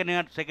 you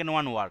second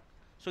one work.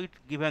 So it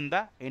given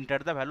the enter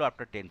the value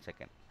after 10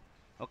 seconds.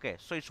 Okay,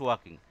 so it's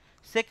working.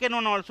 Second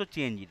one also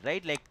change it,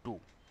 right, like 2,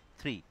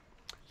 3.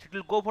 So it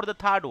will go for the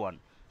third one.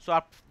 So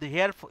after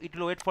here it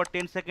will wait for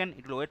 10 seconds,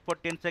 it will wait for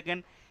 10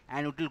 seconds,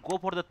 and it will go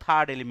for the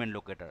third element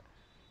locator.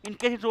 In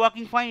case it's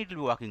working fine, it will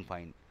be working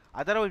fine.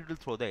 Otherwise it will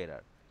throw the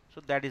error.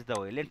 So that is the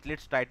way.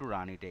 Let's try to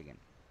run it again.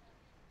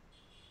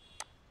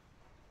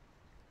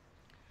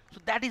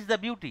 So that is the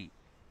beauty.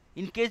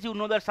 In case you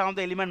know that some of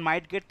the element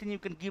might get in, you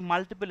can give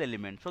multiple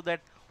elements so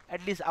that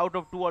at least out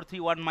of 2 or 3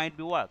 one might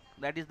be work.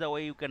 That is the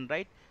way you can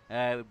write,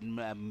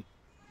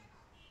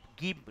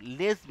 give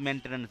less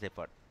maintenance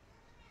effort.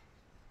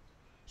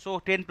 So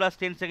 10 plus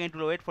 10 seconds it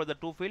will wait for the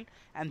 2 field,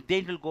 and then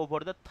it will go for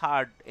the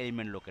third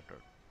element locator.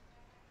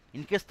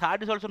 In case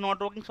third is also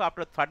not working, so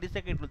after 30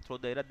 seconds it will throw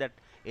the error that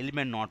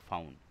element not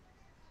found.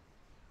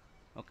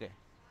 Okay.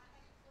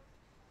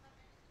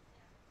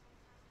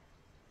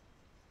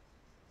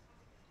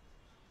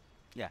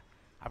 Yeah.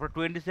 After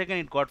 20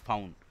 seconds it got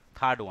found.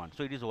 Third one.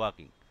 So it is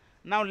working.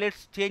 Now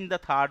let's change the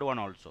third one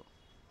also.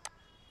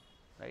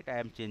 Right. I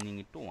am changing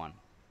it to 1.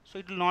 So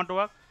it will not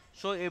work.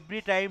 So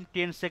every time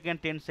 10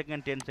 second, 10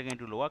 second, 10 second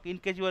it will work. In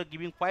case you are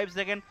giving 5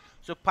 second,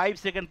 so 5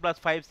 second plus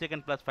 5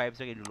 second plus 5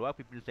 second it will work.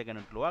 15 second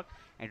it will work,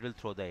 and it will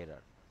throw the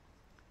error.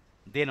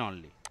 Then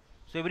only.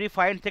 So every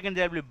 5 seconds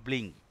there will be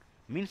blink.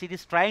 Means it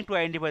is trying to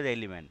identify the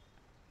element.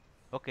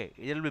 Okay,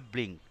 it will be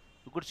blink.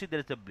 You could see there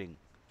is a blink.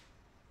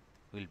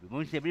 Will be.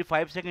 Means every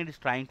 5 seconds it is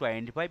trying to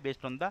identify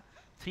based on the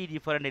 3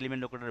 different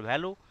element locator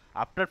value.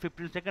 After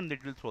 15 seconds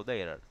it will throw the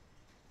error.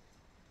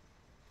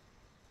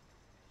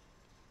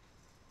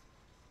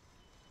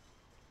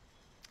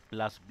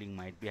 Last blink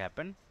might be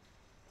happen,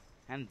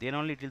 and then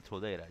only it will throw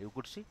the error. You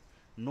could see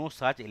no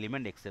such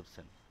element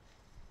exception.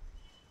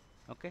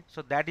 Okay,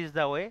 so that is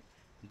the way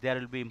there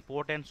will be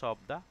importance of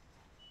the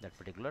that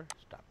particular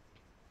stuff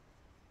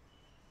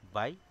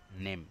by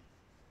name.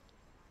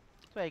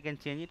 So I can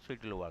change it, so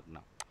it will work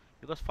now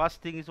because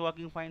first thing is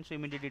working fine, so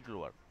immediately it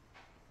will work.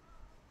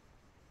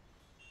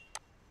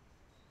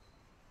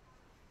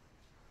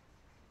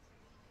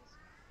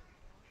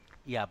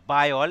 Yeah,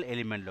 ByAll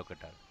element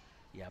locator.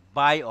 Yeah,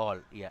 ByAll.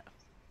 Yeah.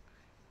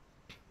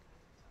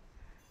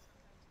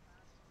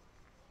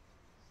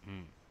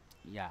 Hmm.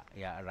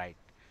 Yeah, right.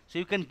 So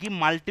you can give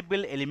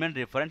multiple element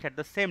reference at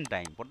the same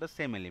time for the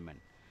same element.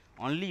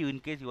 Only in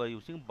case you are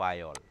using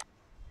ByAll.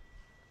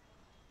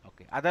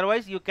 Okay.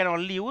 Otherwise, you can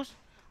only use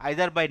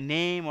either by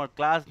name or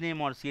class name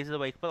or CSS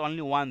by express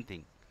only one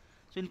thing.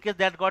 So in case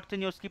that got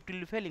in, your script will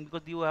be failing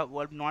because you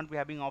will not be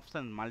having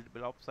option,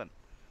 multiple option.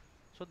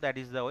 So that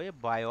is the way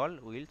ByAll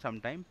will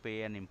sometime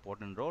play an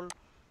important role.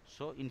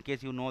 So in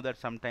case you know that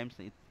sometimes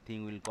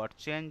thing will got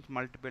changed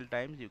multiple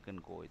times, you can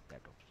go with that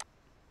option.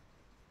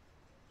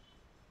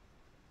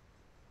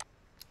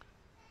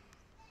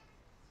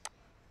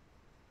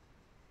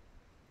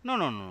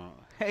 No.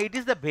 It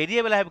is the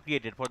variable I have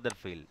created for that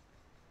field.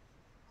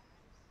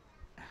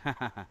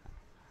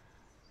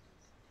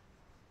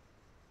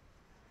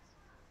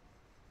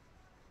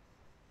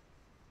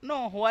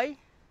 No, why?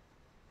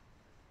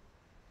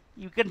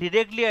 You can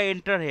directly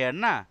enter here,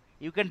 na?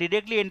 You can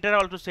directly enter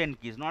also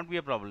send keys, not be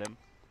a problem.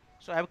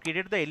 So I have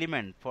created the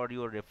element for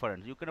your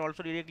reference. You can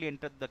also directly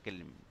enter the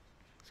element,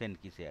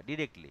 send keys here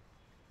directly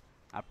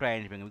after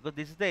identifying, because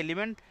this is the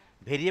element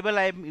variable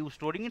I am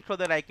storing it so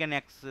that I can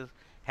access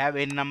have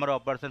n number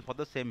of operations for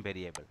the same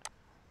variable.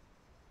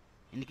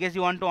 In case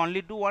you want to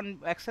only do one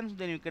action,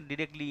 then you can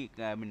directly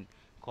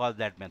call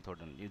that method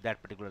only,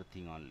 that particular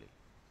thing only.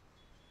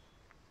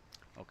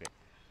 Okay.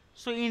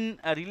 So in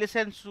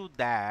relation to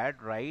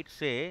that, right,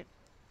 say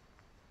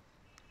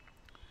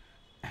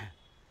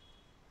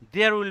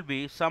there will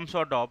be some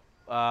sort of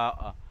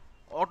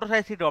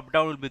auto-size drop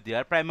down will be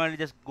there, primarily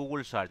just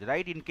Google search,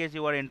 right? In case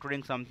you are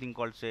entering something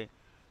called, say,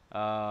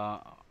 uh,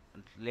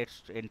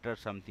 let's enter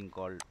something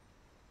called,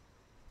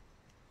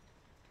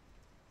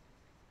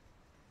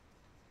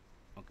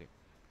 okay,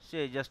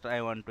 say just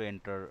I want to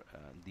enter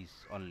this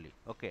only.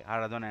 Okay,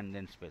 Haradhan and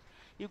then space.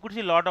 You could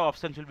see lot of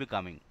options will be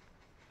coming.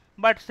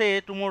 But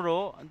say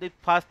tomorrow the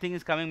first thing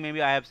is coming,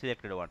 maybe I have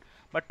selected one.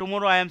 But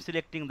tomorrow I am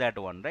selecting that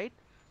one, right?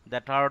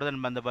 That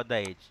Haradhan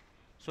Bandabadda age.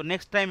 So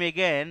next time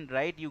again,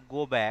 right, you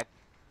go back,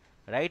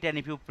 right, and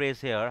if you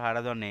press here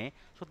Haradhan A,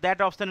 so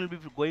that option will be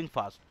going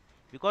fast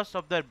because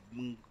of the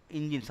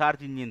engine,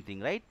 search engine thing,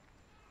 right?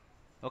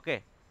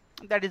 Okay,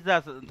 that is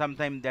the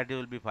sometime that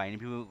will be fine.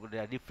 If you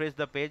refresh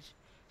the page,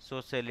 so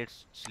say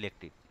let's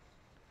select it,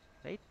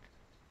 right,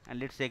 and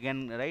let's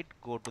again, right,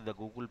 go to the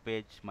Google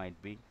page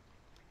might be,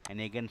 and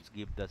again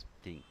give the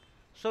thing,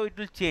 so it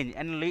will change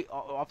and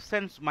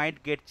options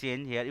might get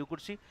changed. Here you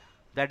could see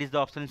that is the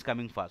option is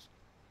coming fast.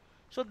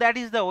 So that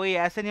is the way,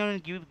 as anyone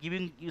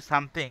giving you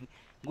something,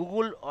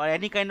 Google or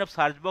any kind of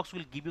search box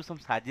will give you some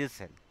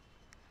suggestion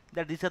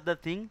that these are the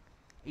thing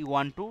you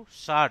want to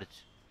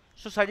search.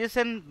 So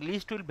suggestion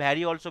list will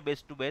vary also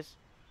base to base,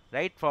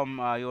 right, from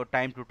your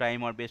time to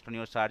time or based on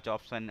your search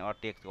option or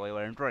text or you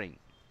are entering.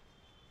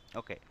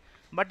 Okay,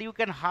 but you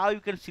can, how you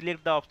can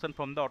select the option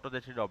from the auto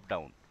drop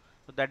down.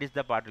 So that is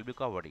the part we'll be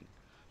covering.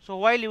 So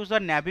while user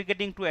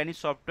navigating to any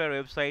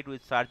software website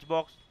with search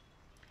box,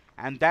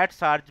 and that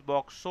search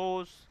box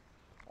shows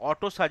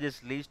auto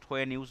suggest list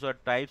when user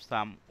types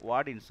some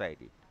word inside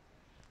it.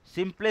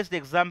 Simplest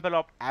example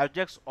of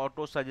Ajax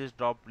auto suggest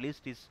drop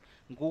list is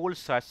Google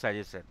search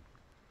suggestion.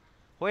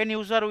 When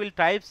user will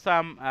type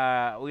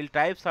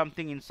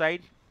something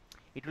inside,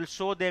 it will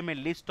show them a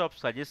list of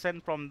suggestion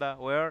from the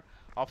where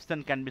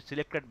option can be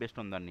selected based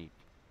on the need.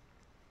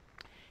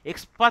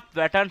 Expert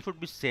pattern should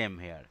be same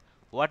here.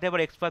 Whatever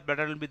expert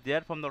pattern will be there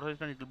from the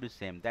automation, it will be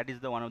same. That is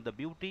the one of the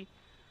beauty.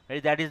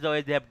 Right? That is the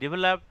way they have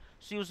developed.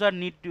 So user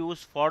need to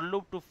use for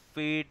loop to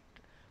feed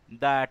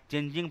the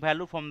changing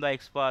value from the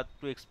expert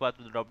to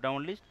the drop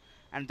down list,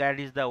 and that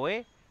is the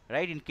way,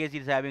 right. In case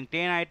it is having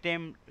 10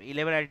 item,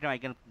 11 item, I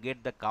can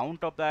get the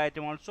count of the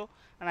item also,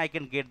 and I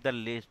can get the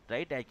list,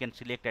 right. I can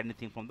select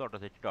anything from the auto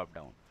drop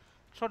down.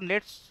 So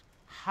let's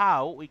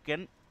how we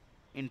can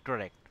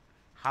interact,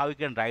 how we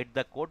can write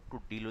the code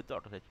to deal with the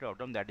auto drop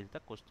down. That is the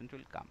question will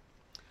come.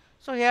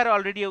 So here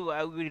already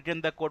we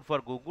written the code for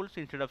Google, so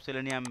instead of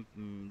Selenium,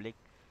 like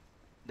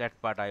that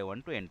part I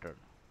want to enter.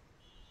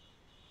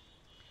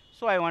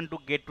 So I want to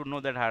get to know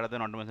that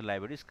Haradhan automation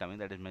library is coming.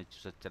 That is my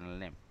channel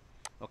name.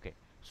 Okay.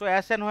 So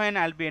as and when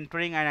I'll be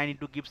entering, and I need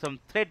to give some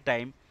thread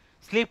time,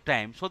 sleep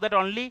time, so that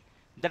only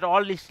that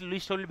all list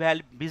will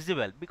be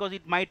visible, because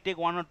it might take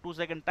 1 or 2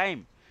 second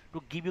time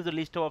to give you the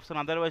list of options.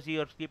 Otherwise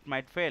your script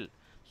might fail.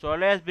 So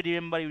always be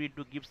remember you need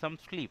to give some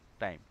sleep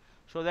time,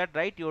 so that,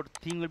 right, your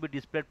thing will be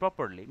displayed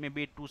properly.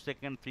 Maybe 2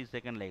 second, 3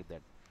 second, like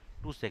that.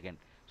 2 second.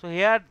 So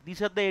here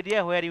these are the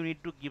area where you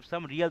need to give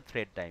some real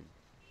thread time.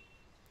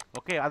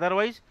 Okay,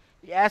 otherwise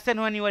as and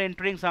when you are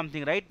entering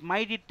something, right,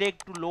 might it take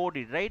to load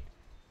it, right.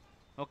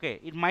 Okay,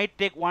 it might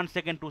take 1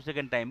 second, 2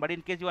 second time, but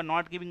in case you are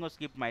not giving a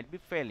skip, might be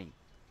failing,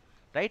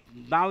 right.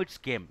 Now it's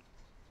came.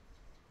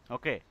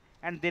 Okay,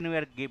 and then we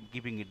are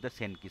giving it the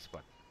send keys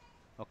part.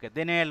 Okay,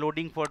 then I am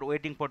loading for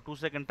waiting for 2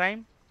 second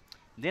time.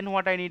 Then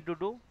what I need to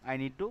do, I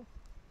need to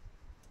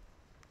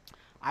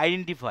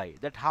identify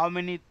that how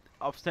many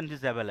options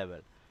is available.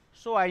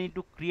 So I need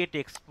to create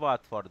XPath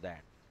for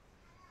that.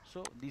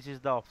 So this is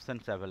the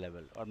options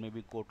available, or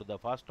maybe go to the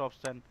first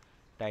option,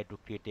 try to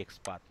create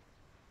XPath.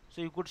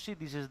 So you could see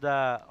this is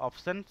the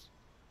options,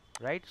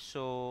 right.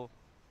 So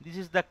this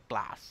is the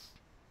class,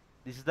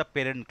 this is the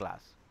parent class.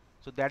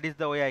 So that is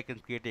the way I can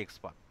create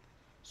XPath.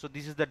 So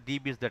this is the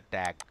div is the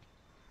tag,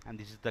 and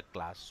this is the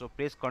class. So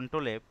press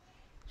Ctrl F,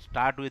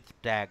 start with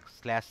tag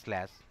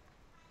 //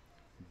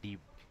 div,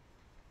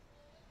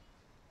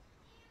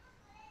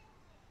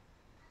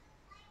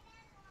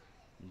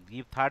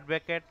 give third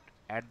bracket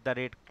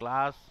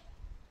 @class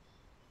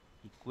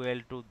equal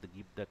to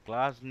give the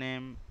class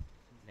name,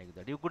 like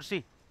that. You could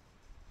see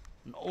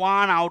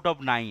 1 out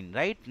of 9,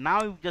 right.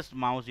 Now you just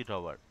mouse it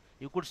over,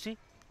 you could see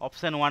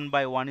option 1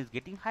 by 1 is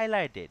getting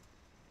highlighted.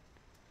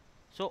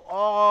 So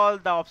all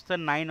the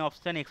option 9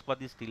 option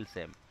XPath is still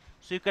same.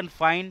 So you can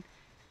find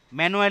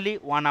manually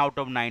 1 out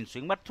of 9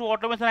 swing, but through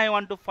automation I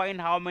want to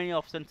find how many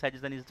option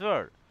suggestion is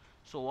there.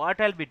 So what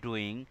I'll be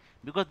doing,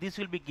 because this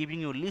will be giving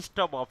you list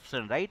of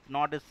option, right,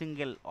 not a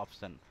single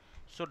option.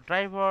 So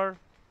driver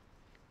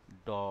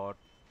dot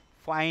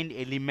find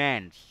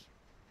elements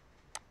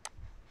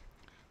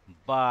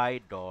by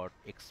dot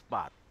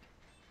XPath.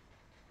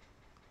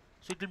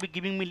 So it will be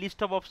giving me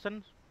list of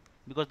options,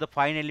 because the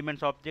find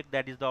elements object,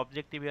 that is the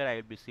objective here. I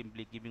will be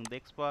simply giving the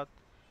XPath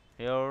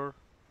here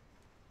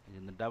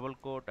in the double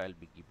quote. I will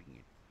be giving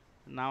it.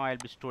 Now I will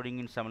be storing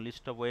in some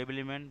list of web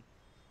element.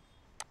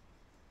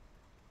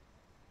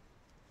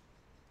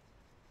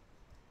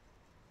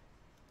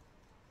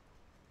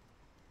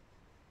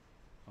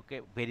 Okay,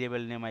 variable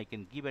name I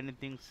can give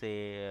anything,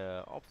 say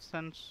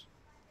options.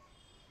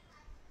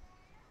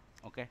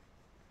 Okay,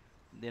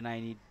 then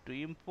I need to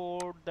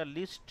import the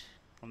list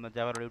from the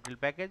Java util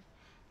package.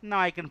 Now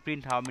I can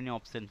print how many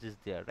options is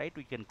there, right.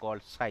 We can call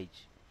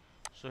size.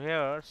 So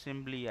here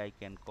simply I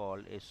can call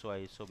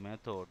so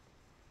method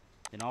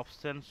then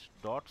options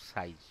dot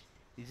size.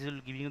 This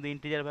is giving you the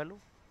integer value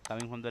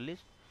coming from the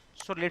list.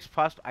 So let's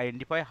first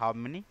identify how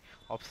many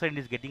option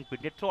is getting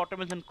printed through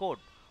automation code,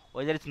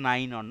 whether it's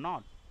 9 or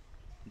not.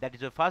 That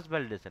is your first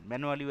validation.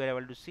 Manually we are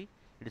able to see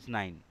it is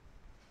 9.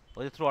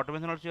 Whether through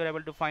automation also you are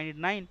able to find it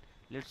 9.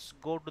 Let's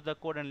go to the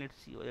code and let's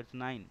see whether it's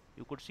 9.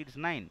 You could see it's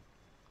 9.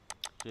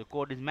 So your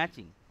code is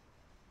matching.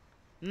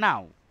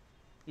 Now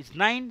it's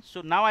 9.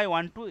 So now I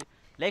want to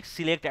like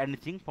select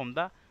anything from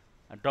the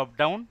drop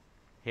down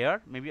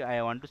here. Maybe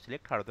I want to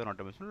select Haradhan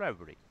automation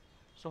library.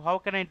 So how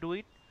can I do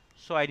it?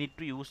 So I need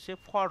to use a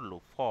for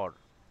loop. For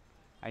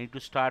I need to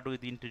start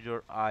with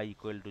integer I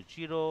equal to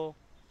 0,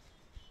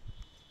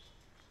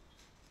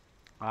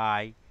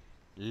 I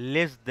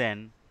less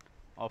than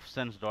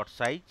options dot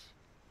size.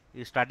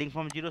 Is starting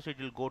from 0, so it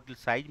will go till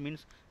size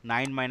means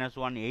 9 minus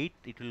 1 8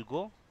 it will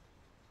go,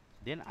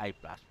 then I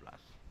plus plus.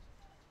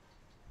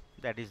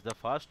 That is the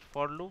first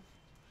for loop,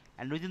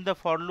 and within the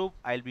for loop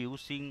I'll be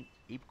using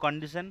if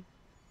condition.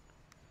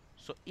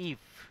 So if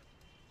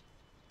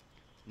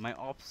my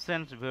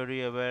options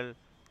variable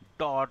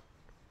dot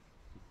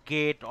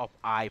get of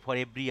I for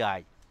every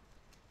I,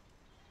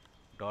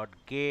 dot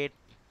get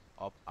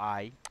of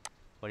I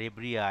for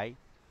every I,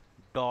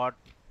 dot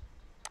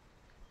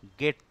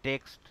get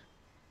text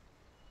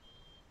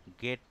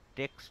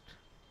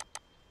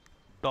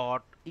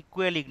dot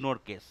equal ignore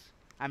case.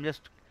 I'm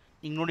just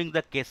ignoring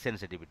the case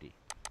sensitivity.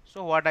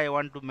 So what I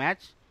want to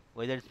match,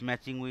 whether it's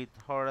matching with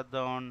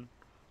Haradhan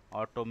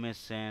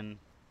automation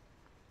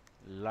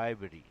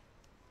library,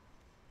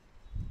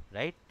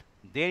 right?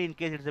 Then in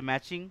case it's a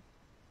matching,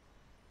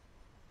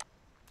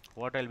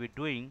 what I'll be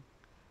doing,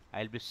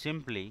 I'll be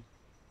simply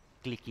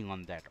clicking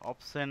on that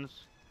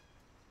options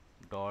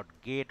dot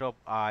get of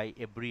I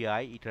every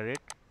I iterate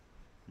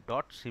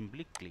dot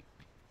simply click,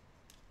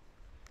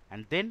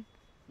 and then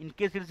in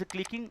case it is a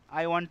clicking,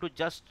 I want to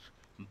just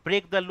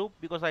break the loop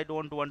because I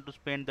don't want to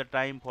spend the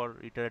time for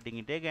iterating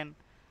it again.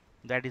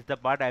 That is the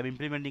part I am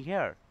implementing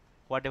here.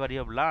 Whatever you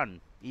have learned,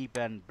 if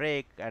and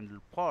break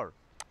and for,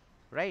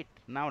 right?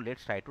 Now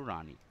let's try to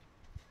run it,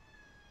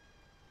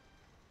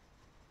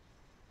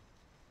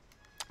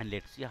 and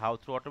let's see how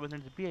through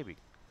automation is behaving.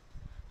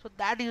 So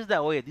that is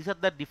the way. These are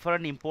the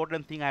different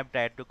important thing I have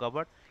tried to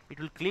cover. It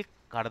will click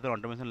Haradhan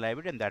automation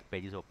library and that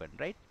page is open,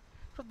 right?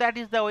 So that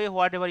is the way.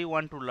 Whatever you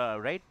want to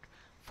learn, right?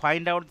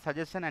 Find out the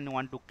suggestion and you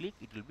want to click,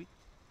 it will be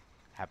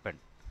happen.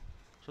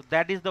 So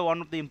that is the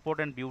one of the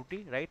important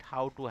beauty, right?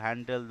 How to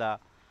handle the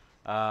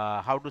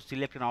how to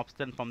select an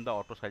option from the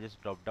auto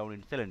suggest drop down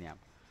in Selenium.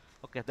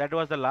 Okay, that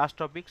was the last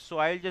topic. So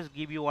I will just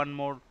give you one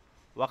more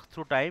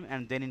walkthrough time,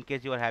 and then in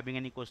case you are having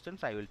any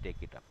questions, I will take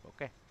it up.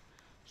 Okay.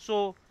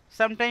 So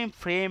sometime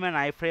frame and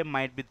iframe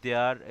might be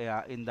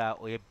there in the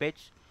web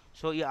page.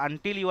 So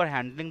until you are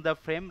handling the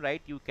frame,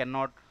 right, you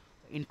cannot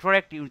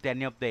interact with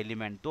any of the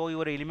element. Though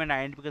your element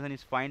identification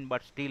is fine,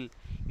 but still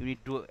you need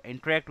to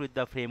interact with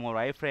the frame or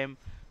iframe.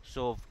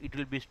 So it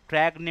will be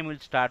track name will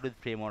start with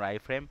frame or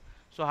iframe.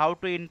 So how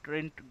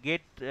to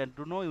get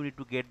to know, you need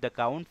to get the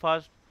count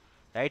first,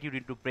 right? You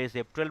need to press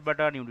F12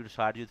 button, you need to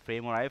start with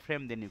frame or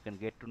iframe, then you can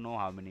get to know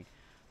how many,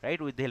 right?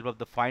 With the help of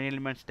the find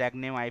elements tag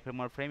name iframe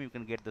or frame, you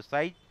can get the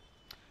size,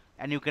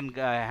 and you can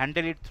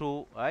handle it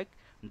through like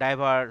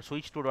diver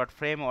switch to dot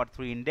frame or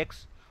through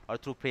index or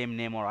through frame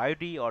name or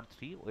ID or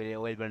through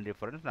relevant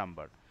reference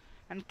number.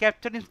 And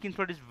capturing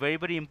screenshot is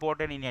very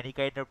important in any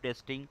kind of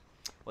testing,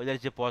 whether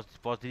it's a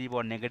positive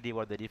or negative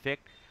or the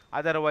defect.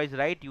 Otherwise,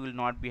 right, you will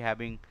not be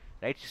having,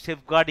 right,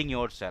 safeguarding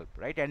yourself,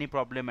 right? Any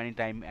problem,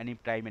 anytime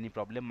any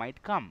problem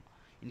might come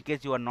in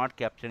case you are not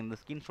capturing the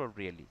screenshot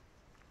really.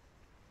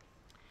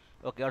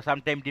 Okay, or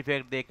sometime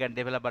defect they can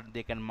develop, but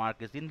they can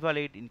mark as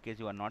invalid in case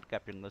you are not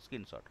capturing the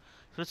screenshot.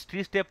 So it's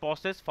three-step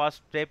process.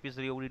 First step is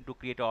you need to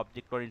create an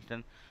object or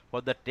instance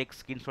for the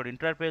text screenshot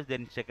interface.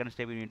 Then second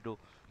step, you need to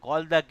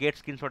call the get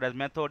screenshot as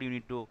method. You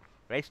need to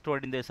store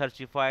it in the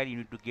src file. You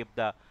need to give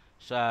the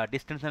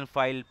destination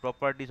file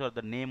properties or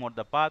the name or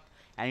the path,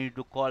 and you need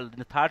to call. In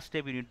the third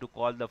step, you need to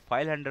call the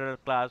file handler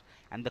class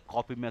and the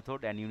copy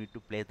method, and you need to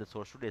place the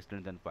source to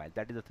destination file.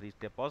 That is the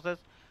three-step process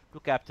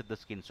to capture the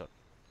screenshot.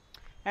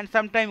 And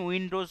sometime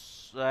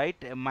windows,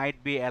 right,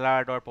 might be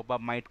alert or pop-up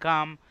might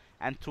come,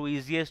 and through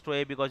easiest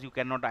way, because you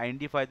cannot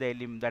identify the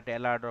element that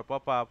alert or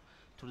pop-up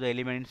through the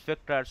element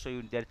inspector,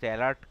 so there is a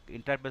alert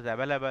interface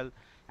available,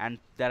 and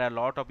there are a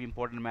lot of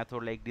important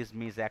method like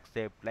dismiss,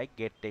 accept, like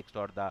get text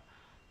or the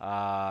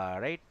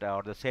right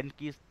or the send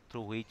keys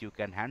through which you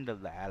can handle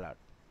the alert.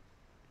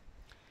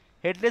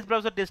 Headless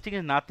browser testing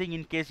is nothing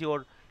in case you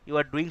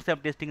are doing some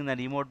testing in the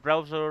remote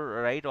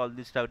browser, right? All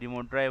this stuff,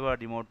 remote driver,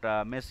 remote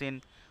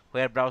machine,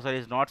 where browser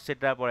is not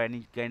set up or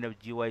any kind of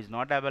GUI is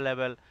not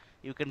available.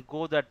 You can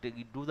go that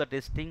do the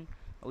testing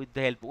with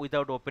the help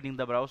without opening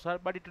the browser,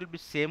 but it will be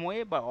same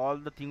way. But all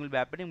the thing will be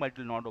happening, but it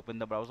will not open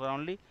the browser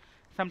only.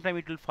 Sometimes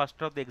it will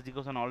faster the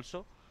execution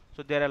also.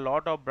 So there are a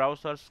lot of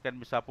browsers can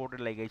be supported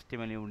like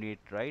HTML unit,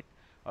 right?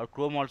 Or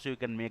Chrome also you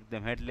can make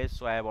them headless.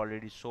 So I have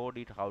already showed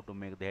it how to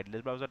make the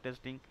headless browser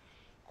testing.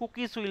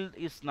 Cookies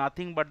is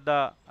nothing but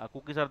the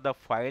cookies are the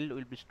file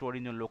will be stored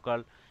in your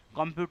local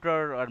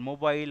computer or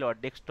mobile or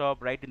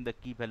desktop, right, in the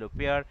key value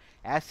pair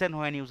as and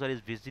when user is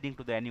visiting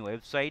to the any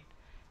website,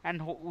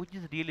 and which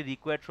is really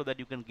required so that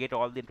you can get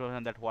all the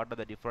information that what are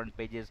the different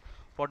pages,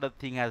 what the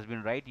thing has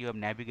been, right, you have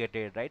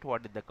navigated, right,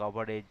 what is the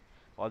coverage,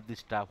 all this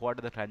stuff, what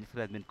are the transaction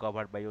has been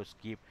covered by your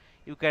skip.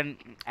 You can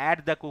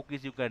add the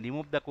cookies, you can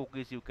remove the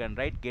cookies, you can,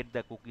 right, get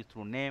the cookies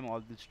through name,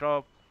 all this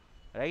stuff,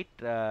 right.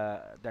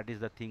 That is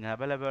the thing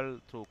available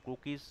through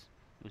cookies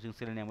using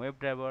Selenium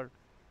Webdriver.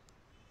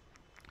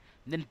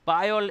 Then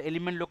ByAll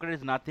element locator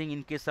is nothing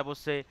in case suppose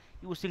say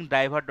using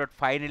driver dot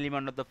find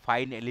element of the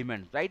find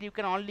element, right, you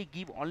can only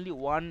give only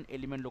one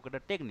element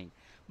locator technique,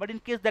 but in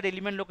case that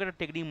element locator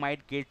technique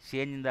might get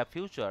changed in the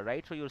future,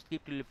 right, so your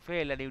script will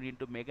fail and you need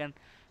to make and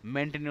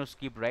maintain your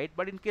script, right.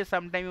 But in case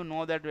sometime you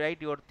know that, right,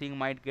 your thing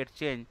might get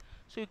changed,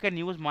 so you can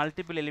use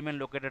multiple element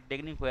locator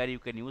technique where you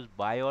can use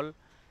ByAll,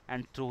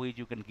 and through which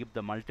you can give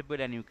the multiple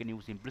and you can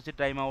use implicit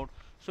timeout.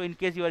 So in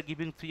case you are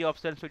giving three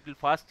options, so it will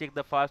first check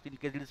the first, in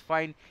case it is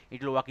fine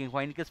it will working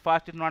fine, in case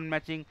first is not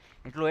matching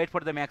it will wait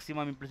for the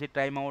maximum implicit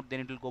timeout,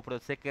 then it will go for the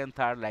second,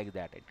 third, like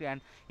that,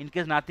 and in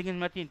case nothing is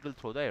matching it will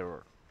throw the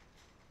error.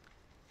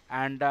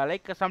 And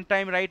like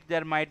sometime, right,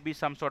 there might be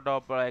some sort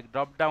of like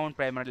drop down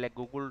primarily like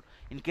Google,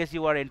 in case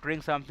you are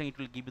entering something it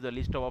will give you the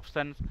list of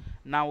options.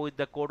 Now with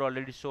the code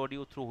already showed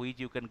you, through which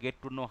you can get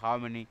to know how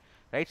many,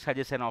 right,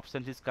 suggestion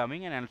options is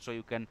coming, and also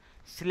you can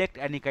select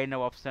any kind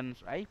of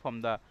options, right,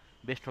 from the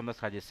based on the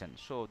suggestion.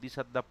 So these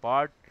are the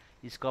part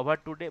is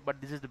covered today,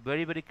 but this is the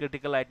very very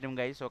critical item,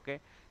 guys. Okay,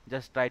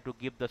 just try to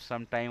give the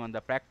some time on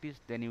the practice,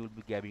 then you will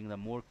be getting the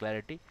more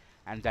clarity,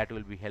 and that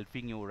will be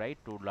helping you, right,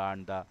 to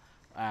learn the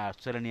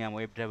Selenium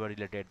WebDriver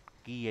related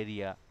key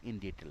area in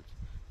details.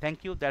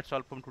 Thank you. That's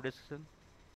all from today's session.